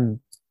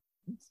I'm,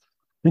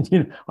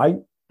 you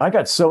know, I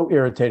got so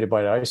irritated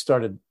by it. I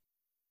started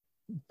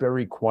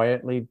very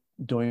quietly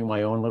doing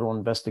my own little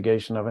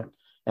investigation of it,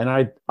 and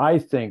I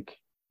think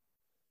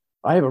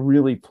I have a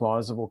really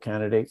plausible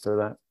candidate for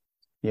that.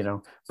 You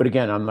know, but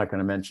again, I'm not going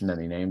to mention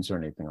any names or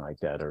anything like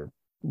that or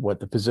what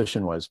the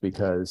position was,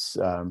 because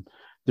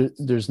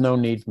there's no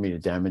need for me to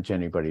damage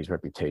anybody's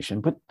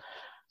reputation. But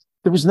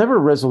there was never a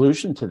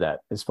resolution to that,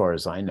 as far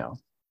as I know.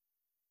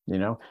 You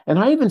know, and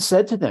I even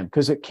said to them,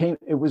 because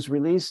it was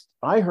released.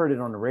 I heard it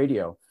on the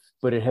radio,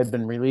 but it had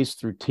been released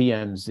through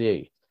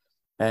TMZ,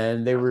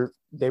 and they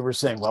were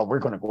saying, well, we're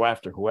going to go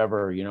after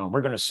whoever, you know,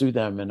 we're going to sue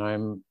them,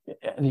 and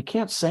you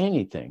can't say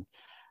anything.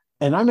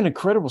 And I'm an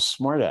incredible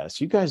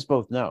smartass. You guys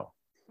both know.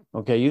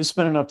 Okay, you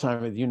spend enough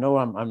time with, you know,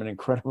 I'm an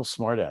incredible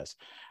smartass,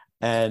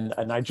 and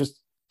I just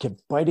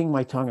kept biting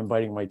my tongue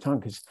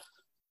because,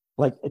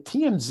 like,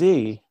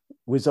 TMZ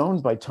was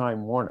owned by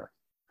Time Warner,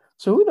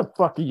 so who the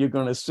fuck are you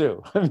going to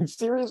sue? I mean,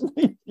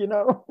 seriously, you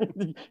know,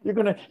 you're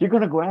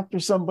gonna go after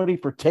somebody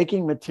for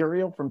taking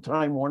material from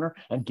Time Warner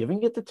and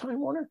giving it to Time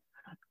Warner,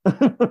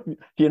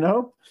 you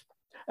know?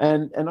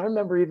 And I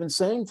remember even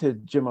saying to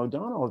Jim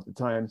O'Donnell at the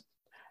time,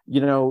 you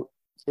know,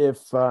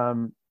 if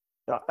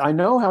I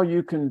know how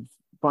you can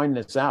find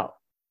this out.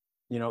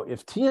 You know,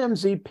 if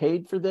TMZ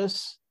paid for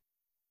this,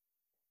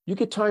 you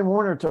get Time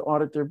Warner to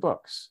audit their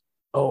books.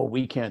 Oh,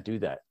 we can't do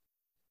that.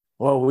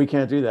 Well, we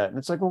can't do that. And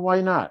it's like, well,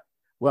 why not?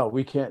 Well,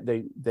 we can't.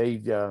 They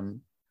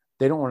don't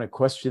want to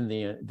question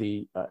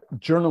the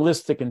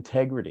journalistic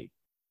integrity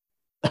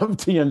of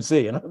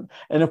TMZ.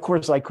 And of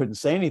course, I couldn't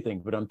say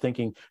anything. But I'm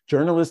thinking,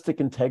 journalistic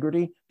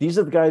integrity. These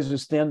are the guys who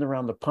stand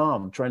around the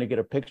Palm trying to get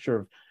a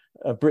picture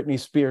of Britney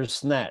Spears'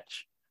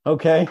 snatch.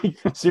 Okay,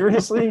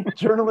 seriously,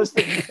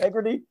 journalistic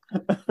integrity.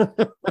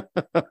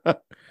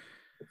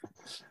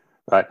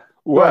 Right.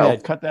 Well, go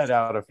ahead, cut that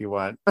out if you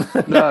want.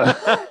 No,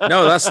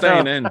 no, that's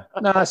staying in.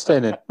 No, that's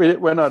staying in.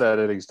 We're not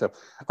editing stuff.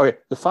 Okay,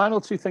 the final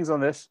two things on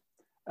this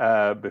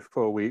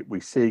before we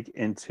seek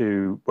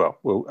into,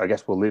 well, I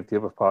guess we'll leave the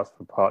other parts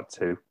for part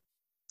two,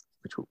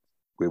 which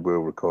we will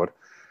record.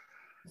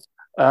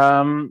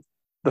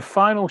 The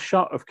final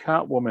shot of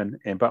Catwoman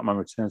in Batman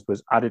Returns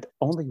was added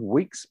only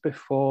weeks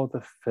before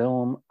the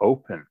film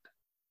opened.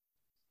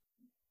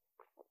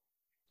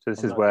 So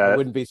this is where I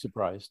wouldn't be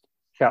surprised.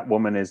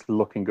 Catwoman is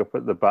looking up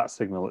at the bat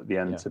signal at the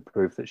end Yeah. to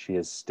prove that she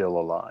is still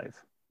alive.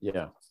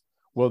 Yeah.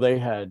 Well, they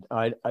had,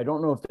 I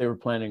don't know if they were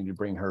planning to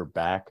bring her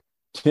back.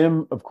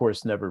 Tim, of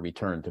course, never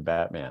returned to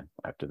Batman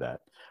after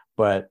that,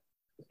 but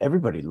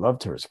everybody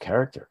loved her as a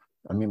character.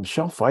 I mean,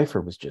 Michelle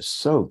Pfeiffer was just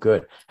so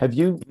good. Have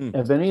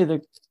any of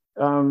the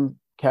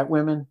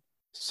Catwomen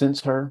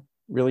since her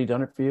really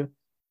done it for you?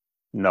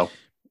 No.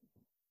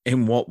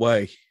 In what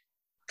way?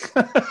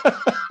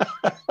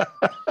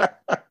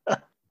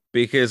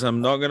 Because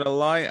I'm not gonna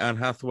lie, Anne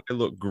Hathaway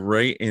looked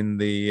great in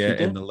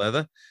the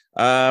leather.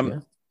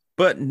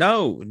 But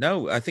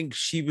no, I think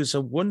she was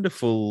a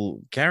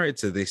wonderful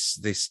character.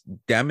 This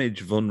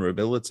damaged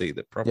vulnerability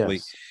that probably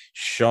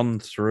shone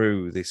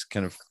through this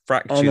kind of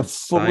fractured and a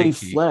fully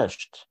psyche.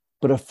 fleshed,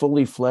 but a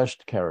fully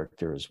fleshed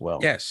character as well.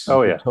 Yes.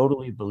 Oh yeah.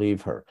 Totally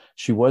believe her.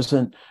 She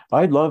wasn't.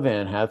 I love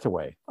Anne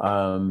Hathaway.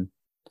 A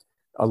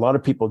lot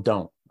of people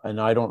don't,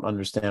 and I don't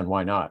understand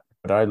why not.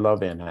 But I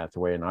love Anne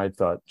Hathaway, and I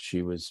thought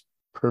she was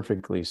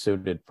perfectly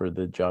suited for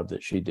the job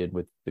that she did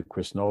with the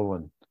Chris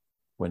Nolan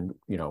when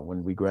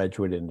we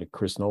graduated into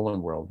Chris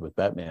Nolan world with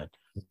Batman.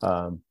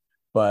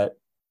 But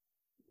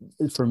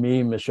for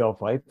me, Michelle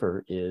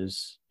Pfeiffer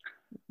is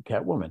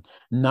Catwoman,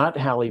 not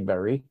Halle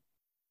Berry,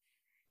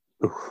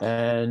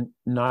 and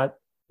not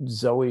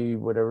Zoe,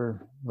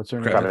 what's her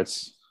name?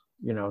 Kravitz.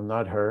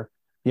 Not her.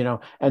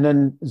 And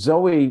then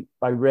Zoe,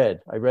 I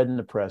read in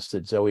the press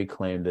that Zoe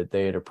claimed that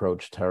they had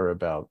approached her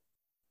about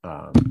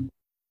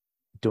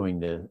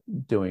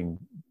doing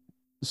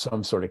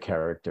some sort of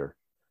character,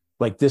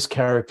 like this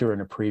character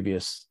in a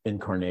previous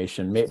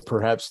incarnation,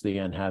 perhaps the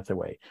Anne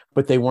Hathaway,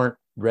 but they weren't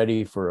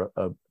ready for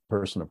a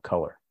person of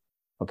color.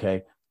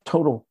 Okay,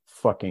 total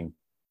fucking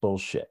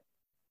bullshit.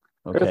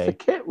 Okay,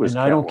 and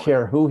I don't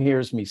care who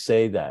hears me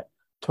say that.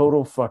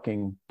 Total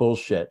fucking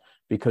bullshit,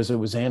 because it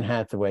was Anne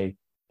Hathaway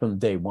from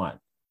day one.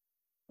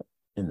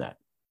 In that,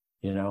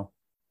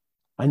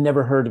 I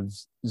never heard of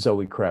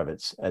Zoe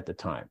Kravitz at the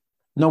time.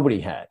 Nobody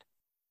had.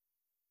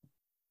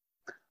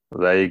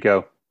 Well, there you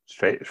go.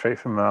 Straight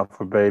from the mouth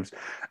for babes.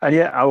 And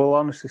yeah, I will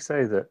honestly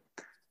say that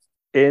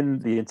in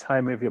the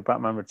entire movie of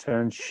Batman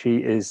Returns, she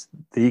is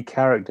the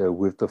character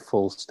with the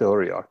full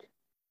story arc.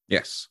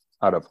 Yes.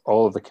 Out of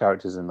all of the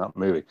characters in that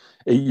movie.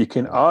 You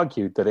can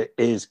argue that it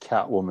is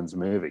Catwoman's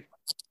movie.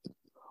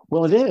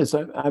 Well, it is.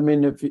 I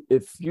mean,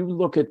 if you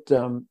look at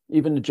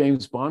even the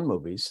James Bond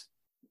movies,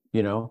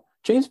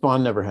 James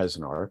Bond never has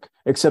an arc,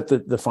 except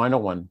the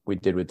final one we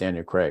did with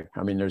Daniel Craig.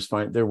 I mean,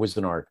 there was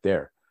an arc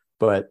there,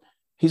 but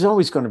he's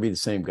always going to be the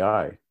same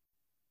guy.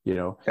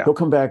 He'll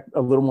come back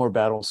a little more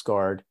battle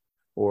scarred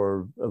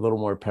or a little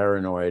more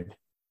paranoid,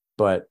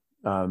 but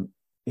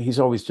he's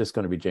always just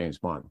going to be James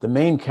Bond. The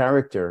main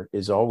character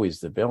is always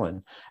the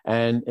villain.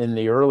 And in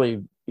the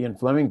early Ian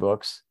Fleming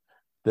books,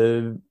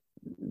 the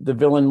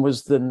villain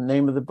was the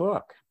name of the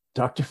book,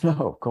 Dr.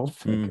 No,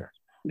 Goldfinger,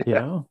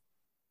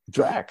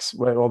 Drax,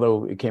 well,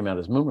 although it came out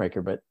as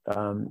Moonraker, but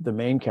the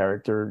main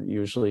character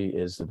usually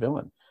is the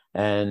villain.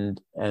 And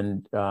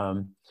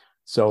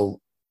so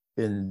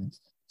in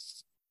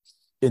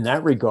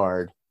that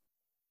regard,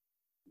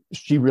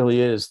 she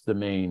really is the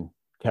main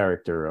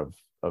character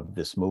of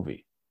this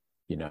movie,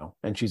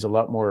 and she's a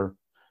lot more,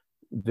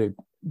 the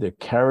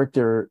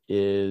character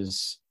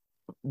is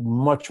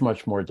much,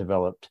 much more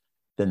developed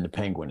than the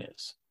Penguin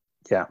is.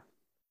 Yeah.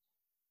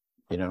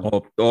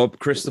 Or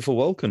Christopher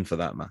Walken for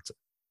that matter.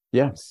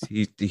 Yeah.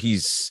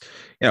 He's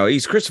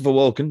Christopher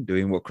Walken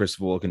doing what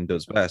Christopher Walken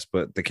does best,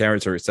 but the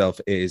character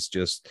itself is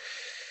just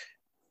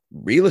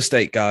real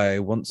estate guy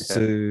wants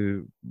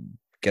to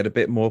get a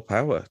bit more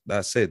power.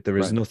 That's it. There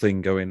is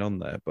nothing going on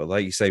there. But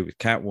like you say, with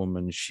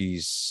Catwoman,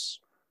 she's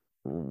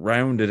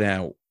rounded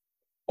out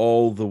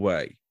all the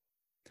way.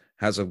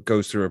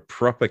 Goes through a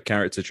proper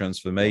character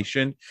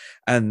transformation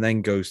and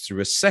then goes through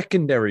a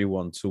secondary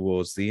one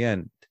towards the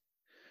end.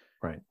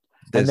 Right.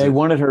 And they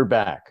wanted her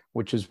back,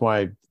 which is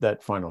why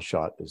that final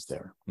shot is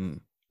there.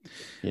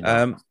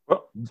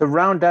 Well, to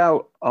round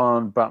out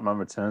on Batman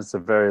Returns, the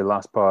very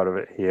last part of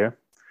it here.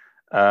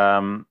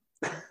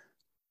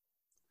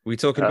 We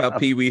talking about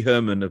Pee Wee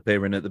Herman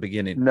appearing at the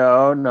beginning?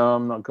 No,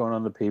 I'm not going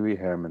on the Pee Wee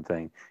Herman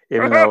thing.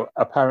 Even though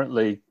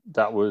apparently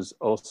that was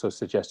also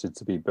suggested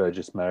to be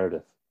Burgess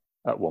Meredith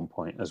at one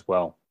point as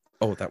well.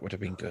 Oh, that would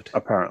have been good.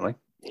 Apparently.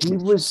 He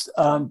was,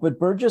 but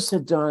Burgess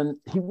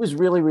he was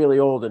really, really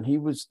old, and he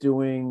was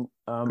doing,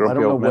 I don't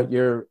know what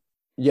year.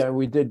 Yeah,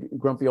 we did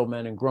Grumpy Old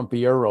Men and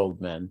Grumpier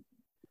Old Men.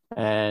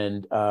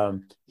 And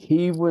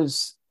he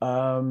was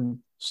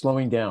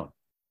slowing down.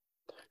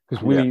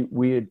 Because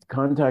we had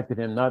contacted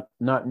him,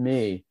 not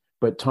me,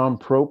 but Tom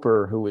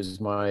Proper, who was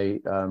my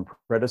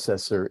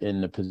predecessor in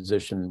the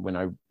position when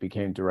I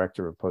became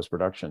director of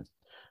post-production.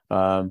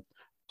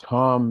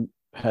 Tom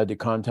had to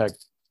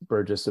contact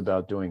Burgess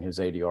about doing his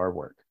ADR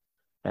work.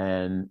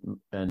 And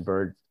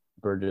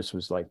Burgess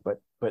was like,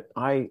 but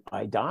I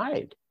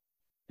died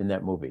in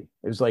that movie.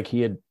 It was like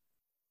he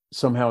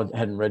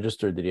hadn't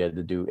registered that he had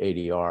to do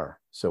ADR.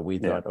 So we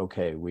thought,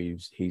 okay,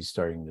 he's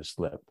starting to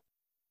slip.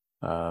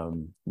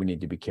 We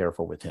need to be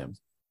careful with him.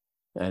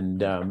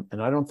 and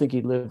I don't think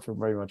he lived for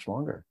very much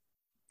longer.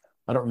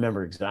 I don't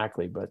remember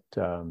exactly, but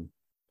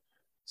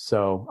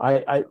so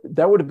I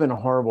that would have been a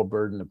horrible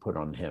burden to put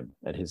on him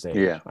at his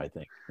age. I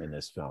think in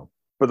this film.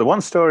 But the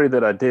one story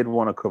that I did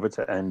want to cover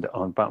to end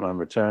on Batman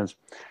Returns,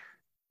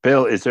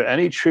 Bill, is there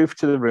any truth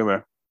to the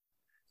rumor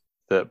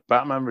that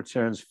Batman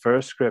Returns'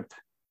 first script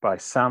by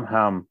Sam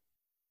Hamm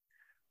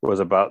was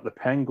about the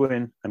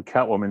Penguin and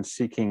Catwoman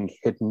seeking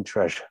hidden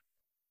treasure?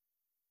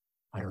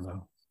 I don't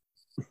know.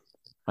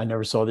 I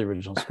never saw the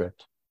original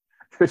script.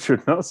 Which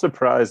would not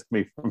surprise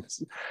me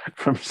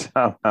from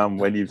Sam Hamm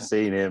when you've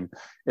seen him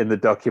in the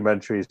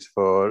documentaries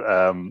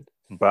for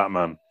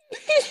Batman.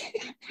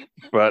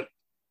 But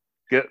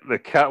get the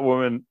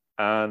Catwoman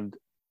and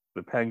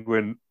the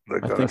Penguin.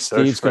 I think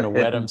Steve's going to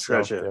wet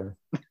himself there.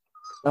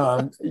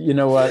 You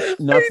know what?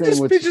 Nothing. I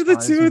just picture the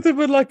two of them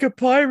on like a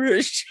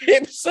pirate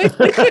ship.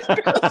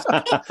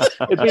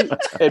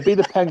 It'd be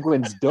the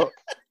Penguin's duck,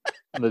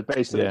 and they're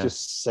basically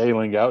just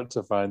sailing out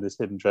to find this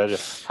hidden treasure.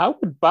 How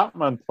would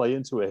Batman play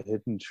into a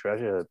hidden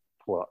treasure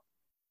plot?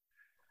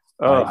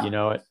 You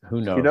know it. Who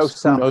knows? You know,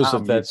 Sam who knows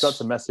Hamm, if that's... You've got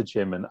to message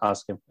him and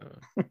ask him.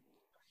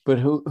 But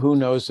who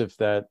knows if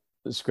that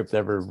script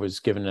ever was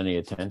given any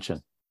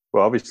attention?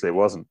 Well, obviously it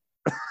wasn't.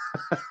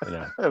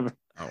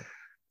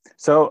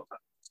 So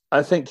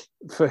I think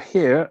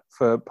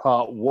for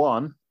part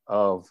one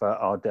of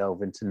our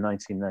delve into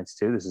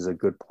 1992, this is a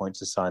good point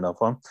to sign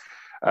off on.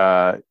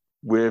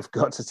 We've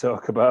got to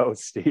talk about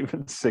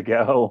Steven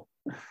Seagal,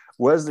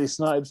 Wesley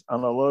Snipes,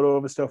 and a lot of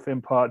other stuff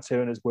in part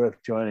two, and it's worth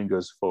joining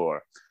us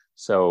for.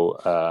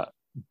 So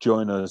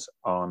join us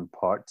on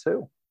part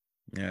two.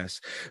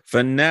 Yes.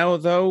 For now,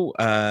 though,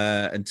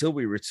 until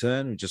we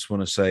return, we just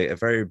want to say a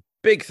very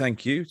big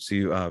thank you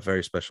to our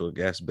very special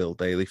guest, Bill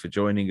Daly, for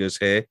joining us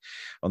here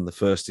on the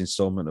first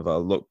installment of our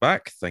Look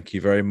Back. Thank you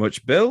very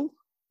much, Bill.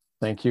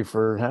 Thank you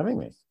for having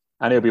me.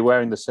 And he'll be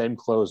wearing the same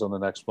clothes on the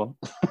next one.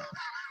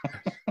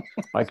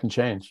 I can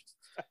change.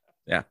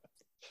 Yeah.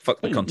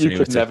 Fuck the continuity.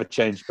 You could never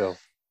change, Bill.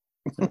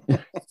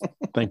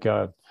 Thank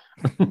God.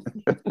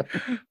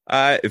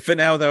 For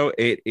now, though,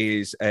 it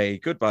is a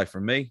goodbye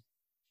from me.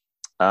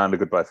 And a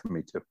goodbye from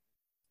me, too.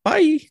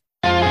 Bye.